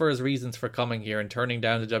 when asked for his reasons for coming here and turning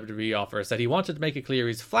down the WWE offer, said he wanted to make it clear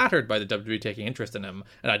he's flattered by the WWE taking interest in him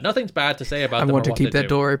and had nothing bad to say about them. I want or to what keep they that do.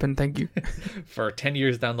 door open, thank you. For 10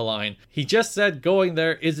 years down the line. He just said going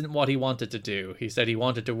there isn't what he wanted to do. He said he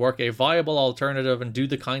wanted to work a viable alternative and do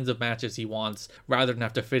the kinds of matches he wants rather than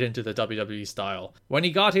have to fit into the WWE style. When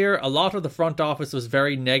he got here, a lot of the front office was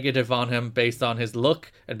very negative on him based on his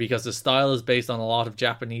look and because his style is based on a lot of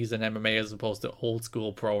Japanese and MMA as opposed to old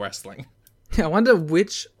school pro wrestling. I wonder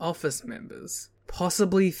which office members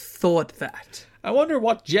possibly thought that. I wonder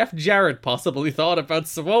what Jeff Jarrett possibly thought about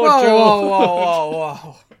Samoa Whoa, Joe.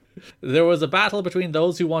 whoa. There was a battle between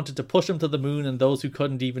those who wanted to push him to the moon and those who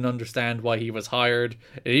couldn't even understand why he was hired.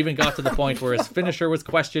 It even got to the point where his finisher was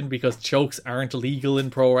questioned because chokes aren't legal in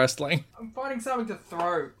pro wrestling. I'm finding something to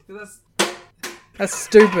throw. That's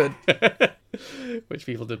stupid. Which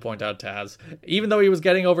people did point out Taz. Even though he was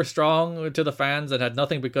getting over strong to the fans and had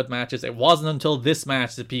nothing but good matches, it wasn't until this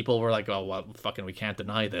match that people were like, oh, well, fucking we can't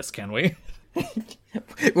deny this, can we?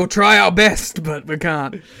 We'll try our best, but we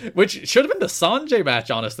can't. Which should have been the Sanjay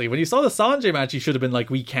match, honestly. When you saw the Sanjay match, you should have been like,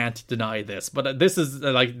 we can't deny this. But this is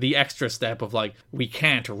like the extra step of like, we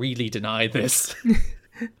can't really deny this.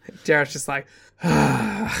 Jarrett's just like,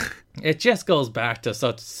 it just goes back to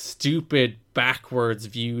such stupid backwards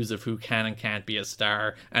views of who can and can't be a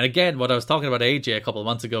star. And again, what I was talking about AJ a couple of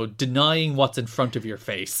months ago, denying what's in front of your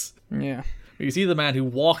face. Yeah. You see the man who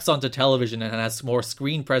walks onto television and has more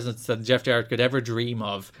screen presence than Jeff Jarrett could ever dream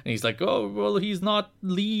of. And he's like, oh, well, he's not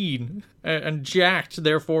lean and jacked,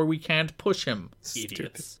 therefore we can't push him. Stupid.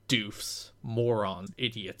 Idiots. Doofs. Morons.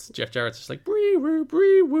 Idiots. Jeff Jarrett's just like, bree woo,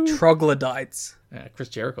 bree woo. Troglodytes. Chris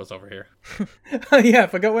Jericho's over here. Yeah, I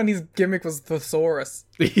forgot when his gimmick was Thesaurus.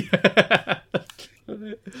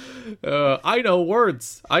 I know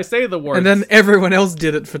words. I say the words. And then everyone else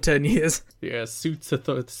did it for 10 years. Yeah, suit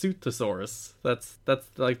thesaurus. That's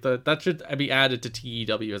like that should be added to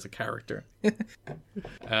TEW as a character.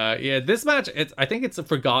 Yeah, this match, I think it's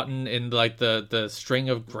forgotten in like the string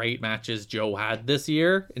of great matches Joe had this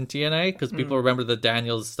year in TNA, because people remember the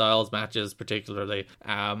Daniels Styles matches particularly.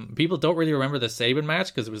 People don't really remember the Sabin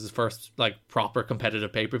match because it was his first like proper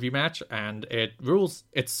competitive pay-per-view match, and it rules.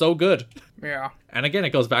 It's so good. Yeah. And again, it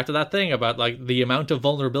goes back to that thing about like the amount of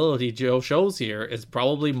vulnerability Joe shows here is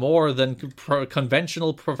probably more than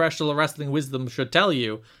conventional professional wrestling wisdom should tell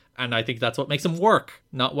you. And I think that's what makes him work,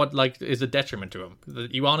 not what like is a detriment to him.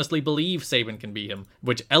 You honestly believe Sabin can beat him,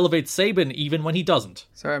 which elevates Sabin even when he doesn't.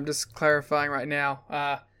 Sorry, I'm just clarifying right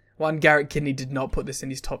now. One, Garrett Kidney did not put this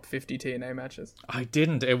in his top 50 TNA matches. I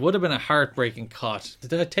didn't. It would have been a heartbreaking cut.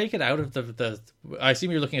 Did I take it out of the... I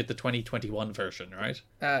assume you're looking at the 2021 version, right?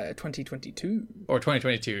 2022. Or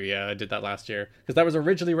 2022, yeah, I did that last year. Because that was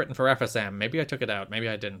originally written for FSM. Maybe I took it out. Maybe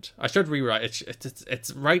I didn't. I should rewrite it.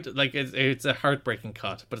 It's right, like, it's a heartbreaking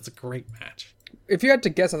cut, but it's a great match. If you had to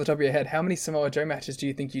guess off the top of your head, how many Samoa Joe matches do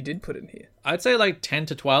you think you did put in here? I'd say like 10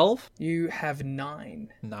 to 12. You have 9.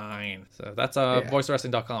 9. So that's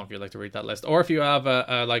voicewrestling.com if you'd like to read that list. Or if you have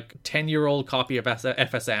a like 10-year-old copy of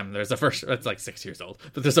FSM, there's a version, it's like 6 years old,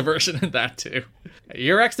 but there's a version in that too.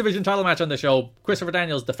 Your X Division title match on the show, Christopher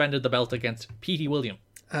Daniels defended the belt against Petey William.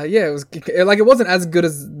 Yeah, it was like it wasn't as good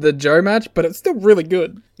as the Joe match, but it's still really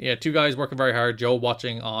good. Yeah, two guys working very hard, Joe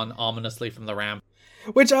watching on ominously from the ramp.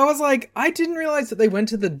 Which I was like, I didn't realize that they went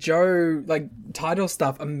to the Joe like title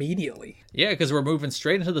stuff immediately. Yeah, because we're moving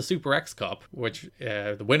straight into the Super X Cup, which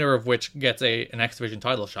the winner of which gets an X Division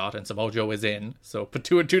title shot, and Samoa Joe is in. So put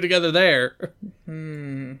 2 and 2 together there.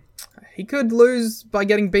 He could lose by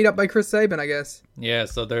getting beat up by Chris Sabin, I guess. Yeah,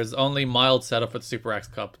 so there's only mild setup for the Super X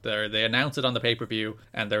Cup. They announce it on the pay-per-view,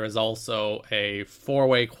 and there is also a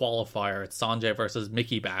 4-way qualifier. It's Sanjay versus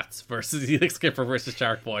Mickey Bats versus Elix Skipper versus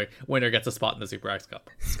Shark Boy. Winner gets a spot in the Super X Cup.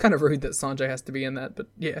 It's kind of rude that Sanjay has to be in that, but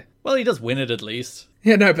yeah. Well, he does win it at least.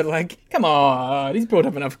 Yeah, no, but like, come on. He's built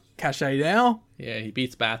up enough cachet now. Yeah, he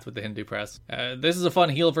beats Bats with the Hindu press. This is a fun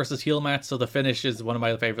heel versus heel match, so the finish is one of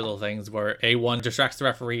my favorite little things where A1 distracts the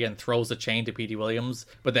referee and throws a chain to Petey Williams,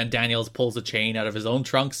 but then Daniels pulls a chain out of his own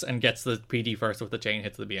trunks and gets the PD first with the chain,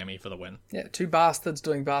 hits the BME for the win. Yeah, 2 bastards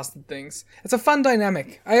doing bastard things. It's a fun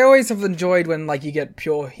dynamic. I always have enjoyed when like you get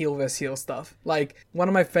pure heel versus heel stuff. Like, one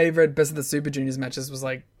of my favorite Best of the Super Juniors matches was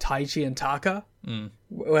like Taichi and Taka,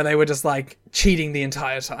 where they were just like cheating the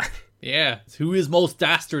entire time. Yeah, who is most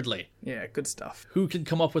dastardly? Yeah, good stuff. Who can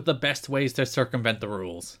come up with the best ways to circumvent the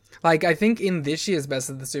rules? Like, I think in this year's Best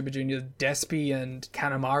of the Super Juniors, Despy and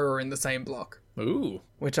Kanemaru are in the same block. Ooh.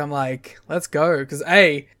 Which I'm like, let's go. Because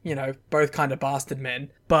A, you know, both kind of bastard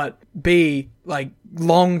men. But B, like,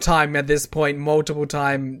 long time at this point, multiple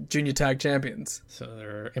time junior tag champions. So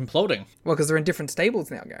they're imploding. Well, because they're in different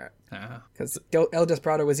stables now, Garrett. Because El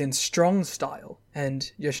Desperado was in Strong Style, and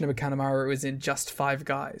Yoshinobu Kanemaru was in Just Five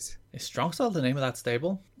Guys. Is Strong Style the name of that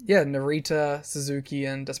stable? Yeah, Narita, Suzuki,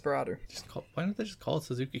 and Desperado. Why don't they just call it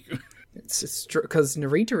Suzuki? It's because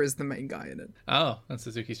Narita is the main guy in it. Oh, and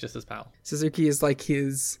Suzuki's just his pal. Suzuki is like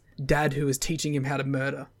his dad who is teaching him how to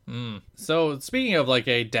murder. So, speaking of like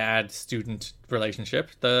a dad-student relationship,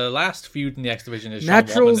 the last feud in the X Division is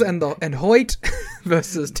Naturals Sean Waltman and Hoyt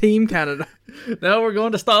versus Team Canada. Now we're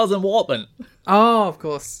going to Styles and Waltman. Oh, of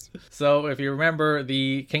course. So, if you remember,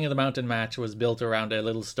 the King of the Mountain match was built around a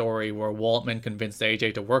little story where Waltman convinced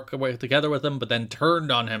AJ to work together with him, but then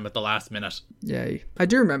turned on him at the last minute. Yay. I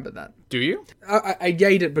do remember that. Do you? I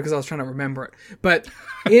yayed it because I was trying to remember it. But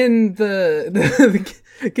in the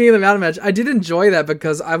King of the Mountain match, I did enjoy that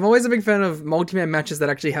because I'm always a big fan of multi-man matches that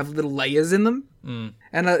actually have little layers in them.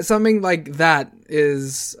 And something like that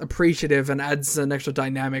is appreciative and adds an extra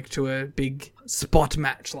dynamic to a big spot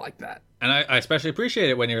match like that. And I especially appreciate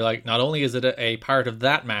it when you're like, not only is it a part of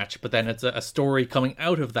that match, but then it's a story coming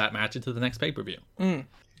out of that match into the next pay-per-view.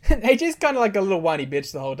 AJ's kind of like a little whiny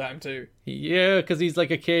bitch the whole time too. Yeah, because he's like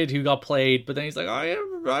a kid who got played, but then he's like, I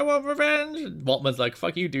want revenge. And Waltman's like,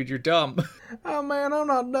 fuck you, dude, you're dumb. Oh man, I'm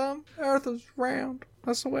not dumb. Earth is round.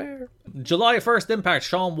 I swear. July 1st Impact,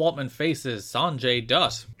 Sean Waltman faces Sanjay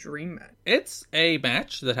Dutt. Dream match. It's a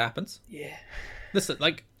match that happens. Yeah. Listen,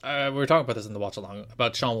 like, we were talking about this in the watch along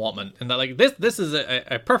about Sean Waltman, and that like this is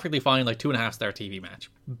a perfectly fine like 2.5-star TV match.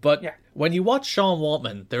 But when you watch Sean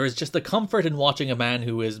Waltman, there is just the comfort in watching a man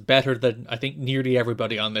who is better than I think nearly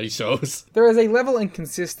everybody on these shows. There is a level and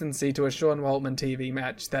consistency to a Sean Waltman TV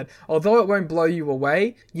match that, although it won't blow you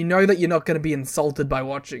away, you know that you're not going to be insulted by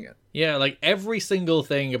watching it. Yeah, like every single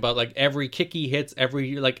thing about like every kick he hits,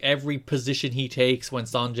 every position he takes when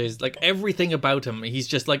Sanjay's like everything about him, he's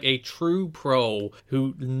just like a true pro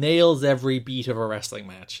who nails every beat of a wrestling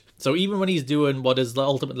match. So even when he's doing what is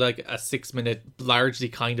ultimately like a 6-minute, largely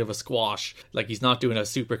kind of a squash, like he's not doing a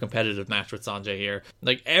super competitive match with Sanjay here,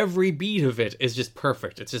 like every beat of it is just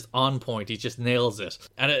perfect. It's just on point. He just nails it.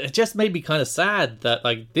 And it just made me kind of sad that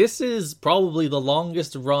like this is probably the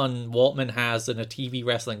longest run Waltman has in a TV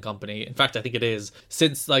wrestling company. In fact, I think it is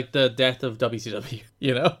since like the death of WCW,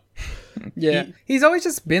 you know? Yeah. He's always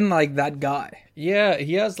just been like that guy. Yeah,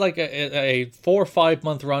 he has like a 4 or 5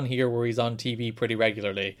 month run here where he's on TV pretty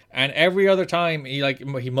regularly. And every other time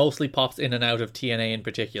he mostly pops in and out of TNA in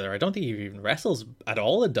particular. I don't think he even wrestles at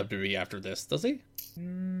all in WWE after this, does he?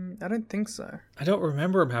 I don't think so. I don't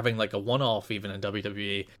remember him having like a one-off even in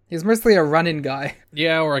WWE. He's mostly a run-in guy.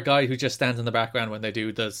 Yeah, or a guy who just stands in the background when they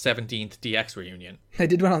do the 17th DX reunion. They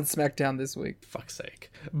did one on SmackDown this week. Fuck's sake.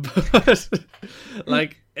 But,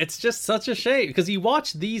 like, it's just such a shame because you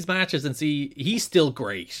watch these matches and see he's still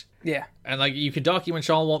great. Yeah. And like you can document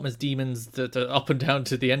Sean Waltman's demons to up and down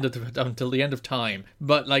to the end of until the end of time,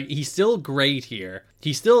 but like he's still great here.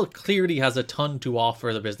 He still clearly has a ton to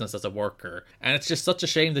offer the business as a worker, and it's just such a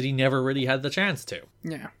shame that he never really had the chance to.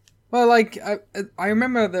 Yeah. Well, like I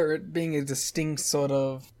remember there being a distinct sort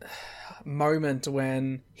of moment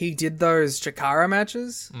when he did those Chikara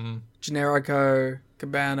matches, Generico,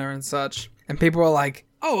 Cabana, and such, and people were like,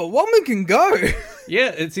 "Oh, a woman can go."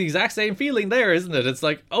 Yeah, it's the exact same feeling there, isn't it? It's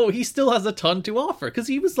like, oh, he still has a ton to offer because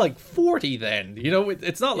he was like 40 then. You know,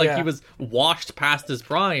 it's not like he was washed past his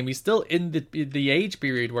prime. He's still in the age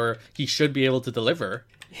period where he should be able to deliver.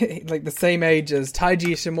 Like the same age as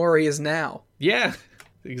Taiji Ishimori is now. Yeah,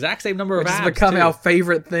 the exact same number of abs. Which has become our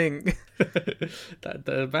favorite thing.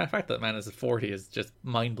 The fact that man is 40 is just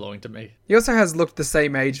mind-blowing to me. He also has looked the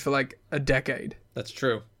same age for like a decade. That's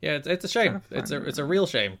true. Yeah, it's a shame. It's a real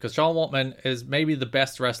shame because Sean Waltman is maybe the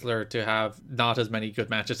best wrestler to have not as many good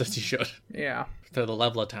matches as he should. Yeah. To the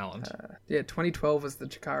level of talent. 2012 was the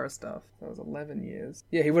Chikara stuff. That was 11 years.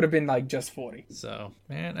 Yeah, he would have been like just 40. So,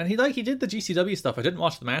 man, and he did the GCW stuff. I didn't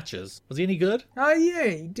watch the matches. Was he any good? Oh yeah,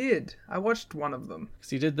 he did. I watched one of them. Because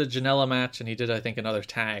he did the Janela match and he did, I think, another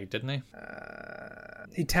tag, didn't he?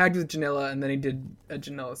 He tagged with Janela and then he did a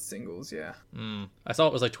Janela singles, yeah. I saw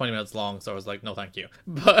it was like 20 minutes long, so I was like, no thank you.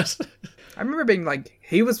 But I remember being like,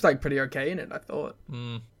 he was like pretty okay in it, I thought.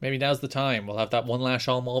 Maybe now's the time. We'll have that one last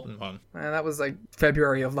Sean Waltman one. And that was like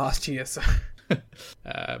February of last year, so...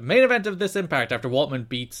 Main event of this Impact after Waltman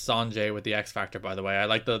beats Sanjay with the X Factor, by the way. I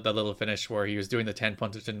like the little finish where he was doing the 10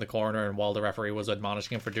 punches in the corner, and while the referee was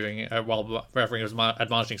admonishing him for doing while the referee was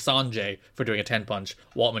admonishing Sanjay for doing a 10 punch,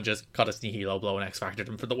 Waltman just cut a sneaky low blow and X Factored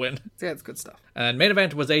him for the win. Yeah, it's good stuff. And main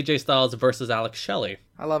event was AJ Styles versus Alex Shelley.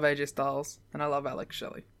 I love AJ Styles, and I love Alex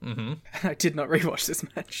Shelley. Mm-hmm. I did not rewatch this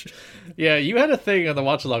match. Yeah, you had a thing on the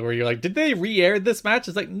watch along where you're like, did they re-air this match?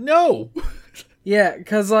 It's like, no! Yeah,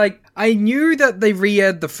 because, like, I knew that they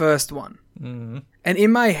re-aired the first one. Mm-hmm. And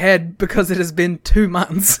in my head, because it has been 2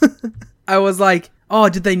 months, I was like, oh,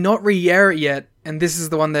 did they not re-air it yet? And this is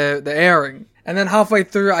the one they're airing. And then halfway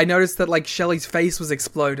through, I noticed that, like, Shelley's face was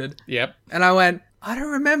exploded. Yep. And I went, I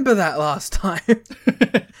don't remember that last time.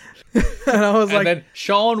 And I was like... And then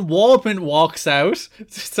Sean Waltman walks out.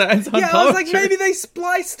 Sounds on I was like, maybe they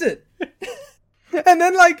spliced it. And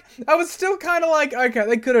then, like, I was still kind of like, okay,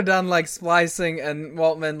 they could have done, like, splicing and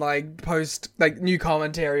Waltman, like, post, like, new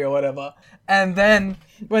commentary or whatever. And then,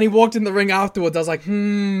 when he walked in the ring afterwards, I was like,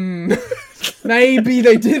 maybe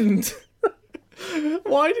they didn't.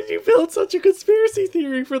 Why did you build such a conspiracy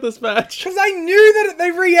theory for this match? Because I knew that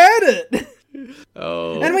they re-aired it.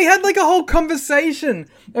 Oh. And we had, like, a whole conversation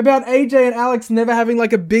about AJ and Alex never having,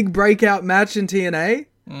 like, a big breakout match in TNA.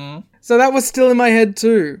 Mm. So that was still in my head,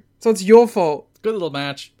 too. So it's your fault. Good little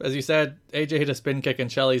match. As you said, AJ hit a spin kick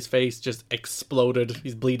and Shelley's face just exploded.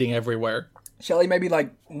 He's bleeding everywhere. Shelley may be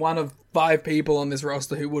like one of 5 people on this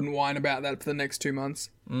roster who wouldn't whine about that for the next 2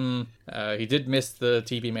 months. He did miss the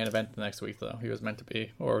TV main event the next week, though. He was meant to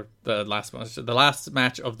be, or the last match. The last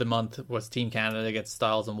match of the month was Team Canada against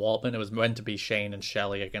Styles and Waltman. It was meant to be Shane and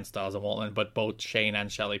Shelley against Styles and Waltman, but both Shane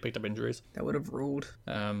and Shelley picked up injuries. That would have ruled.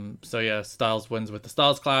 So yeah, Styles wins with the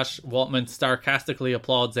Styles Clash. Waltman sarcastically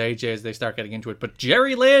applauds AJ as they start getting into it, but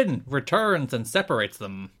Jerry Lynn returns and separates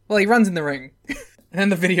them. Well, he runs in the ring. And then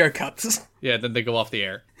the video cuts. Yeah, then they go off the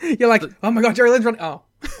air. You're like, oh my god, Jerry Lynn's running. Oh.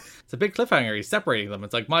 It's a big cliffhanger. He's separating them.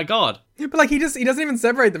 It's like, my god. But like, he doesn't even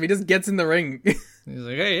separate them. He just gets in the ring. He's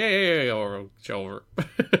like, hey, over.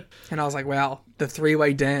 And I was like, wow, the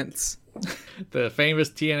 3-way dance. The famous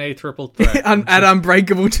TNA triple threat. At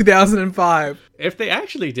Unbreakable 2005. If they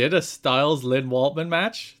actually did a Styles-Lynn Waltman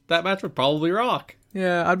match, that match would probably rock.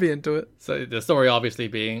 Yeah, I'd be into it. So the story obviously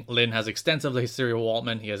being Lynn has extensive history with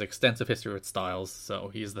Waltman. He has extensive history with Styles. So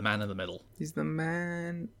he's the man in the middle. He's the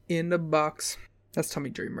man in the box. That's Tommy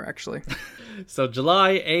Dreamer, actually. So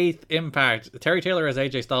July 8th, Impact. Terry Taylor has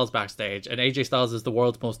AJ Styles backstage. And AJ Styles is the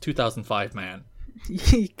world's most 2005 man.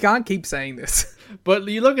 You can't keep saying this. But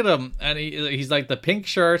you look at him, and he's like the pink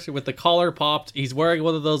shirt with the collar popped. He's wearing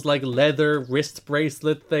one of those like leather wrist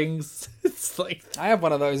bracelet things. It's like, I have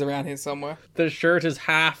one of those around here somewhere. The shirt is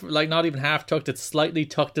half, like not even half tucked. It's slightly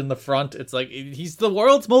tucked in the front. It's like, he's the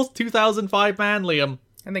world's most 2005 man, Liam.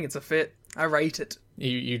 I think it's a fit. I rate it.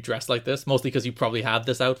 You dress like this, mostly because you probably had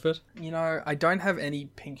this outfit? You know, I don't have any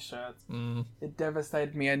pink shirts. It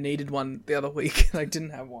devastated me. I needed one the other week, and I didn't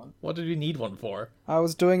have one. What did you need one for? I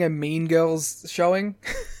was doing a Mean Girls showing.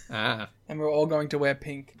 Ah. And we were all going to wear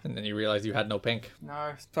pink. And then you realized you had no pink.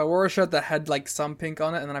 No. So I wore a shirt that had, like, some pink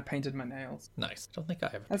on it, and then I painted my nails. Nice. Don't think I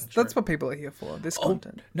have a pink shirt. That's what people are here for, this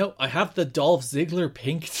content. No, I have the Dolph Ziggler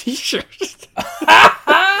pink t-shirt.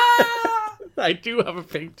 I do have a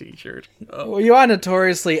pink t-shirt. Oh. Well, you are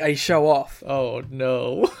notoriously a show-off. Oh,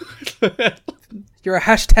 no. You're a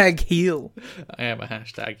hashtag heel. I am a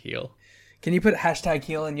hashtag heel. Can you put hashtag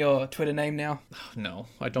heel in your Twitter name now? No,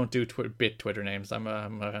 I don't do Twitter names. I'm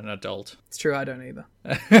an adult. It's true, I don't either.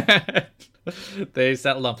 They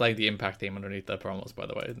settled on playing the Impact theme underneath the promos, by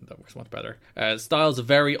the way. That works much better. Styles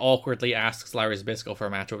very awkwardly asks Larry Zbyszko for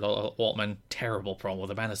a match with Waltman. Terrible promo.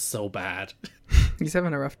 The man is so bad. He's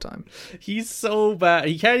having a rough time. He's so bad.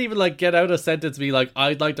 He can't even like get out a sentence and be like,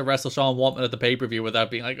 I'd like to wrestle Sean Waltman at the pay-per-view without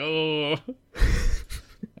being like, oh.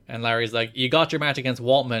 And Larry's like, you got your match against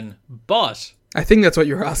Waltman, but... I think that's what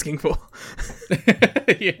you were asking for.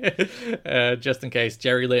 Yeah. Just in case,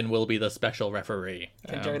 Jerry Lynn will be the special referee.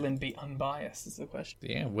 Can Jerry Lynn be unbiased is the question.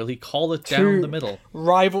 Yeah, will he call it down the middle?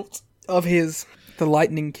 Rivals of his, the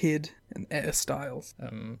Lightning Kid and Air Styles.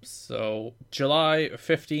 So, July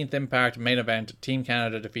 15th Impact main event, Team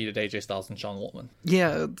Canada defeated AJ Styles and Sean Waltman.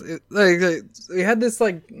 Yeah, we had this,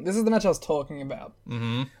 like, this is the match I was talking about.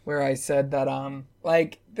 Mm-hmm. Where I said that,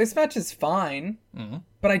 like, this match is fine,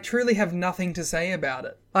 but I truly have nothing to say about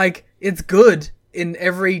it. Like, it's good in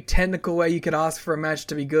every technical way you could ask for a match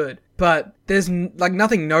to be good, but there's, like,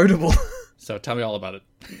 nothing notable. So, tell me all about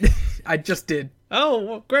it. I just did. Oh,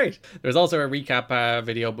 well, great. There's also a recap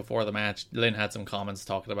video before the match. Lynn had some comments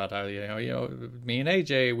talking about how, you know, me and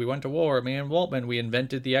AJ, we went to war. Me and Waltman, we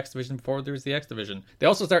invented the X Division before there was the X Division. They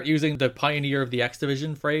also start using the pioneer of the X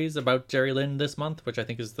Division phrase about Jerry Lynn this month, which I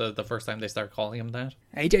think is the first time they start calling him that.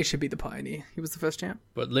 AJ should be the pioneer. He was the first champ.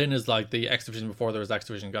 But Lynn is like the X Division before there was X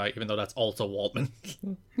Division guy, even though that's also Waltman.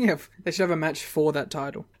 Yeah, they should have a match for that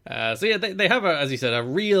title. So yeah, they have, as you said, a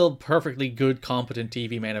real perfectly good, competent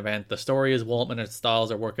TV main event. The story is Waltman and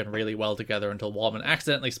Styles are working really well together until Waltman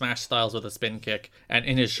accidentally smashed Styles with a spin kick, and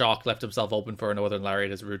in his shock left himself open for a Northern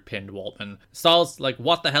Lariat as Root pinned Waltman. Styles, like,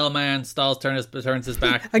 what the hell, man? Styles turns his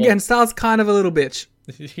back. Again, Styles kind of a little bitch.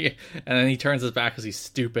 Yeah, and then he turns his back because he's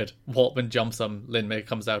stupid. Waltman jumps him. Lynn May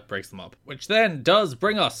comes out, breaks them up. Which then does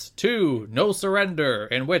bring us to No Surrender,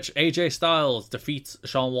 in which AJ Styles defeats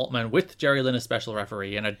Sean Waltman with Jerry Lynn as special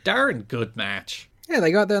referee in a darn good match. Yeah,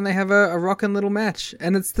 they go out there and they have a rockin' little match.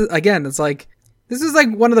 And it's like, this is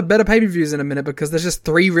like one of the better pay-per-views in a minute because there's just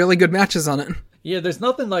 3 really good matches on it. Yeah, there's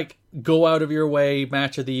nothing like go out of your way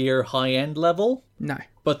match of the year high-end level. No.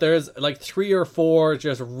 But there's like 3 or 4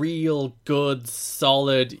 just real good,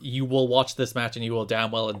 solid, you will watch this match and you will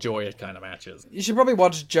damn well enjoy it kind of matches. You should probably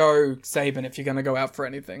watch Joe Sabin if you're going to go out for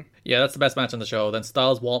anything. Yeah, that's the best match on the show. Then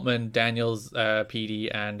Styles, Waltman, Daniels,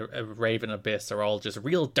 PD, and Raven Abyss are all just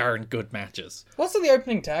real darn good matches. Also, the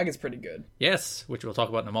opening tag is pretty good. Yes, which we'll talk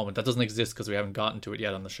about in a moment. That doesn't exist because we haven't gotten to it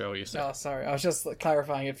yet on the show, you see. Oh, sorry. I was just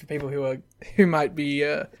clarifying it for people who might be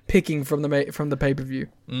picking from the pay-per-view.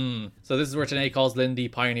 So this is where Tenay calls Lynn the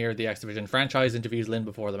pioneer of the X Division. Franchise interviews Lynn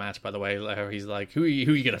before the match, by the way. He's like, who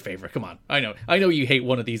you gonna favor? Come on. I know you hate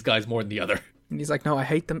one of these guys more than the other. And he's like, no, I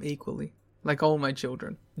hate them equally. Like all my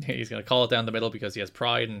children. He's going to call it down the middle because he has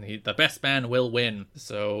pride and the best man will win.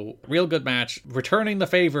 So, real good match. Returning the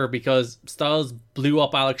favor because Styles blew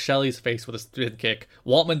up Alex Shelley's face with a spin kick.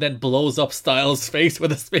 Waltman then blows up Styles' face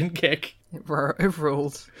with a spin kick. It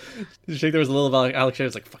rolled. Did you think there was a little of Alex Shelley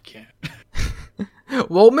was like, fuck yeah.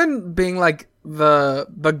 Waltman being like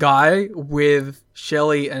the guy with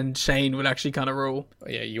Shelley and Shane would actually kind of rule.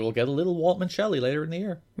 Yeah, you will get a little Waltman Shelley later in the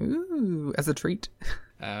year. Ooh, as a treat.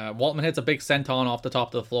 Waltman hits a big senton off the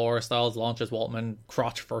top of the floor. Styles launches Waltman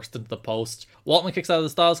crotch first into the post. Waltman kicks out of the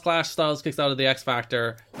Styles Clash. Styles kicks out of the X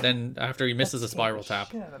Factor. Then after he misses a spiral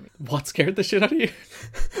tap. What scared the shit out of you?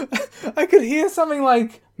 I could hear something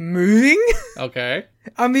like moving. Okay.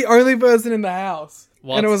 I'm the only person in the house.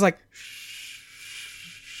 And it was like...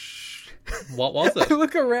 What was it? I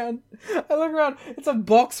look around. It's a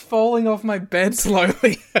box falling off my bed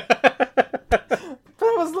slowly. But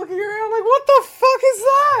I was looking around like, what the fuck is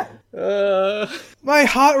that? My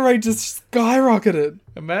heart rate just skyrocketed.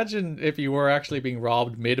 Imagine if you were actually being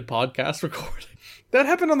robbed mid-podcast recording. That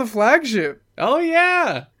happened on the flagship. Oh,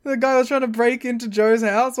 yeah. The guy was trying to break into Joe's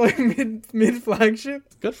house like mid-flagship.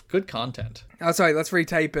 Good content. Oh, sorry, let's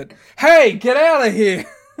retape it. Hey, get out of here.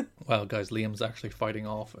 Well, guys, Liam's actually fighting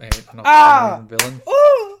off a villain.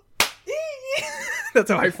 Oh! That's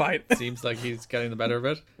how I fight. Seems like he's getting the better of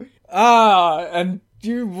it. And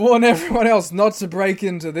you warn everyone else not to break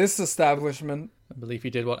into this establishment. I believe he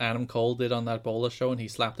did what Adam Cole did on that Bola show, and he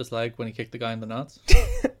slapped his leg when he kicked the guy in the nuts.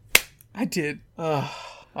 I did.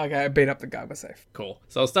 Okay, I beat up the guy. We're safe. Cool.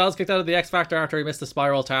 So Styles kicked out of the X Factor after he missed the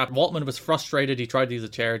spiral tap. Waltman was frustrated. He tried to use a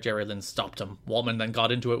chair. Jerry Lynn stopped him. Waltman then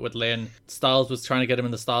got into it with Lynn. Styles was trying to get him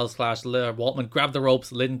in the Styles Clash. Waltman grabbed the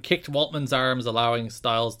ropes. Lynn kicked Waltman's arms, allowing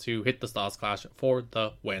Styles to hit the Styles Clash for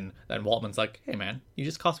the win. Then Waltman's like, hey man, you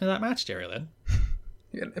just cost me that match, Jerry Lynn.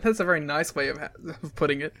 Yeah, that's a very nice way of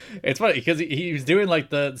putting it. It's funny because he was doing like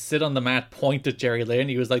the sit on the mat, point at Jerry Lynn.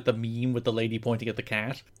 He was like the meme with the lady pointing at the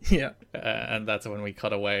cat. Yeah. And that's when we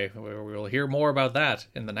cut away. We will hear more about that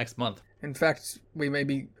in the next month. In fact, we may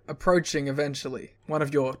be approaching eventually one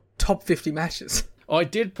of your top 50 matches. Oh, I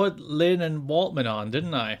did put Lynn and Waltman on,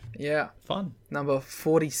 didn't I? Yeah. Fun. Number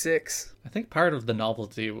 46. I think part of the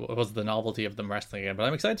novelty was the novelty of them wrestling again, but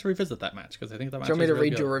I'm excited to revisit that match because I think that match. Do you want me to read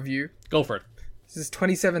good. your review? Go for it. Is this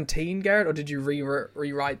 2017, Garrett, or did you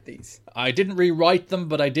rewrite these? I didn't rewrite them,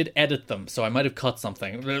 but I did edit them, so I might have cut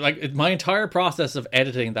something. Like, my entire process of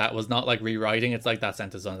editing that was not like rewriting. It's like, that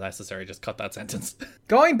sentence is unnecessary, just cut that sentence.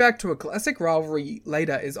 Going back to a classic rivalry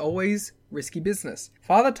later is always risky business.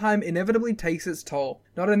 Father Time inevitably takes its toll.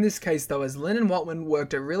 Not in this case, though, as Lynn and Waltman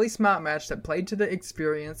worked a really smart match that played to the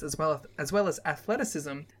experience as well as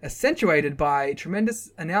athleticism, accentuated by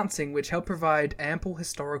tremendous announcing which helped provide ample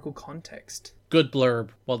historical context. Good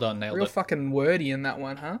blurb. Well done, nailed Real it. fucking wordy in that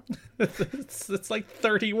one, huh? it's like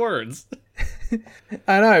 30 words.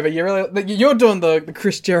 I know, but you're doing the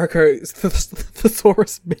Chris Jericho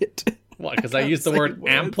thesaurus bit. What, because I used the word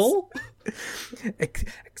ample?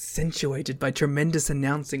 Accentuated by tremendous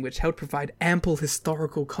announcing which helped provide ample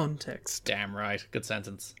historical context. Damn right. Good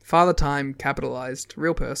sentence. Father Time, capitalized.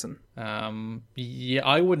 Real person. Yeah,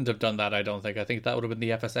 I wouldn't have done that, I don't think. I think that would have been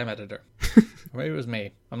the FSM editor. Or maybe it was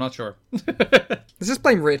me. I'm not sure. Let's just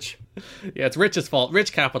blame Rich. Yeah, it's Rich's fault.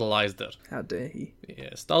 Rich capitalized it. How dare he?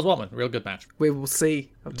 Yes, Styles Waltman. Real good match. We will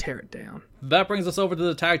see. I'll tear it down. That brings us over to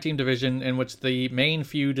the tag team division, in which the main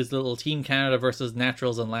feud is little Team Canada versus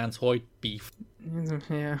Naturals and Lance Hoyt beef.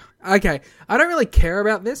 Yeah. Okay, I don't really care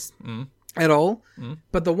about this at all,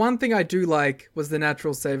 but the one thing I do like was the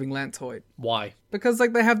Naturals saving Lance Hoyt. Why? Because,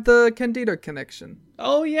 like, they have the Candido connection.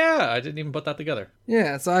 Oh, yeah. I didn't even put that together.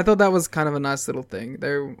 Yeah, so I thought that was kind of a nice little thing.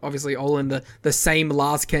 They're obviously all in the same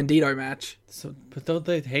last Candido match. So, but don't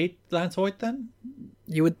they hate Lance Hoyt then?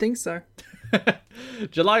 You would think so.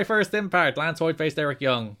 July 1st Impact, Lance Hoyt faced Eric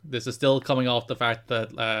Young. This is still coming off the fact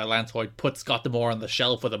that Lance Hoyt put Scott D'Amore on the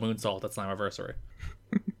shelf with a moonsault at Slammiversary.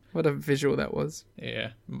 What a visual that was. Yeah,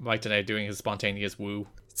 Mike Tenay doing his spontaneous woo.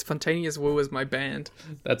 Spontaneous Woo is my band.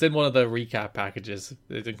 That's in one of the recap packages.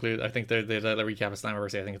 It includes, I think they did a recap of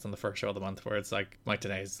Slammiversary. I think it's on the first show of the month, where it's like Mike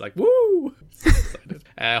Tenay's like, woo! So excited.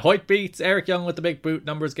 Hoyt beats Eric Young with the big boot.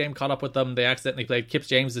 Numbers game caught up with them. They accidentally played Kip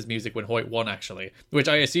James's music when Hoyt won, actually, which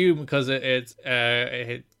I assume because it's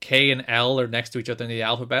K and L are next to each other in the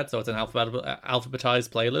alphabet, so it's an alphabetized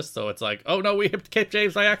playlist. So it's like, oh no, we hit Kip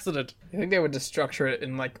James by accident. I think they would just structure it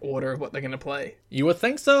in like order of what they're gonna play. You would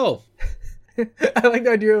think so. I like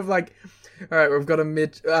the idea of like, all right, we've got a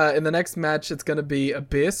in the next match it's going to be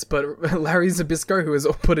Abyss, but Larry Zbyszko, who is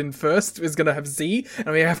put in first, is going to have Z, and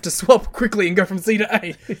we have to swap quickly and go from Z to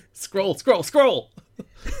A. Scroll.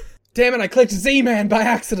 Damn it, I clicked Z-Man by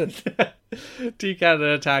accident. Team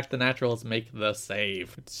Canada attack, the Naturals make the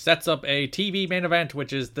save. It sets up a TV main event,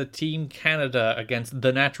 which is the Team Canada against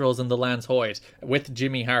the Naturals and the Lance Hoyt, with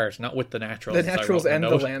Jimmy Hart, not with the Naturals. The Naturals and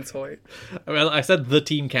the Lance Hoyt. Well, I said the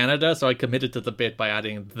Team Canada, so I committed to the bit by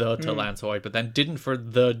adding the to Lance Hoyt, but then didn't for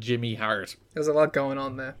the Jimmy Hart. There's a lot going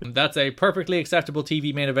on there. That's a perfectly acceptable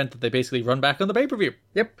TV main event that they basically run back on the pay-per-view.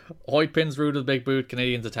 Yep. Hoyt pins Rude with a big boot.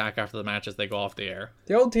 Canadians attack after the match as they go off the air.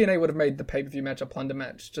 The old TNA would have made the pay-per-view match a plunder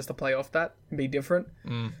match, just to play off that and be different.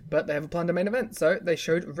 But they have a plunder main event, so they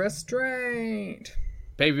showed restraint.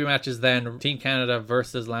 Pay-per-view matches then, Team Canada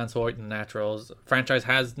versus Lance Hoyt and Naturals. Franchise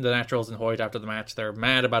has the Naturals and Hoyt after the match. They're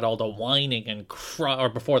mad about all the whining and or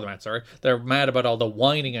before the match, sorry. They're mad about all the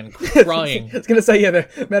whining and crying. I was going to say, yeah, they're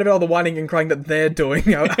mad about all the whining and crying that they're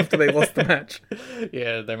doing after they lost the match.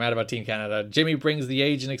 Yeah, they're mad about Team Canada. Jimmy brings the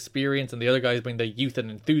age and experience, and the other guys bring the youth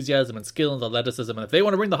and enthusiasm and skill and athleticism. And if they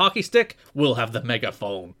want to bring the hockey stick, we'll have the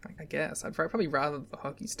megaphone. I guess. I'd probably rather the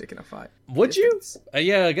hockey stick in a fight. Would distance. You?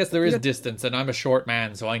 Yeah, I guess there is distance, and I'm a short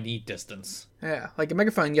man, so I need distance. Yeah, like a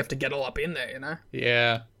megaphone, you have to get all up in there, you know?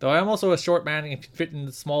 Yeah, though I'm also a short man and can fit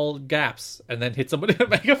in small gaps and then hit somebody with a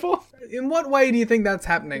megaphone. In what way do you think that's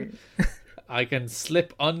happening? I can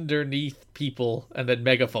slip underneath people and then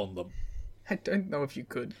megaphone them. I don't know if you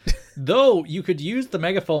could. Though, you could use the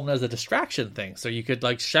megaphone as a distraction thing. So you could,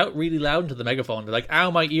 like, shout really loud into the megaphone. Be like,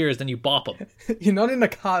 ow, my ears, then you bop them. You're not in a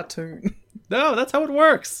cartoon. No, that's how it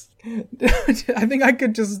works. I think I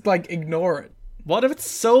could just, like, ignore it. What if it's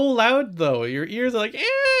so loud, though? Your ears are like,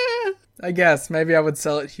 eh. I guess. Maybe I would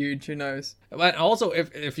sell it huge. Who knows? But also,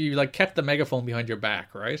 if you, like, kept the megaphone behind your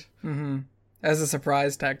back, right? Mm-hmm. As a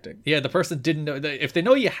surprise tactic. Yeah, the person didn't know. If they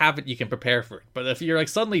know you have it, you can prepare for it. But if you're like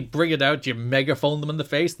suddenly bring it out, you megaphone them in the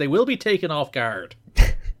face, they will be taken off guard.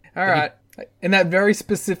 All right. In that very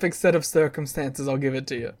specific set of circumstances, I'll give it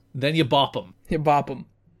to you. Then you bop them. You bop them.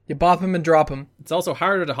 You bop them and drop them. It's also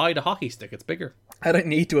harder to hide a hockey stick. It's bigger. I don't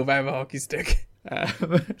need to if I have a hockey stick.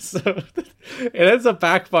 So it ends up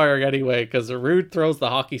backfiring anyway, because Rude throws the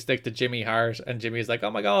hockey stick to Jimmy Hart, and Jimmy's like, oh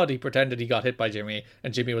my god, he pretended he got hit by Jimmy,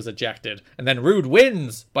 and Jimmy was ejected. And then Rude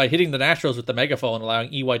wins by hitting the Naturals with the megaphone,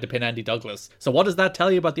 allowing EY to pin Andy Douglas. So what does that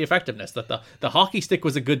tell you about the effectiveness? That the hockey stick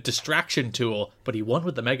was a good distraction tool, but he won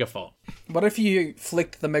with the megaphone. What if you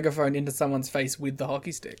flicked the megaphone into someone's face with the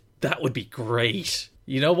hockey stick? That would be great.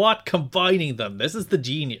 You know what? Combining them. This is the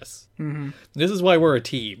genius. Mm-hmm. This is why we're a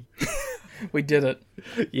team. We did it.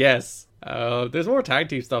 Yes. There's more tag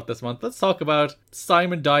team stuff this month. Let's talk about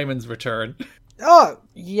Simon Diamond's return. Oh,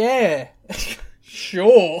 yeah.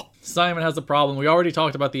 Sure. Simon has a problem. We already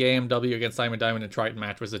talked about the AMW against Simon Diamond and Triton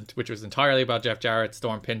match, which was entirely about Jeff Jarrett.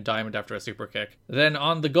 Storm pinned Diamond after a super kick. Then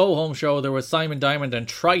on the go home show, there was Simon Diamond and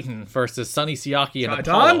Triton versus Sonny Siaki and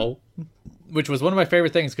Apollo. which was one of my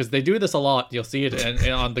favorite things because they do this a lot. You'll see it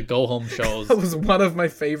on the go home shows. That was one of my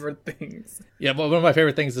favorite things. Yeah, but one of my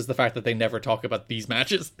favorite things is the fact that they never talk about these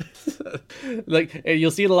matches. Like,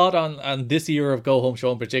 you'll see it a lot on this year of go home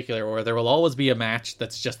show in particular, where there will always be a match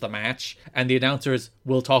that's just the match, and the announcers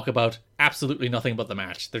will talk about absolutely nothing but the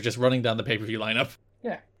match. They're just running down the pay-per-view lineup.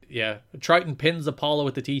 Yeah. Yeah. Triton pins Apollo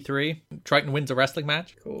with the T3. Triton wins a wrestling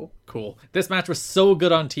match. Cool. This match was so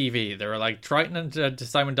good on TV. They were like Triton and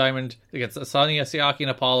Simon Diamond against Sonya Siaki and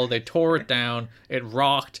Apollo. They tore it down. It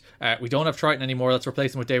rocked. We don't have Triton anymore. Let's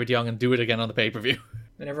replace him with David Young and do it again on the pay-per-view.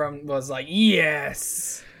 And everyone was like,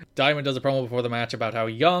 yes! Diamond does a promo before the match about how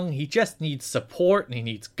young, he just needs support and he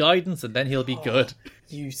needs guidance and then he'll be good.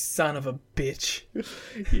 You son of a bitch.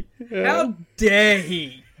 How dare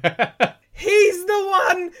he? He's the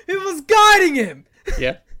one who was guiding him!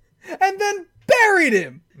 Yeah. And then buried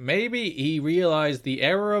him! Maybe he realized the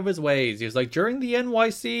error of his ways. He was like, during the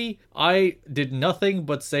NYC, I did nothing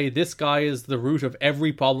but say this guy is the root of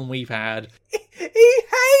every problem we've had. He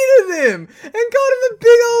hated him! And called him a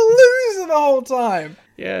big old loser the whole time!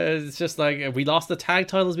 Yeah, it's just like, we lost the tag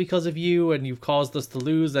titles because of you, and you've caused us to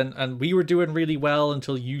lose, and we were doing really well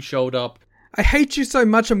until you showed up. I hate you so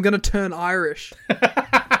much I'm gonna turn Irish.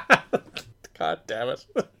 God damn it.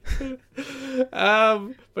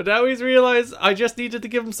 But now he's realized I just needed to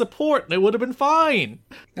give him support and it would have been fine.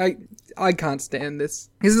 I can't stand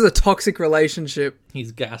this. This is a toxic relationship.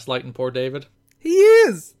 He's gaslighting poor David. He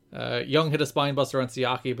is! Young hit a spinebuster on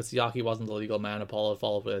Siaki, but Siaki wasn't the legal man. Apollo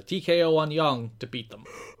followed with a TKO on Young to beat them.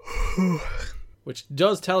 Which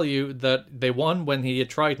does tell you that they won when he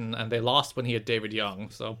had Triton and they lost when he had David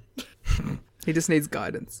Young, so... He just needs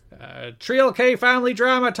guidance. Trio K family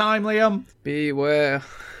drama time, Liam. Beware.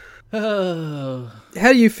 How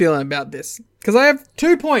are you feeling about this? Because I have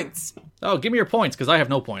 2 points. Oh, give me your points, because I have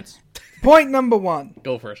no points. Point number 1.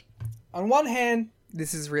 Go for it. On one hand,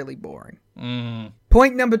 this is really boring.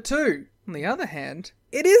 Point number 2. On the other hand,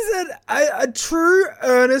 it is a true,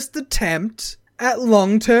 earnest attempt at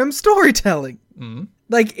long-term storytelling.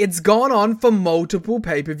 Like, it's gone on for multiple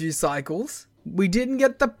pay-per-view cycles. We didn't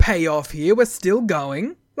get the payoff here. We're still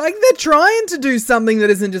going. Like, they're trying to do something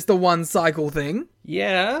that isn't just a one-cycle thing.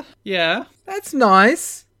 Yeah. That's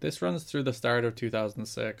nice. This runs through the start of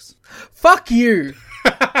 2006. Fuck you.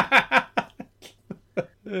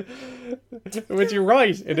 But you're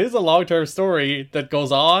right. It is a long-term story that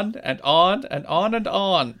goes on and on and on and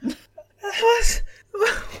on. What?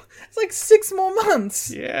 It's like 6 more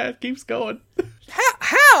months. Yeah, it keeps going.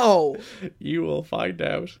 How? You will find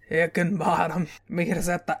out. Hickenbottom, meet us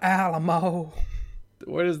at the Alamo.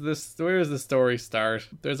 Where does this story start?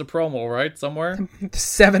 There's a promo, right? Somewhere?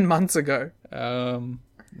 7 months ago. No.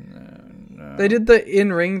 They did the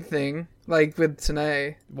in-ring thing, like with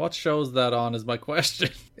Tenay. What show's that on is my question.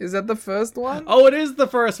 Is that the first one? Oh, it is the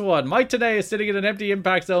first one. Mike Tenay is sitting in an empty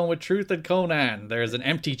Impact Zone with Truth and Conan. There's an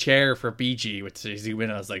empty chair for BG, which is you win.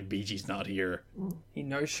 I was like, BG's not here. He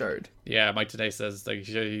no-showed. Yeah, Mike Tenay says like,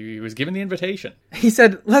 he was given the invitation. He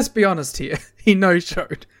said, let's be honest here. He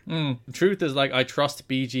no-showed. Truth is like, I trust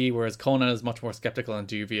BG, whereas Conan is much more skeptical and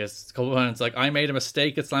dubious. Conan's like, I made a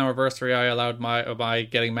mistake at Slammiversary. I allowed my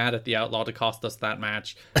getting mad at the Outlaw to cost us that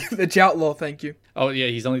match. The Joutlaw, thank you. Oh yeah,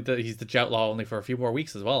 he's the Joutlaw only for a few more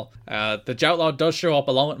weeks as well. The Joutlaw does show up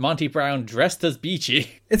along with Monty Brown dressed as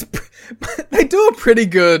Beachy. They do a pretty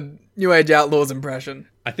good New Age Outlaws impression.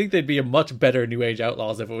 I think they'd be a much better New Age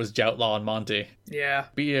Outlaws if it was Joutlaw and Monty. Yeah.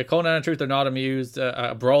 Conan and Truth are not amused.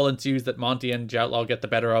 A brawl ensues that Monty and Joutlaw get the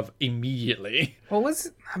better of immediately.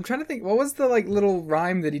 I'm trying to think, what was the like little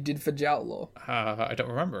rhyme that he did for Joutlaw? I don't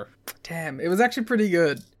remember. Damn, it was actually pretty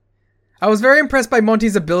good. I was very impressed by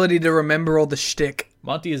Monty's ability to remember all the shtick.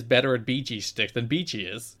 Monty is better at BG's shtick than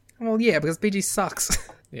BG is. Well, yeah, because BG sucks.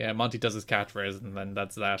 Yeah, Monty does his catchphrase, and then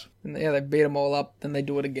that's that. And yeah, they beat them all up, then they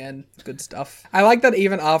do it again. Good stuff. I like that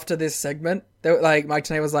even after this segment, like Mike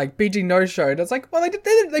Tenay was like, BG no-showed. It's like, well,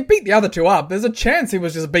 they beat the other two up. There's a chance he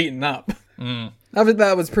was just beaten up.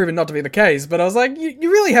 That was proven not to be the case, but I was like, you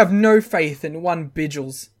really have no faith in one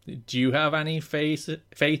Bidgels. Do you have any faith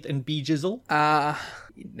in Bejizzle?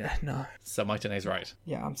 No. So Mike Tenay's right.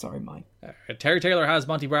 Yeah, I'm sorry, Mike. Terry Taylor has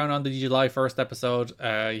Monty Brown on the July 1st episode.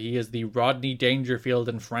 He is the Rodney Dangerfield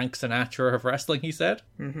and Frank Sinatra of wrestling, he said.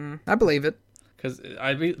 I believe it. Because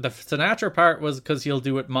the Sinatra part was because he'll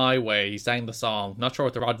do it my way. He sang the song. Not sure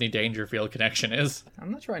what the Rodney Dangerfield connection is.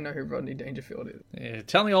 I'm not sure I know who Rodney Dangerfield is. Yeah,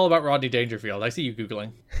 tell me all about Rodney Dangerfield. I see you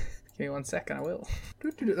Googling. Give me 1 second, I will.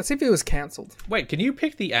 Let's see if it was cancelled. Wait, can you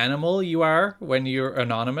pick the animal you are when you're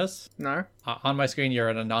anonymous? No. On my screen, you're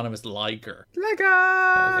an anonymous liger. Liger!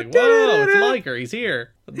 I was like, whoa, it's Liger. He's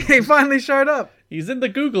here. He finally showed up. He's in the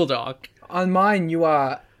Google Doc. On mine, you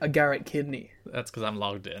are a Garrett Kidney. That's because I'm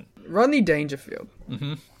logged in. Rodney Dangerfield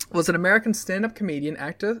was an American stand-up comedian,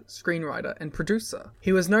 actor, screenwriter, and producer.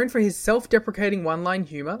 He was known for his self-deprecating one-line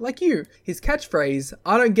humor, like you, his catchphrase,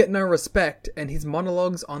 "I don't get no respect," and his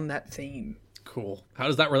monologues on that theme. Cool. How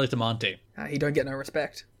does that relate to Monty? He don't get no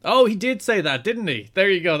respect. Oh, he did say that, didn't he? There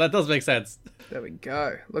you go. That does make sense. There we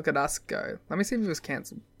go. Look at us go. Let me see if he was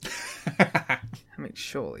cancelled. I mean,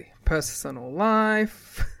 surely. Personal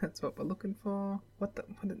life. That's what we're looking for.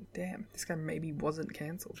 Damn, this guy maybe wasn't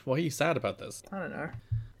cancelled. Why are you sad about this? I don't know.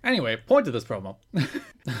 Anyway, point to this promo.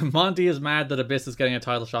 Monty is mad that Abyss is getting a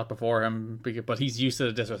title shot before him, but he's used to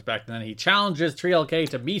the disrespect, and then he challenges 3LK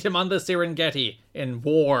to meet him on the Serengeti in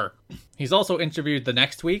war. He's also interviewed the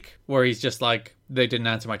next week, where he's just like, they didn't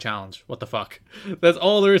answer my challenge. What the fuck? That's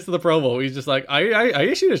all there is to the promo. He's just like, I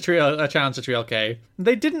issued a challenge to 3LK.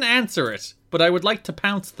 They didn't answer it, but I would like to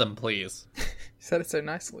pounce them, please. You said it so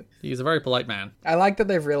nicely. He's a very polite man. I like that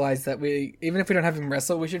they've realised that even if we don't have him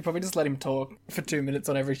wrestle, we should probably just let him talk for 2 minutes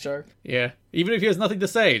on every show. Yeah. Even if he has nothing to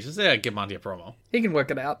say, just give Monty a promo. He can work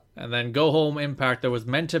it out. And then Go Home Impact, there was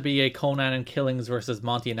meant to be a Conan and Killings versus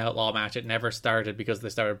Monty and Outlaw match. It never started because they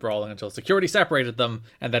started brawling until security separated them.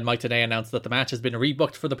 And then Mike Tenay announced that the match has been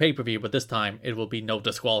rebooked for the pay-per-view, but this time it will be no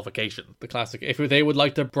disqualification. The classic, if they would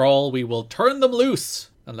like to brawl, we will turn them loose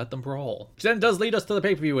and let them brawl. Which then does lead us to the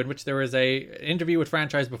pay-per-view, in which there is an interview with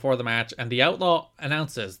Franchise before the match, and the Outlaw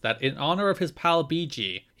announces that in honor of his pal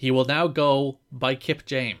BG, he will now go by Kip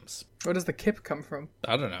James. Where does the Kip come from?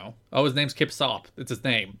 I don't know. Oh, his name's Kip Sop. It's his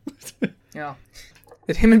name. Yeah.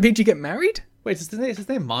 Did him and BG get married? Wait, is his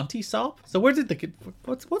name Monty Sop? So where did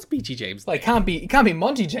what's BG James? Like, it can't be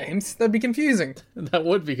Monty James. That'd be confusing. That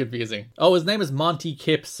would be confusing. Oh, his name is Monty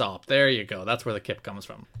Kip Sop. There you go. That's where the Kip comes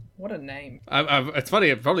from. What a name. It's funny,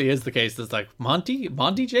 it probably is the case. It's like, Monty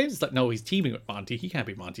James? It's like, no, he's teaming with Monty. He can't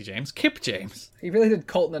be Monty James. Kip James. He really did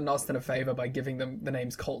Colton and Austin a favour by giving them the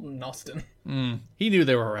names Colton and Austin. He knew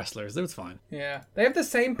they were wrestlers. It was fine. Yeah. They have the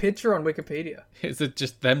same picture on Wikipedia. Is it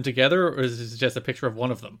just them together, or is it just a picture of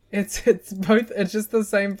one of them? It's both. It's just the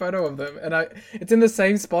same photo of them. And it's in the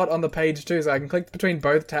same spot on the page too, so I can click between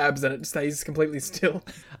both tabs and it stays completely still.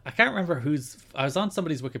 I can't remember I was on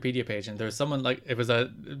somebody's Wikipedia page, and there was someone, like, it was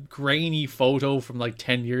a grainy photo from like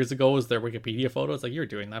 10 years ago as their Wikipedia photo. It's like, you're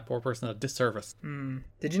doing that poor person a disservice.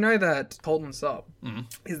 Did you know that Colton Sop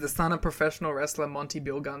is the son of professional wrestler Monty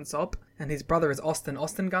Bill Gunn Sop, and his brother is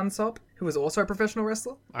Austin Gunn Sop, who is also a professional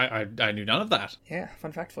wrestler? I knew none of that. Yeah,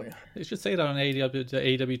 fun fact for you. They should say that on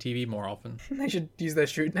AEW TV more often. They should use their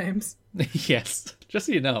shoot names. Yes, just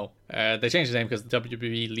so you know. They changed the name because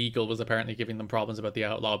WWE Legal was apparently giving them problems about the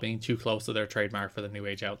Outlaw being too close to their trademark for the New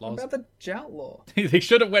Age Outlaws. What about the Joutlaw? They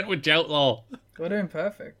should have went with Joutlaw. We're doing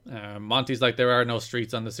perfect. Monty's like, there are no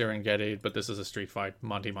streets on the Serengeti, but this is a street fight.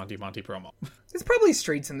 Monty promo. There's probably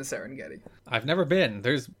streets in the Serengeti. I've never been.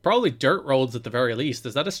 There's probably dirt roads at the very least.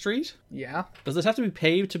 Is that a street? Yeah. Does it have to be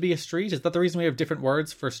paved to be a street? Is that the reason we have different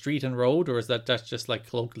words for street and road, or is that's just like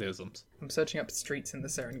colloquialisms? I'm searching up streets in the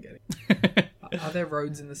Serengeti. Are there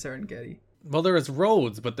roads in the Serengeti? Well, there is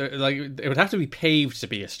roads, but it would have to be paved to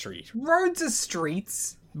be a street. Roads are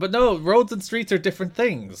streets. But no, roads and streets are different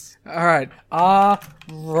things. Alright, are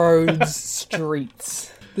roads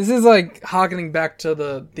streets? This is like harkening back to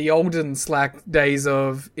the olden Slack days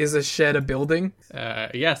of, is a shed a building?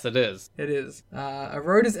 Yes, it is. It is. A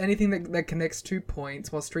road is anything that connects 2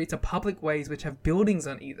 points, while streets are public ways which have buildings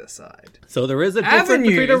on either side. So there is a difference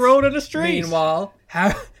between a road and a street. Meanwhile,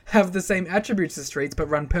 have the same attributes as streets but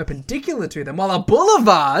run perpendicular to them, while a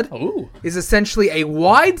boulevard is essentially a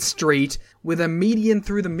wide street with a median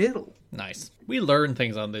through the middle. Nice. We learn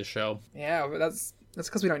things on this show. Yeah, but that's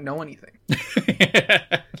because we don't know anything.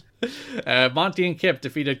 Monty and Kip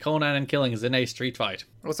defeated Conan and Killings in a street fight.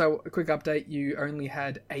 Also, a quick update, you only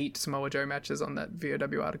had 8 Samoa Joe matches on that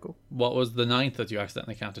VOW article. What was the 9th that you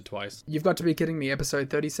accidentally counted twice? You've got to be kidding me. Episode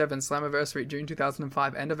 37, Slammiversary, June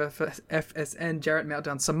 2005, end of FSN, Jarrett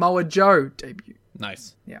Meltdown, Samoa Joe debut.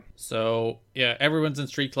 Nice. Yeah. So, yeah, everyone's in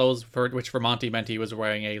street clothes, which for Monty meant he was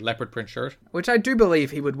wearing a leopard print shirt. Which I do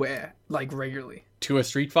believe he would wear, like, regularly. To a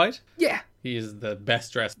street fight? Yeah. He is the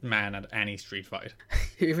best dressed man at any street fight.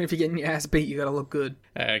 Even if you're getting your ass beat, you gotta look good.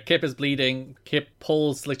 Kip is bleeding. Kip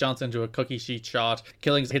pulls Slick Johnson into a cookie sheet shot.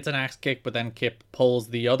 Killings hits an axe kick, but then Kip pulls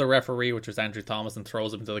the other referee, which was Andrew Thomas, and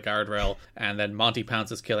throws him into the guardrail. And then Monty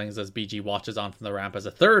pounces Killings as BG watches on from the ramp as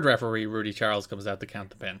a third referee, Rudy Charles, comes out to count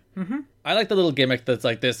the pin. Mm-hmm. I like the little gimmick that's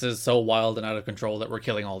like, this is so wild and out of control that we're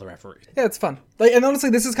killing all the referees. Yeah, it's fun. And honestly,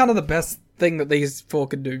 this is kind of the best thing that these four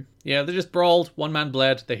could do. Yeah, they just brawled. One man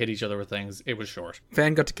bled. They hit each other with things. It was short.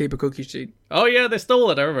 Van got to keep a cookie sheet. Oh yeah, they stole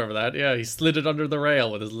it. I remember that. Yeah, he slid it under the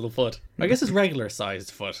rail with his little foot. I guess his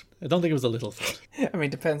regular-sized foot. I don't think it was a little foot. I mean,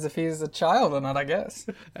 depends if he's a child or not, I guess.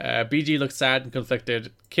 BG looks sad and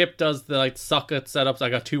conflicted. Kip does the like suck it setups. I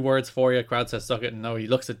got 2 words for you. Crowd says suck it. And no, he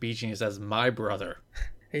looks at BG and he says, my brother.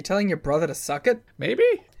 Are you telling your brother to suck it? Maybe?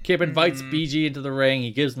 Kip invites BG into the ring.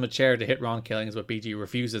 He gives him a chair to hit Ron Killings, but BG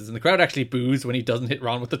refuses. And the crowd actually boos when he doesn't hit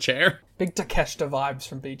Ron with the chair. Big Takeshita vibes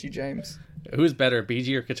from BG James. Who's better,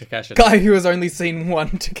 BG or Takeshita? Guy who has only seen one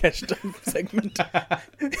Takeshita segment.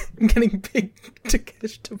 I'm getting big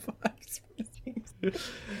Takeshita vibes.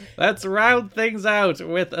 Let's round things out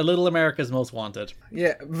with a little America's Most Wanted.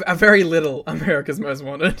 Yeah, a very little America's Most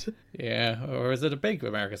Wanted. Yeah, or is it a big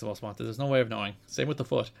America's Most Wanted? There's no way of knowing. Same with the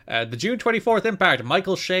foot. The June 24th Impact,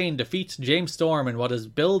 Michael Shane defeats James Storm in what is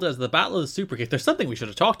billed as the Battle of the Super Kick. There's something we should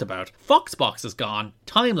have talked about. Foxbox is gone.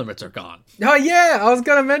 Time limits are gone. Oh yeah, I was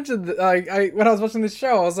gonna mention that, when I was watching this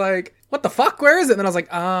show, I was like, what the fuck? Where is it? And then I was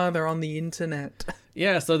like, they're on the internet.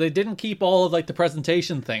 Yeah, so they didn't keep all of like the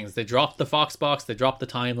presentation things. They dropped the Foxbox, they dropped the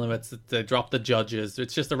time limits, they dropped the judges.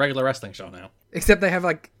 It's just a regular wrestling show now. Except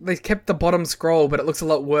they kept the bottom scroll, but it looks a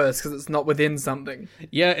lot worse because it's not within something.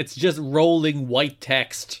 Yeah, it's just rolling white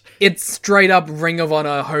text. It's straight up Ring of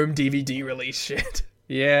Honor home DVD release shit.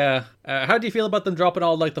 Yeah. How do you feel about them dropping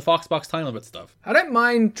all like the Foxbox time limit stuff? I don't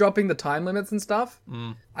mind dropping the time limits and stuff.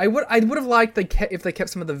 I would have liked if they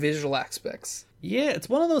kept some of the visual aspects. Yeah, it's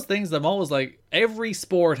one of those things that I'm always like, every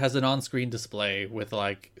sport has an on-screen display with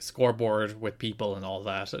like scoreboard with people and all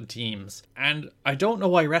that and teams. And I don't know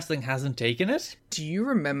why wrestling hasn't taken it. Do you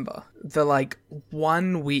remember the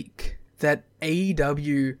 1 week that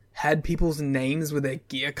AEW had people's names with their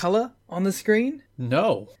gear color on the screen?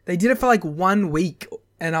 No. They did it for 1 week.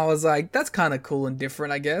 And I was like, that's kind of cool and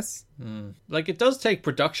different, I guess. Like, it does take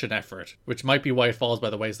production effort, which might be why it falls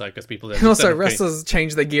by the wayside, because people... And also, wrestlers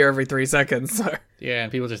change their gear every 3 seconds, so... Yeah,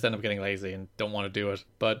 and people just end up getting lazy and don't want to do it.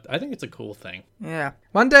 But I think it's a cool thing. Yeah.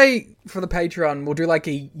 One day, for the Patreon, we'll do,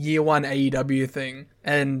 a year 1 AEW thing,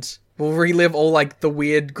 and we'll relive all, the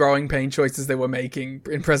weird growing pain choices they were making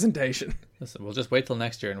in presentation. Listen, we'll just wait till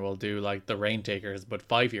next year and we'll do, the Rain Takers, but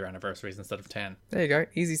 5-year anniversaries instead of 10. There you go.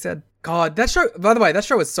 Easy said. God, that show... By the way, that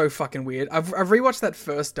show is so fucking weird. I've rewatched that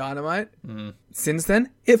first Dynamite. Since then.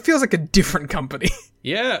 It feels like a different company.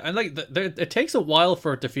 Yeah, and it takes a while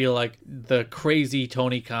for it to feel like the crazy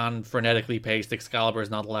Tony Khan frenetically paced Excalibur is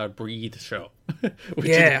not allowed breathe show.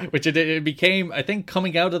 which it became, I think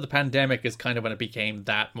coming out of the pandemic is kind of when it became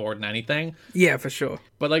that more than anything. Yeah, for sure.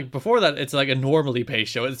 But before that, it's a normally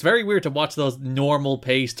paced show. It's very weird to watch those normal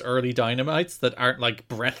paced early Dynamites that aren't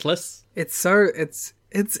breathless.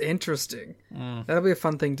 It's interesting. That'll be a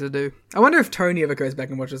fun thing to do. I wonder if Tony ever goes back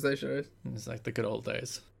and watches those shows. It's like the good old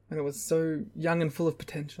days. And it was so young and full of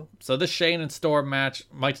potential. So this Shane and Storm match,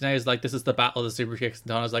 Mike Tenay is like, this is the battle of the super kicks. And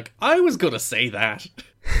Donna's like, I was going to say that.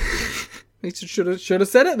 He should have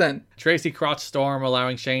said it then. Tracy crotched Storm,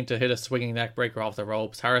 allowing Shane to hit a swinging neck breaker off the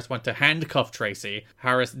ropes. Harris went to handcuff Tracy.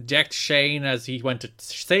 Harris decked Shane as he went to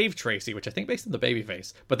save Tracy, which I think makes him the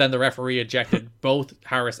babyface. But then the referee ejected both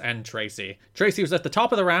Harris and Tracy. Tracy was at the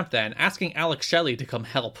top of the ramp then, asking Alex Shelley to come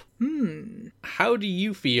help. How do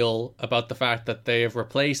you feel about the fact that they have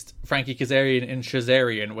replaced Frankie Kazarian in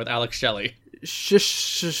Shazarian with Alex Shelley?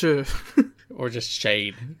 Or just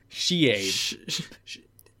Shane?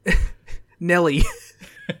 Nelly.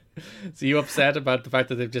 So you upset about the fact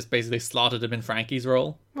that they've just basically slotted him in Frankie's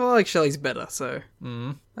role? Well, Shelley's better, so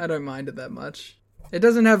I don't mind it that much. It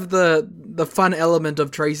doesn't have the fun element of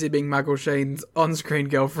Tracy being Michael Shane's on-screen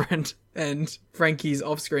girlfriend and Frankie's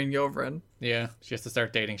off-screen girlfriend. Yeah, she has to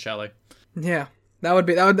start dating Shelley. Yeah, that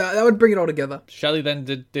would bring it all together. Shelley then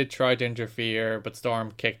did try to interfere, but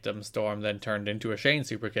Storm kicked him. Storm then turned into a Shane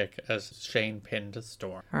super kick as Shane pinned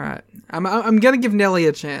Storm. All right, I'm gonna give Nelly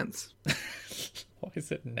a chance. Why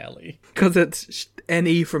is it Nelly? Because it's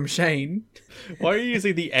N-E from Shane. Why are you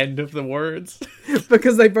using the end of the words?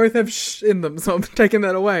 Because they both have sh in them, so I'm taking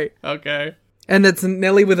that away. Okay. And it's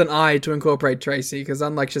Nelly with an I to incorporate Tracy, because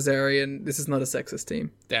unlike Shazarian, this is not a sexist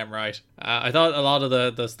team. Damn right. I thought a lot of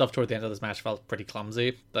the stuff toward the end of this match felt pretty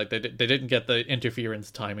clumsy. They didn't get the interference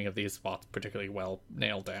timing of these spots particularly well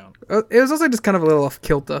nailed down. It was also just kind of a little off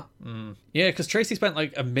kilter. Yeah, because Tracy spent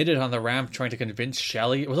a minute on the ramp trying to convince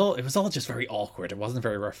Shelley. It was all just very awkward. It wasn't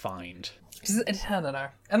very refined. I don't know.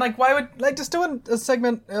 And why would just do a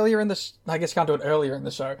segment earlier in the I guess you can't do it earlier in the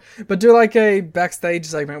show, but do a backstage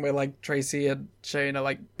segment where Tracy and Shane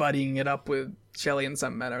are buddying it up with Shelley in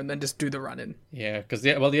some manner and then just do the run-in. Yeah, because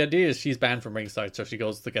the idea is she's banned from ringside, so she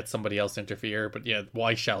goes to get somebody else to interfere. But yeah,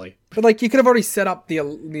 why Shelley? But like, you could have already set up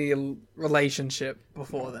the relationship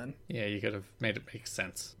before then. Yeah, you could have made it make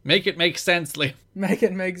sense. Make it make sense, Liam. Make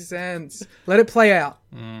it make sense. Let it play out.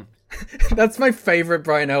 That's my favorite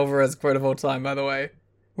Brian Alvarez quote of all time, by the way.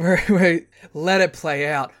 Where let it play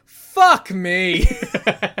out. Fuck me.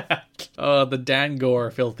 Oh, the Dan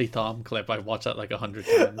Gore Filthy Tom clip. I've watched that like 100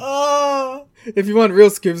 times. Oh, if you want real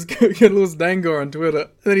scoops, go get Lewis Dangor on Twitter. And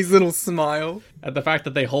then his little smile. And the fact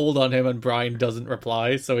that they hold on him and Brian doesn't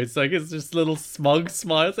reply, so it's just little smug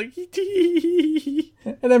smile. It's like,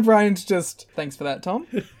 and then Brian's just, thanks for that, Tom.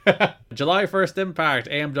 July 1st Impact,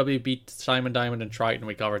 AMW beat Simon Diamond and Triton,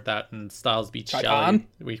 we covered that, and Styles beat Shelley,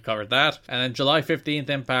 we covered that. And then July 15th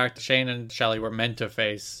Impact, Shane and Shelley were meant to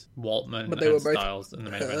face Waltman and Styles in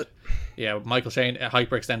the main event. Yeah, Michael Shane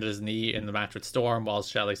hyperextended his knee in the match with Storm, while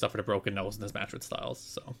Shelley suffered a broken nose in his match with Styles.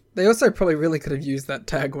 So they also probably really could have used that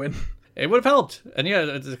tag win. It would have helped. And yeah,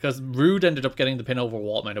 it's because Rude ended up getting the pin over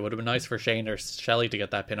Waltman. It would have been nice for Shane or Shelley to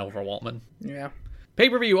get that pin over Waltman. Yeah.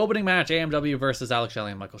 Pay-per-view opening match, AMW versus Alex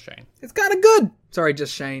Shelley and Michael Shane. It's kind of good. Sorry,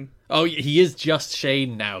 just Shane. Oh, he is just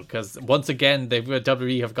Shane now, because once again,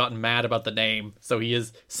 WWE have gotten mad about the name, so he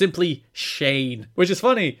is simply Shane. Which is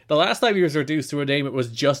funny, the last time he was reduced to a name, it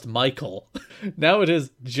was just Michael. Now it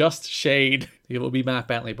is just Shane. He will be Matt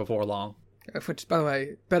Bentley before long. Which, by the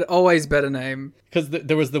way, always better name. Because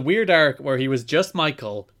there was the weird arc where he was just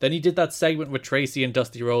Michael. Then he did that segment with Tracy and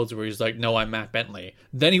Dusty Rhodes where he's like, no, I'm Matt Bentley.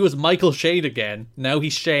 Then he was Michael Shane again. Now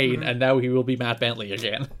he's Shane, and now he will be Matt Bentley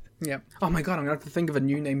again. Yeah. Oh my god, I'm going to have to think of a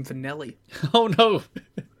new name for Nelly. Oh no.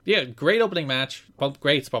 Yeah, great opening match. Well,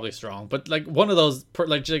 great's probably strong, but like one of those,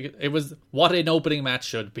 like it was what an opening match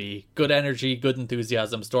should be. Good energy, good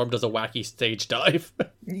enthusiasm. Storm does a wacky stage dive.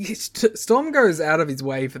 Storm goes out of his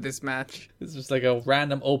way for this match. It's just like a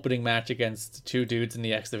random opening match against two dudes in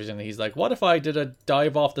the X Division. And he's like, what if I did a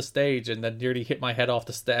dive off the stage and then nearly hit my head off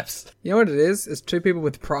the steps? You know what it is? It's two people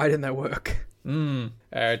with pride in their work.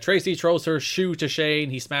 Tracy throws her shoe to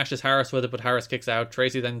Shane. He smashes Harris with it, but Harris kicks out.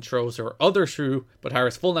 Tracy then throws her other shoe, but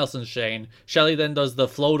Harris full Nelsons Shane. Shelley then does the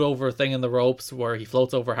float over thing in the ropes where he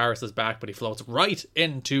floats over Harris's back, but he floats right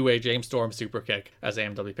into a James Storm super kick as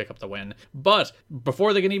AMW pick up the win. But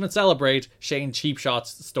before they can even celebrate, Shane cheap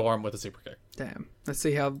shots Storm with a super kick. Damn. Let's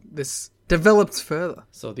see how this develops further.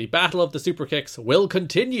 So the battle of the super kicks will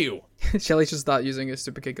continue. Shelley should start using his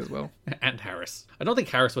super kick as well. And Harris. I don't think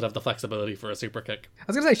Harris would have the flexibility for a super kick. I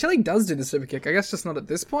was going to say, Shelley does do the super kick. I guess just not at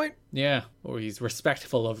this point. Yeah, or he's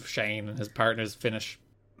respectful of Shane and his partner's finish.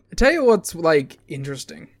 I tell you what's, like,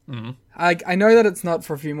 interesting. Mm-hmm. I know that it's not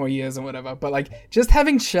for a few more years or whatever, but, like, just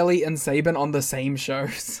having Shelley and Sabin on the same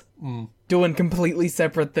shows, doing completely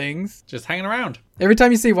separate things. Just hanging around. Every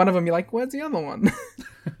time you see one of them, you're like, where's the other one?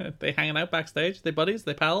 They hanging out backstage? They buddies?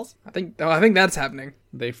 They pals? I think that's happening.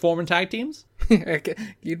 They forming tag teams?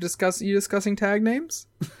 You discussing tag names?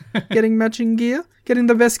 Getting matching gear? Getting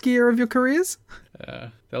the best gear of your careers?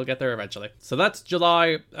 They'll get there eventually. So that's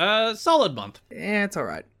July. Solid month. Yeah, it's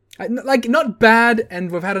alright. Like, not bad,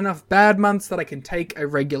 and we've had enough bad months that I can take a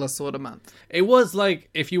regular sort of month. It was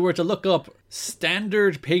like, if you were to look up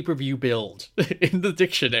standard pay-per-view build in the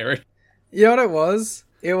dictionary. You know what it was?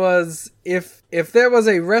 It was if there was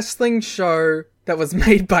a wrestling show that was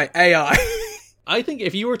made by AI. I think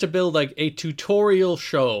if you were to build like a tutorial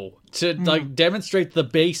show to like demonstrate the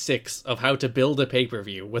basics of how to build a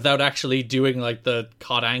pay-per-view without actually doing like the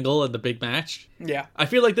caught angle and the big match. Yeah. I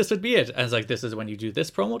feel like this would be it. As like, this is when you do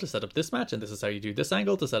this promo to set up this match, and this is how you do this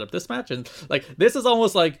angle to set up this match. And like, this is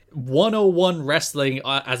almost like 101 wrestling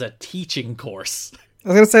as a teaching course. I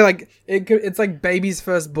was going to say, like, it's like baby's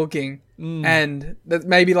first booking, and that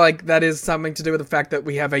maybe, like, that is something to do with the fact that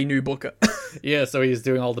we have a new booker. Yeah, so he's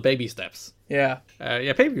doing all the baby steps. Yeah.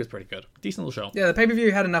 Pay-per-view was pretty good. Decent little show. Yeah, the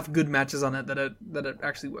pay-per-view had enough good matches on it that it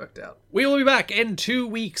actually worked out. We will be back in 2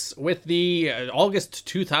 weeks with the August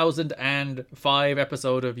 2005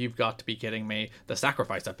 episode of You've Got to Be Kidding Me, the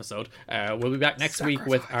Sacrifice episode. We'll be back next week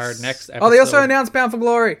with our next episode. Oh, they also announced Bound for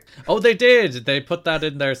Glory. Oh, they did. They put that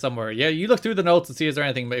in there somewhere. Yeah, you look through the notes and see is there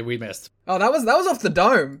anything we missed. Oh, that was off the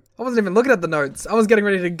dome. I wasn't even looking at the notes. I was getting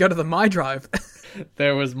ready to go to the My Drive.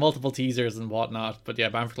 There was multiple teasers and whatnot, but yeah,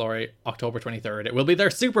 Bound for Glory, October 23rd. It will be their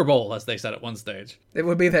Super Bowl, as they said at one stage. It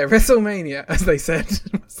will be their WrestleMania, as they said.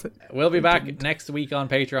 We'll be back next week on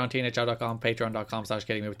Patreon, tnhr.com,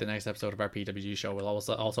 patreon.com/kidding me with the next episode of our PWG show. We'll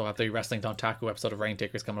also have the Wrestling Dontaku episode of Rain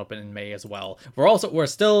Takers coming up in May as well. We're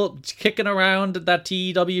still kicking around that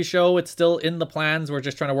TEW show. It's still in the plans. We're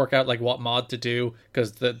just trying to work out like what mod to do,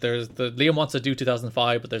 because Liam wants to do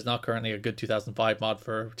 2005, but there's not currently a good 2005 mod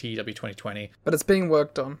for TEW 2020. But it's being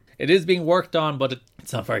worked on. It is being worked on, but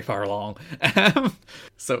it's not very far along.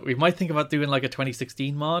 So we might think about doing like a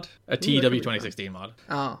 2016 mod, a TEW 2016 mod.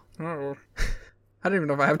 Oh. I don't even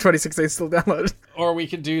know if I have 2016 still downloaded. Or we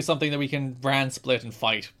could do something that we can brand split and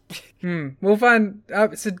fight. We'll find...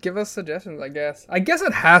 so give us suggestions, I guess. I guess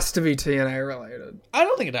it has to be TNA related. I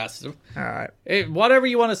don't think it has to. Alright. Whatever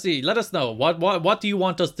you want to see, let us know. What do you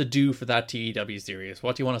want us to do for that TEW series?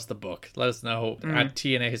 What do you want us to book? Let us know at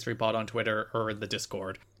TNA History Pod on Twitter or in the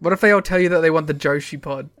Discord. What if they all tell you that they want the Joshi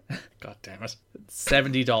pod? God damn it.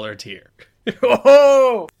 $70 tier.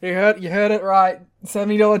 Oh! You heard it right.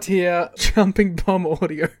 $70 tier, Jumping Bomb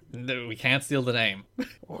Audio. No, we can't steal the name.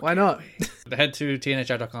 Why not? Head to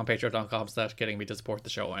tnhr.com, patreon.com/kiddingme to support the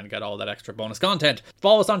show and get all that extra bonus content.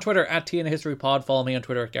 Follow us on Twitter at TNA History Pod. Follow me on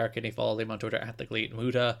Twitter at Garrett Kidney. Follow him on Twitter at The Gleet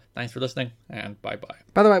Muta. Thanks for listening, and bye-bye.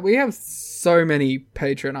 By the way, we have so many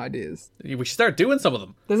Patreon ideas. We should start doing some of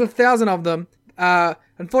them. There's 1,000 of them.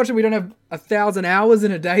 Unfortunately, we don't have 1,000 hours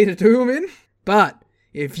in a day to do them in, but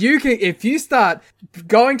if you start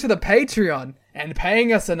going to the Patreon and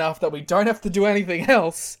paying us enough that we don't have to do anything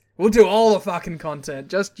else, we'll do all the fucking content.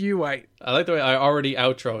 Just you wait. I like the way I already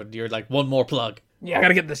outroed. You're like, one more plug. Yeah, I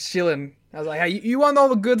gotta get the shilling. I was like, hey, you want all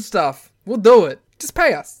the good stuff? We'll do it. Just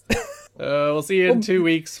pay us. We'll see you in 2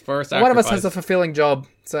 weeks for Sacrifice. One of us has a fulfilling job,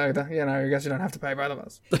 so, I guess you don't have to pay both of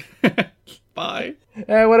us. Bye.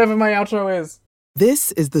 Whatever my outro is.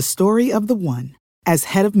 This is the story of the one. As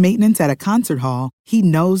head of maintenance at a concert hall, he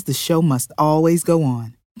knows the show must always go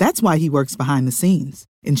on. That's why he works behind the scenes,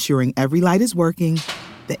 ensuring every light is working,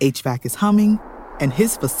 the HVAC is humming, and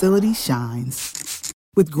his facility shines.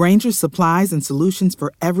 With Grainger's supplies and solutions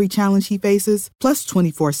for every challenge he faces, plus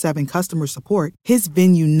 24/7 customer support, his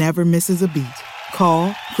venue never misses a beat.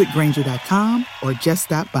 Call quickgrainger.com or just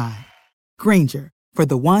stop by. Grainger, for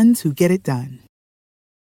the ones who get it done.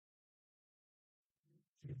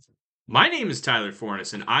 My name is Tyler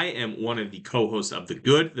Fornes, and I am one of the co-hosts of the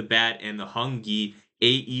Good, the Bad, and the Hungy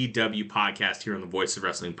AEW podcast here on the Voice of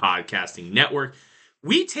Wrestling Podcasting Network.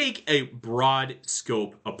 We take a broad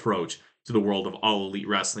scope approach to the world of All Elite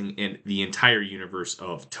Wrestling and the entire universe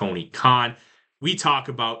of Tony Khan. We talk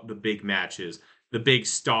about the big matches, the big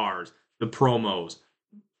stars, the promos,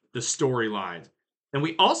 the storylines, and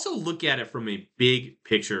we also look at it from a big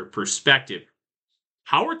picture perspective.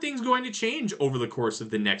 How are things going to change over the course of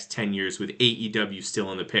the next 10 years with AEW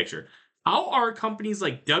still in the picture? How are companies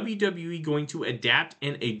like WWE going to adapt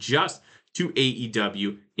and adjust to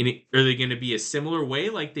AEW? Are they going to be a similar way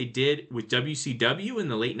like they did with WCW in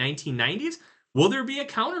the late 1990s? Will there be a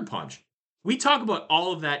counterpunch? We talk about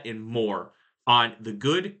all of that and more on The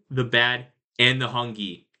Good, the Bad, and the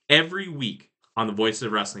Hungy every week on the Voice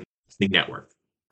of Wrestling Network.